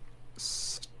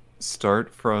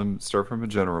 Start from a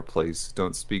general place.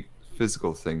 Don't speak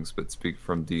physical things, but speak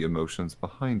from the emotions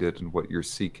behind it and what you're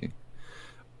seeking.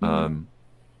 Mm-hmm.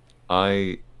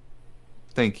 I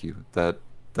thank you. That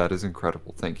is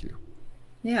incredible. Thank you.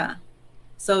 Yeah.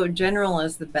 So general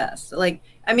is the best. Like,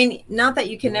 I mean, not that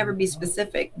you can never be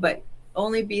specific, but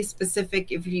only be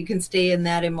specific if you can stay in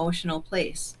that emotional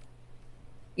place.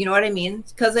 You know what I mean?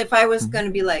 Because if I was going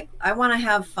to be like, I want to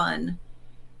have fun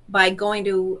by going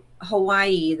to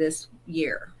Hawaii this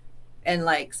year and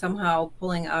like somehow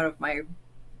pulling out of my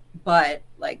butt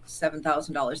like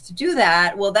 $7,000 to do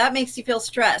that, well, that makes you feel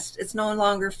stressed. It's no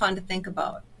longer fun to think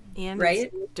about. And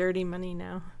right? It's dirty money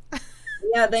now.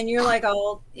 Yeah, then you're like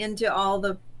all into all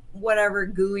the whatever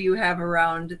goo you have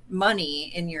around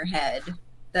money in your head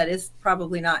that is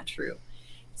probably not true.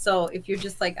 So if you're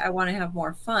just like, I want to have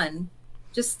more fun,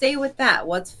 just stay with that.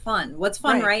 What's fun? What's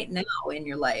fun right now in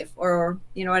your life? Or,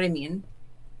 you know what I mean?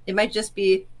 It might just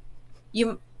be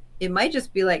it might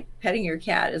just be like petting your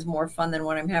cat is more fun than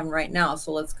what I'm having right now.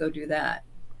 So let's go do that.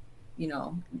 You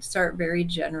know, start very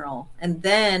general. And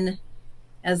then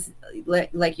as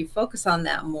like you focus on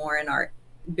that more and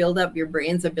build up your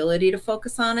brain's ability to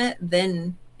focus on it,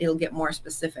 then it'll get more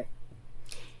specific.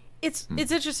 It's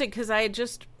interesting because I had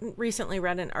just recently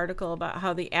read an article about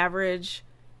how the average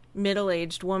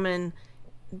middle-aged woman,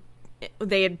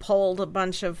 they had polled a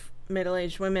bunch of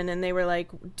middle-aged women and they were like,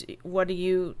 what do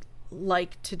you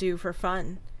like to do for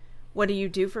fun? What do you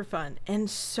do for fun? And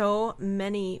so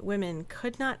many women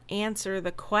could not answer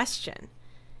the question.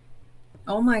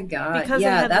 Oh my God. Because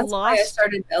that's why I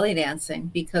started belly dancing,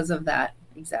 because of that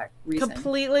exact reason.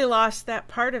 Completely lost that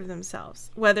part of themselves,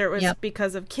 whether it was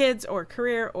because of kids or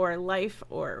career or life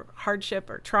or hardship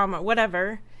or trauma,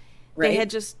 whatever. Right. They had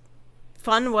just,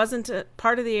 fun wasn't a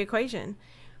part of the equation.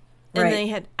 And they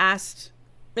had asked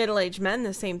middle-aged men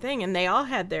the same thing, and they all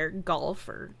had their golf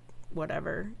or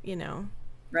whatever, you know.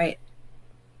 Right.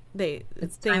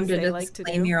 It's time to like to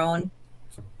claim your own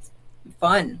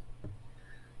fun.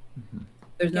 Mm-hmm.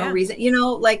 There's no reason, you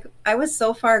know, like I was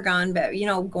so far gone, but you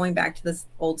know, going back to this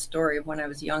old story of when I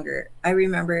was younger, I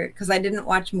remember because I didn't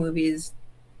watch movies,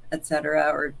 etc.,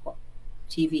 or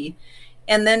TV.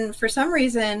 And then for some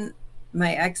reason,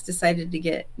 my ex decided to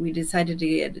get a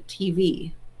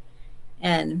TV.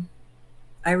 And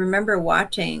I remember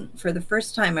watching for the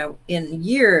first time in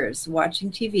years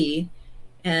watching TV,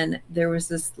 and there was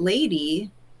this lady,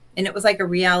 and it was like a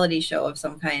reality show of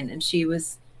some kind, and she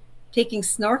was taking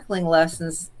snorkeling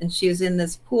lessons, and she was in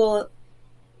this pool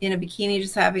in a bikini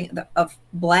just having a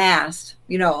blast.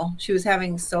 You know, she was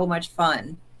having so much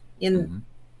fun in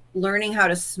learning how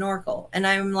to snorkel. And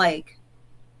I'm like,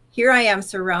 here I am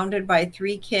surrounded by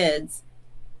 3 kids.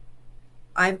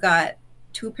 I've got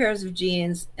 2 pairs of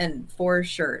jeans and 4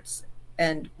 shirts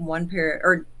and 1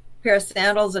 pair of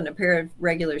sandals and a pair of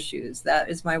regular shoes. That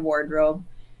is my wardrobe.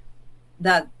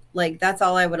 That's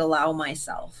all I would allow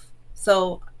myself.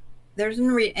 So there's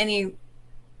any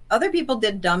other people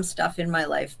did dumb stuff in my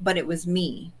life, but it was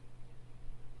me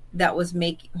that was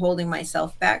holding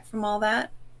myself back from all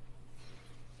that.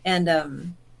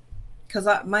 And because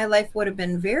my life would have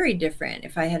been very different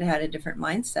if I had had a different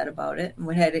mindset about it and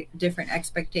would have had different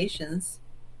expectations.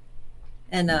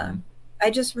 And I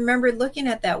just remember looking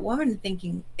at that woman and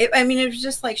thinking, it was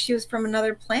just like she was from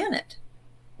another planet.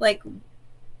 Like,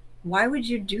 why would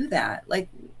you do that? Like,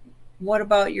 what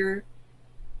about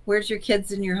where's your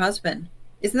kids and your husband?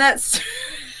 Isn't that,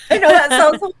 I know that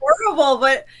sounds horrible,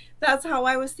 but that's how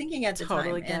I was thinking at the time.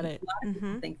 Totally get it. A lot of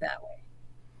people think that way.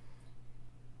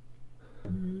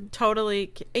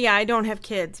 Totally. Yeah, I don't have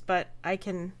kids, but I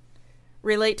can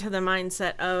relate to the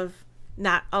mindset of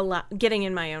not getting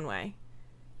in my own way.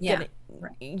 Yeah.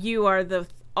 You are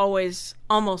almost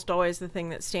always the thing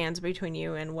that stands between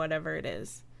you and whatever it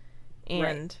is.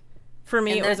 And for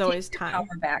me, it was always time.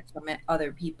 Power back from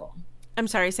other people. I'm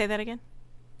sorry, say that again.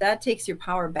 That takes your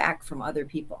power back from other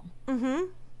people.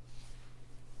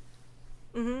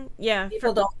 Yeah.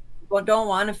 People don't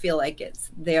want to feel like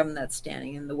it's them that's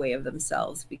standing in the way of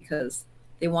themselves because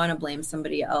they want to blame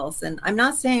somebody else. And I'm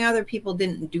not saying other people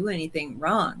didn't do anything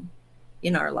wrong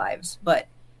in our lives, but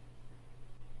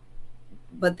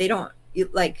they don't,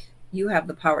 like, you have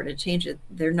the power to change it.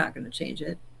 They're not going to change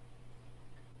it.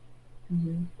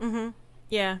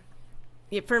 Yeah.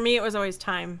 For me, it was always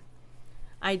time.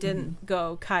 I didn't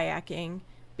go kayaking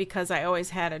because I always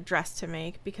had a dress to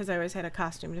make, because I always had a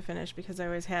costume to finish, because I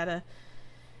always had a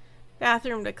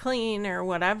bathroom to clean or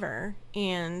whatever.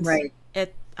 And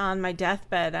on my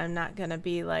deathbed, I'm not going to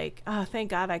be like, oh,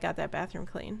 thank God I got that bathroom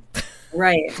clean.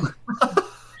 Right.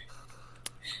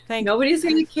 Nobody's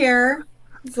going to care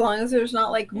as long as there's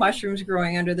not like mushrooms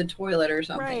growing under the toilet or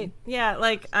something. Right. Yeah.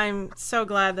 Like, I'm so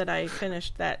glad that I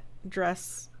finished that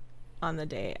dress on the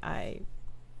day I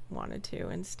wanted to,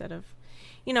 instead of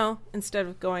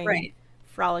going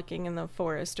frolicking in the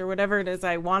forest or whatever it is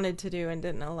I wanted to do and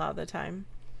didn't allow the time.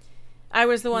 I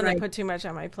was the one that Right. put too much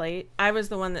on my plate. I was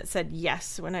the one that said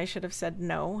yes when I should have said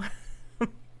no.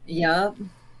 Yep,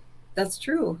 that's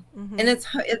true. Hmm. And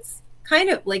it's kind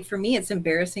of like, for me, it's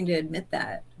embarrassing to admit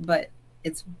that, but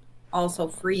it's also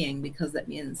freeing, because that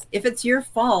means if it's your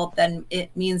fault, then it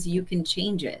means you can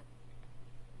change it.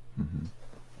 Hmm.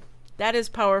 That is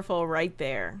powerful right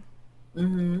there.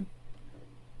 Hmm.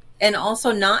 And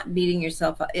also not beating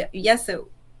yourself up. Yes,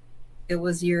 it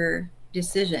was your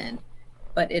decision,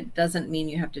 but it doesn't mean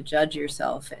you have to judge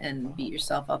yourself and beat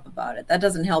yourself up about it. That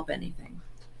doesn't help anything.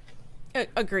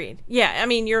 Agreed. Yeah, I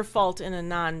mean, your fault in a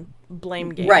non-blame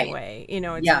game Right. way. You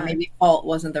know, it's Yeah, not. maybe fault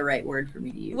wasn't the right word for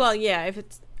me to use. Well, yeah, if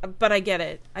it's, but I get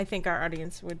it. I think our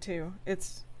audience would too.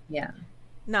 It's Yeah.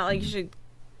 not like you should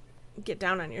get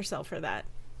down on yourself for that.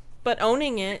 But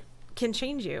owning it can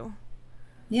change you.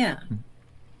 Yeah.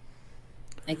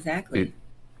 Exactly. It,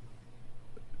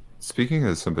 speaking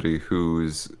as somebody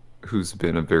who's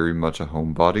been a very much a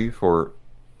homebody for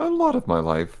a lot of my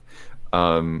life,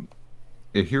 um,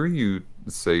 hearing you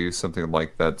say something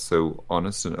like that so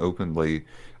honest and openly,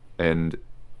 and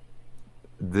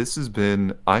this has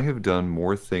been, I have done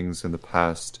more things in the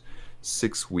past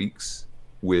 6 weeks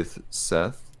with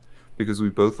Seth because we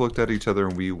both looked at each other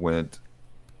and we went,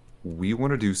 we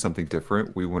want to do something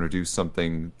different. We want to do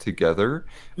something together.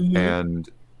 Hmm. And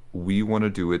we want to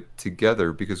do it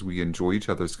together because we enjoy each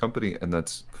other's company. And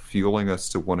that's fueling us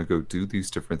to want to go do these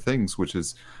different things, which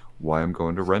is why I'm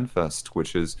going to Renfest,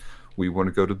 which is we want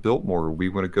to go to Biltmore. We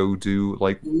want to go do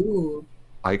like Ooh.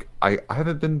 I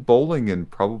haven't been bowling in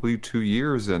probably 2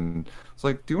 years, and it's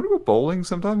like, do you want to go bowling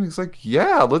sometime? He's like,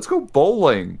 yeah, let's go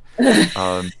bowling.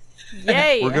 Um,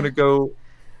 Yay! we're gonna go.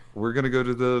 We're gonna go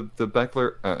to the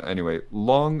Beckler. Anyway,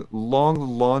 long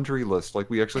laundry list. Like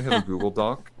we actually have a Google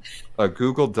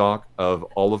Doc of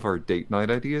all of our date night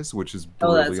ideas, which is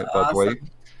Oh, that's brilliant, by the way. awesome.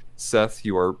 Seth,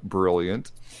 you are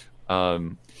brilliant.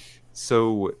 Um,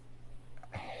 so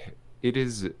it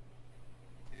is.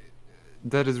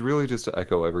 That is really just to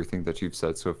echo everything that you've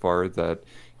said so far, that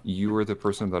you are the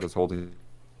person that is holding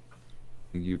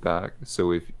you back.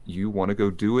 So if you want to go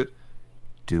do it,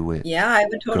 do it. Yeah, I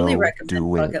would totally Go recommend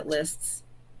do bucket it. lists.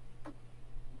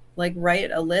 Like, write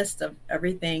a list of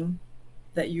everything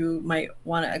that you might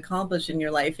want to accomplish in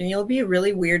your life, and you'll be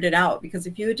really weirded out, because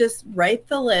if you just write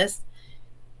the list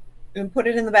and put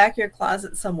it in the back of your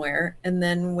closet somewhere, and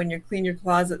then when you clean your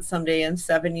closet someday in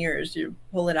 7 years, you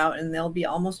pull it out and they'll be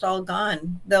almost all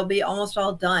gone. They'll be almost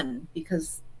all done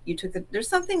because you took it. There's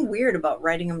something weird about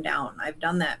writing them down. I've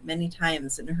done that many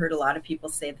times and heard a lot of people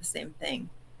say the same thing.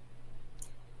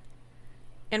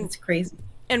 and It's crazy.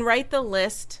 and write the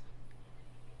list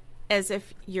as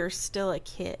if you're still a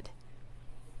kid.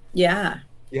 Yeah.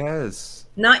 Yes.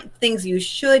 Not things you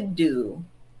should do,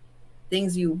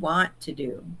 things you want to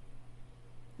do.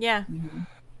 Yeah. Mhm.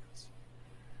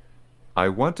 I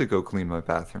want to go clean my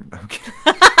bathroom. No, I'm kidding.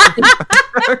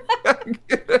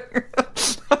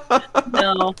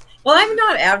 No. Well, I'm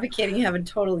not advocating having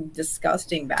totally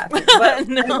disgusting bathrooms, but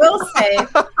No. I will say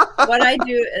what I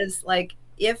do is, like,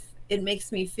 if it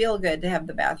makes me feel good to have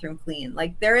the bathroom clean,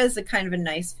 like, there is a kind of a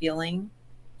nice feeling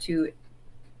to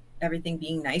everything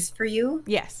being nice for you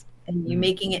Yes. and you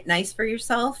making it nice for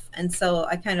yourself. And so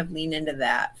I kind of lean into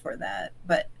that for that.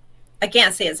 But I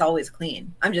can't say it's always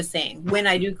clean. I'm just saying when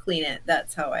I do clean it,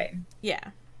 that's how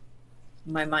Yeah.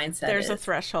 my mindset There's is. a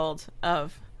threshold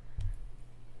of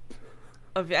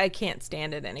I can't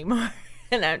stand it anymore.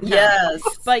 And no. Yes.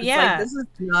 But It's yeah. like, this is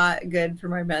not good for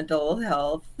my mental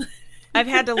health. I've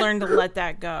had to learn to let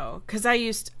that go, because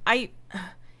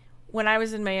when I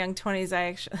was in my young 20s, I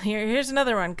actually here's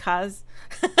another one, cause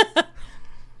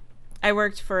I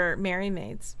worked for Mary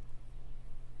Maids.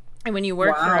 And when you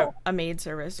work for Wow. a maid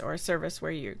service or a service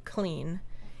where you clean,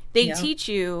 they Yeah. teach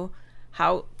you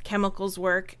how chemicals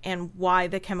work and why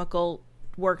the chemical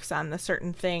works on the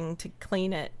certain thing to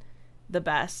clean it the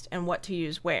best and what to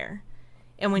use where.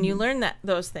 And when you learn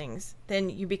those things, then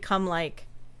you become like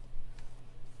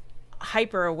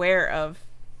hyper aware of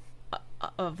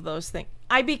those things.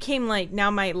 I became like, now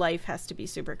my life has to be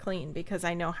super clean because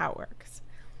I know how it works.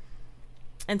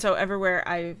 And so everywhere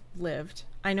I've lived,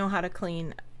 I know how to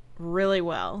clean really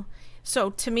well. So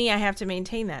to me, I have to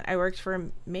maintain that. I worked for a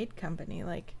maid company.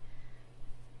 Like,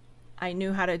 I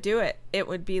knew how to do it. It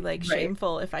would be like Right.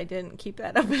 shameful if I didn't keep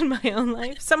that up in my own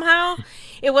life. Somehow,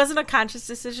 it wasn't a conscious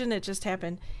decision. It just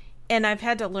happened. And I've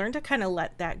had to learn to kind of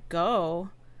let that go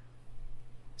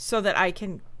so that I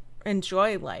can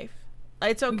enjoy life.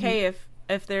 It's okay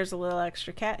if there's a little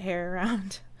extra cat hair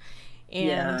around and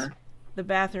Yeah. the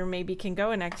bathroom maybe can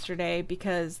go an extra day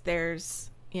because there's,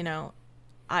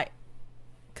 I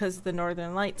because the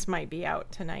Northern Lights might be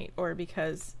out tonight, or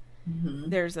because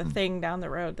there's a thing down the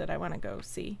road that I want to go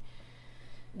see.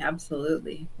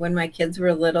 Absolutely. When my kids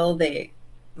were little,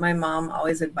 my mom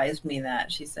always advised me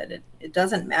that. She said, it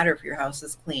doesn't matter if your house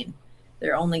is clean.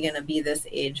 They're only going to be this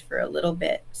age for a little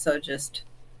bit. So just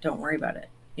don't worry about it,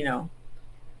 you know?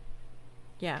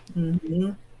 Yeah.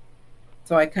 Mm-hmm.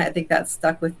 So I kind of think that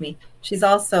stuck with me. She's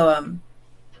also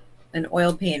an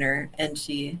oil painter, and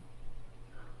she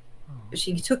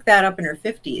took that up in her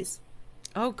 50s.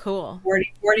 Oh, cool.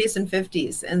 40s and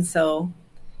 50s. And so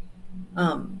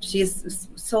she's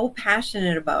so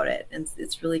passionate about it, and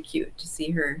it's really cute to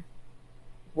see her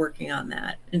working on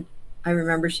that. And I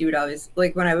remember she would always,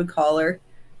 like, when I would call her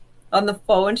on the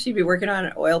phone, she'd be working on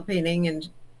an oil painting, and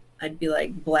I'd be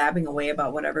like blabbing away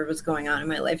about whatever was going on in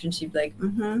my life, and she'd be like,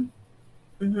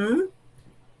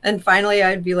 and finally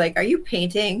I'd be like, are you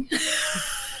painting?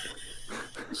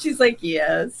 She's like,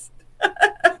 yes.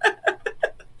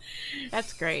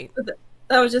 That's great.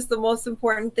 That was just the most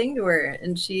important thing to her,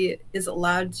 and she is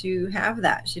allowed to have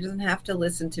that. She doesn't have to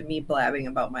listen to me blabbing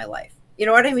about my life. You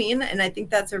know what I mean? And I think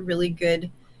that's a really good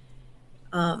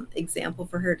example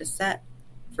for her to set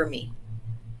for me.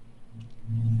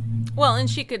 Well, and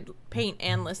she could paint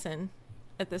and listen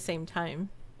at the same time.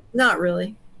 Not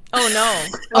really. Oh, no.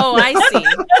 Oh, I see.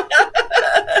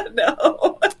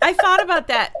 No. I thought about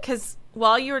that because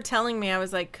while you were telling me, I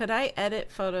was like, could I edit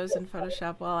photos in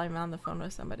Photoshop while I'm on the phone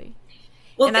with somebody?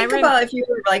 Well, and think about if you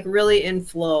were like really in the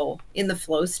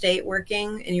flow state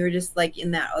working, and you were just like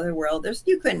in that other world,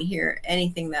 you couldn't hear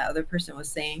anything that other person was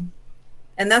saying.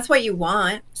 And that's what you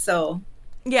want. So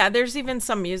yeah, there's even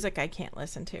some music I can't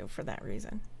listen to for that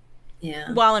reason.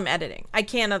 Yeah. While I'm editing. I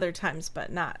can other times,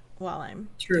 but not while I'm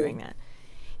doing that.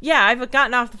 Yeah, I've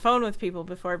gotten off the phone with people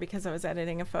before because I was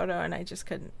editing a photo and I just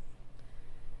couldn't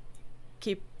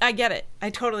I get it.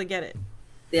 I totally get it.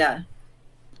 Yeah.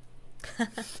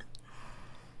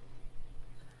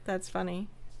 That's funny.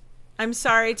 I'm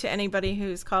sorry to anybody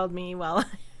who's called me while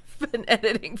I've been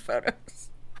editing photos.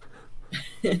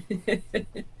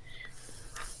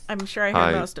 I'm sure I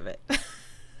heard most of it.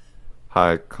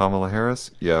 Hi, Kamala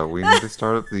Harris. Yeah, we need to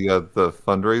start up the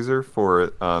fundraiser for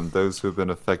those who have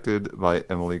been affected by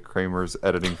Emily Kramer's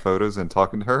editing photos and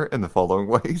talking to her in the following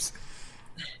ways.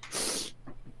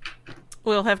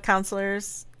 We'll have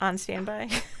counselors on standby.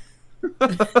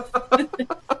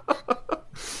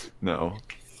 No.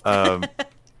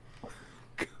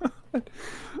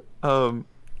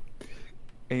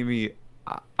 Amy,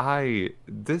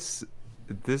 this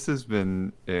has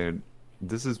been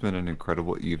an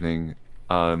incredible evening.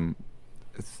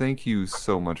 Thank you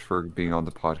so much for being on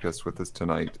the podcast with us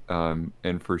tonight,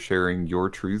 and for sharing your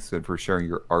truths, and for sharing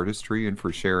your artistry, and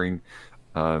for sharing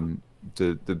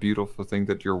the beautiful thing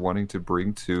that you're wanting to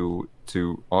bring to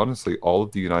honestly all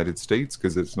of the United States,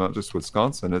 because it's not just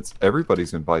Wisconsin, it's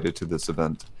everybody's invited to this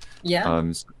event.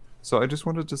 Yeah. So I just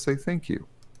wanted to say thank you.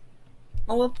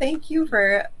 Oh, well, thank you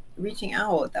for reaching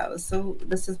out.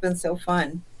 This has been so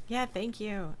fun. Yeah, thank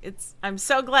you. I'm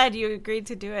so glad you agreed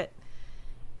to do it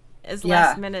as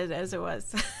last minute as it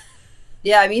was.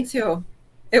 Yeah, me too.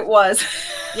 It was.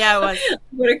 Yeah, it was.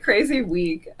 What a crazy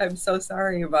week. I'm so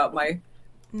sorry about my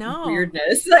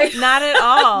weirdness. Not at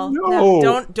all.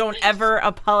 No. Don't ever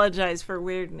apologize for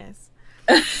weirdness.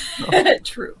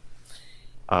 True.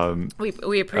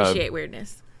 We appreciate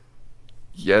weirdness.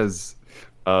 Yes.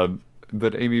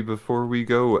 But Amy, before we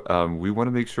go, we want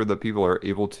to make sure that people are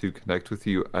able to connect with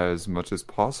you as much as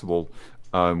possible.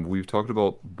 We've talked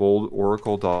about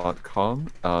boldoracle.com,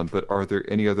 but are there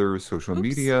any other social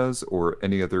medias or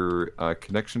any other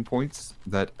connection points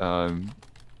that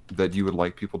you would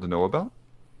like people to know about?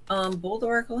 Bold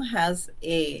Oracle has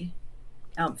a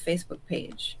Facebook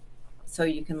page, so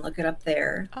you can look it up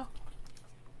there. Oh.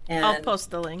 And I'll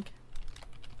post the link.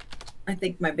 I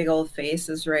think my big old face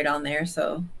is right on there,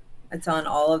 so it's on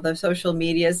all of the social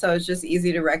media, so it's just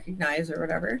easy to recognize or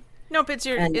whatever. Nope, it's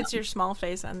your small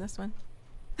face on this one.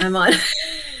 I'm on,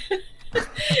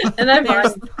 and I'm on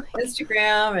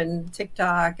Instagram and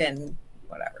TikTok and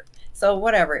whatever. So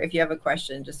whatever, if you have a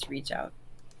question, just reach out.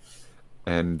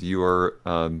 And you are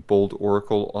Bold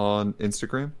Oracle on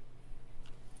Instagram?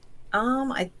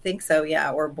 I think so,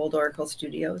 yeah, or Bold Oracle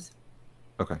Studios.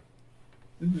 Okay.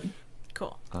 Mm-hmm.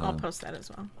 Cool. I'll post that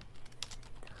as well.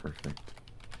 Perfect.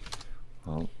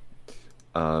 Well,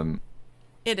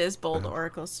 it is Bold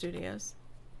Oracle Studios.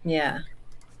 Yeah.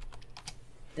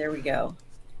 There we go.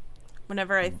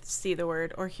 Whenever I see the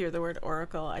word or hear the word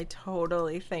Oracle, I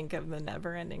totally think of the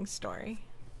Never-Ending Story.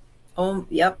 Oh,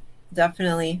 yep,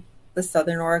 definitely. The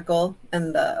Southern Oracle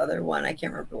and the other one. I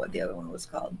can't remember what the other one was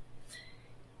called.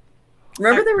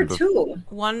 Remember there were two.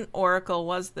 One oracle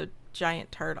was the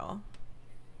giant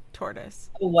tortoise.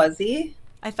 Oh, was he?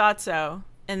 I thought so.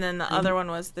 And then the other one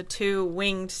was the two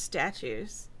winged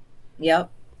statues. Yep.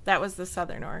 That was the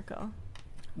southern oracle.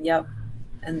 Yep.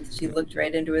 And she looked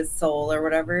right into his soul or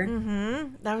whatever.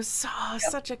 Mm-hmm. That was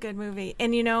such a good movie.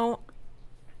 And you know,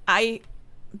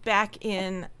 back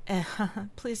in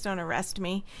please don't arrest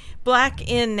me. Back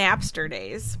in Napster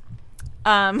days,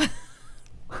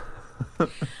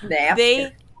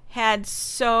 they had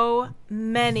so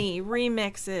many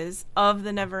remixes of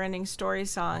the Neverending Story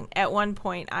song. At one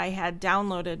point, I had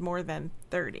downloaded more than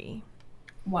 30.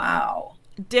 Wow.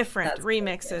 Different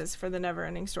remixes for the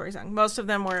Neverending Story song. Most of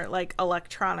them were like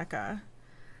electronica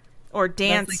or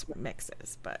dance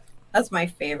mixes, but that's my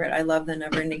favorite. I love the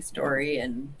Neverending Story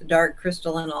and the Dark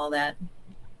Crystal and all that.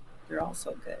 They're all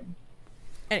so good.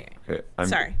 Anyway, okay,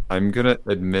 sorry. I'm gonna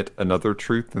admit another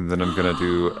truth, and then I'm gonna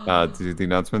do the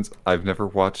announcements. I've never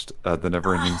watched the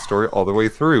Neverending Story all the way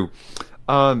through.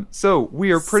 So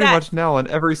we are pretty much now on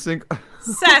every single.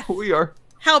 Seth, we are.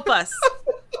 Help us.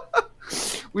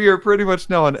 We are pretty much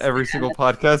now on every single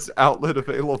podcast outlet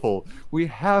available. We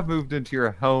have moved into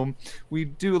your home. We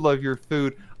do love your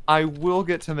food. I will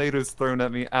get tomatoes thrown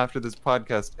at me after this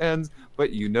podcast ends,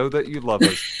 but you know that you love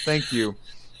us. Thank you.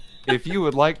 If you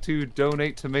would like to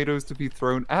donate tomatoes to be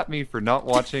thrown at me for not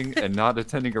watching and not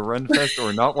attending a Renfest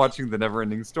or not watching The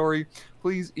Neverending Story,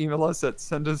 please email us at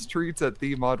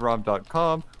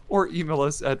sendustreats@themodrom.com or email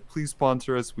us at please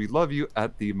sponsor us, we love you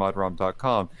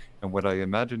 @themodrom.com. And what I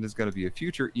imagine is going to be a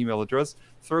future email address,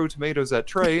 throw tomatoes at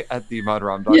Trey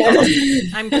 @themodrom.com.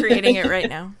 I'm creating it right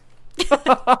now.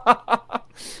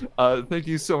 Thank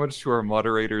you so much to our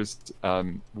moderators.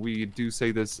 We do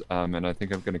say this, and I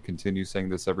think I'm going to continue saying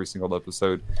this every single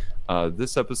episode.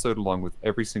 This episode, along with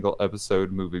every single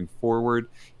episode moving forward,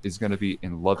 is going to be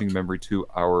in loving memory to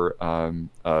our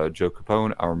Joe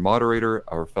Capone, our moderator,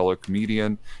 our fellow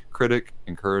comedian, critic,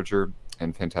 encourager,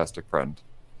 and fantastic friend.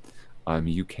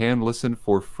 You can listen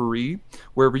for free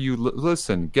wherever you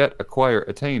listen, get, acquire,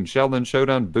 attain, Shaolin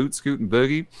Showdown, Boot, Scoot, and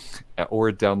Boogie,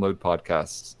 or download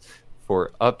podcasts.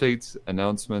 For updates,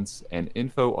 announcements, and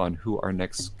info on who our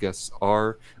next guests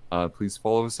are, please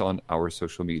follow us on our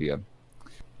social media.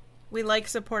 We like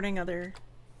supporting other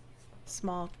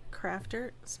small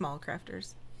crafters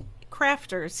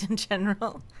in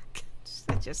general.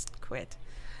 I just quit.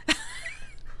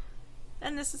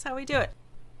 And this is how we do it.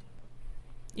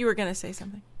 You were going to say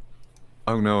something.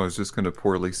 Oh no, I was just going to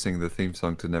poorly sing the theme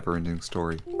song to Neverending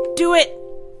Story. Do it!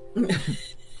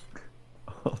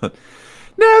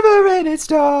 Neverending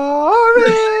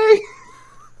Story!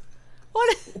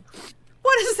 What is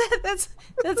that? That's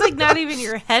like not even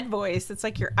your head voice. It's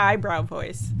like your eyebrow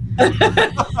voice. It's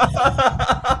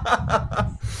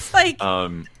like...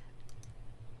 I'm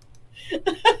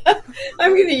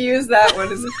going to use that one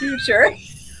in the future.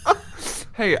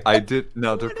 Hey, I did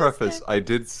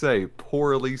say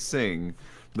poorly sing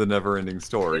the Neverending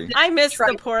Story. I missed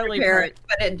the poorly part.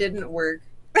 But it didn't work.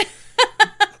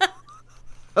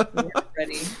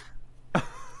 Ready.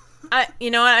 You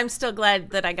know what? I'm still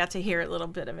glad that I got to hear a little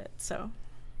bit of it. So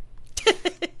there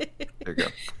you go.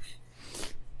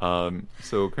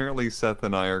 So apparently Seth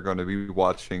and I are going to be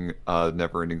watching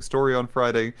Neverending Story on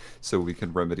Friday, so we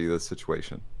can remedy this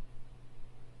situation.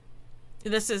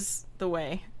 This is the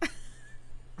way.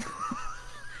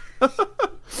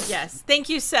 Yes. Thank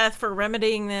you, Seth, for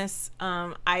remedying this.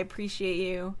 I appreciate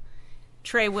you.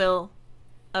 Trey will,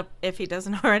 if he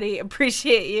doesn't already,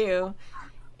 appreciate you.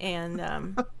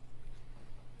 And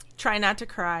try not to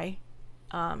cry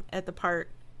at the part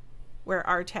where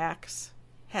Artax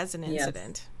has an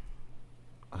incident.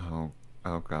 Yes.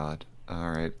 Oh God. All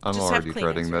right. I'm Just already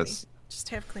dreading this. Just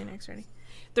have Kleenex ready.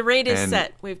 The rate is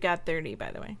set. We've got 30,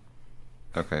 by the way.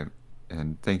 Okay.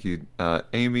 And thank you,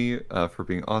 Amy, for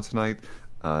being on tonight.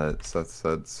 Seth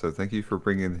said, so thank you for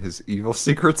bringing his evil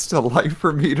secrets to life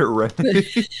for me to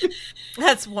remedy.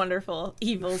 That's wonderful.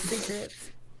 Evil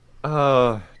secrets.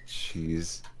 Oh,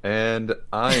 jeez. And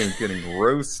I am getting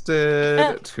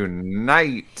roasted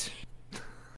tonight.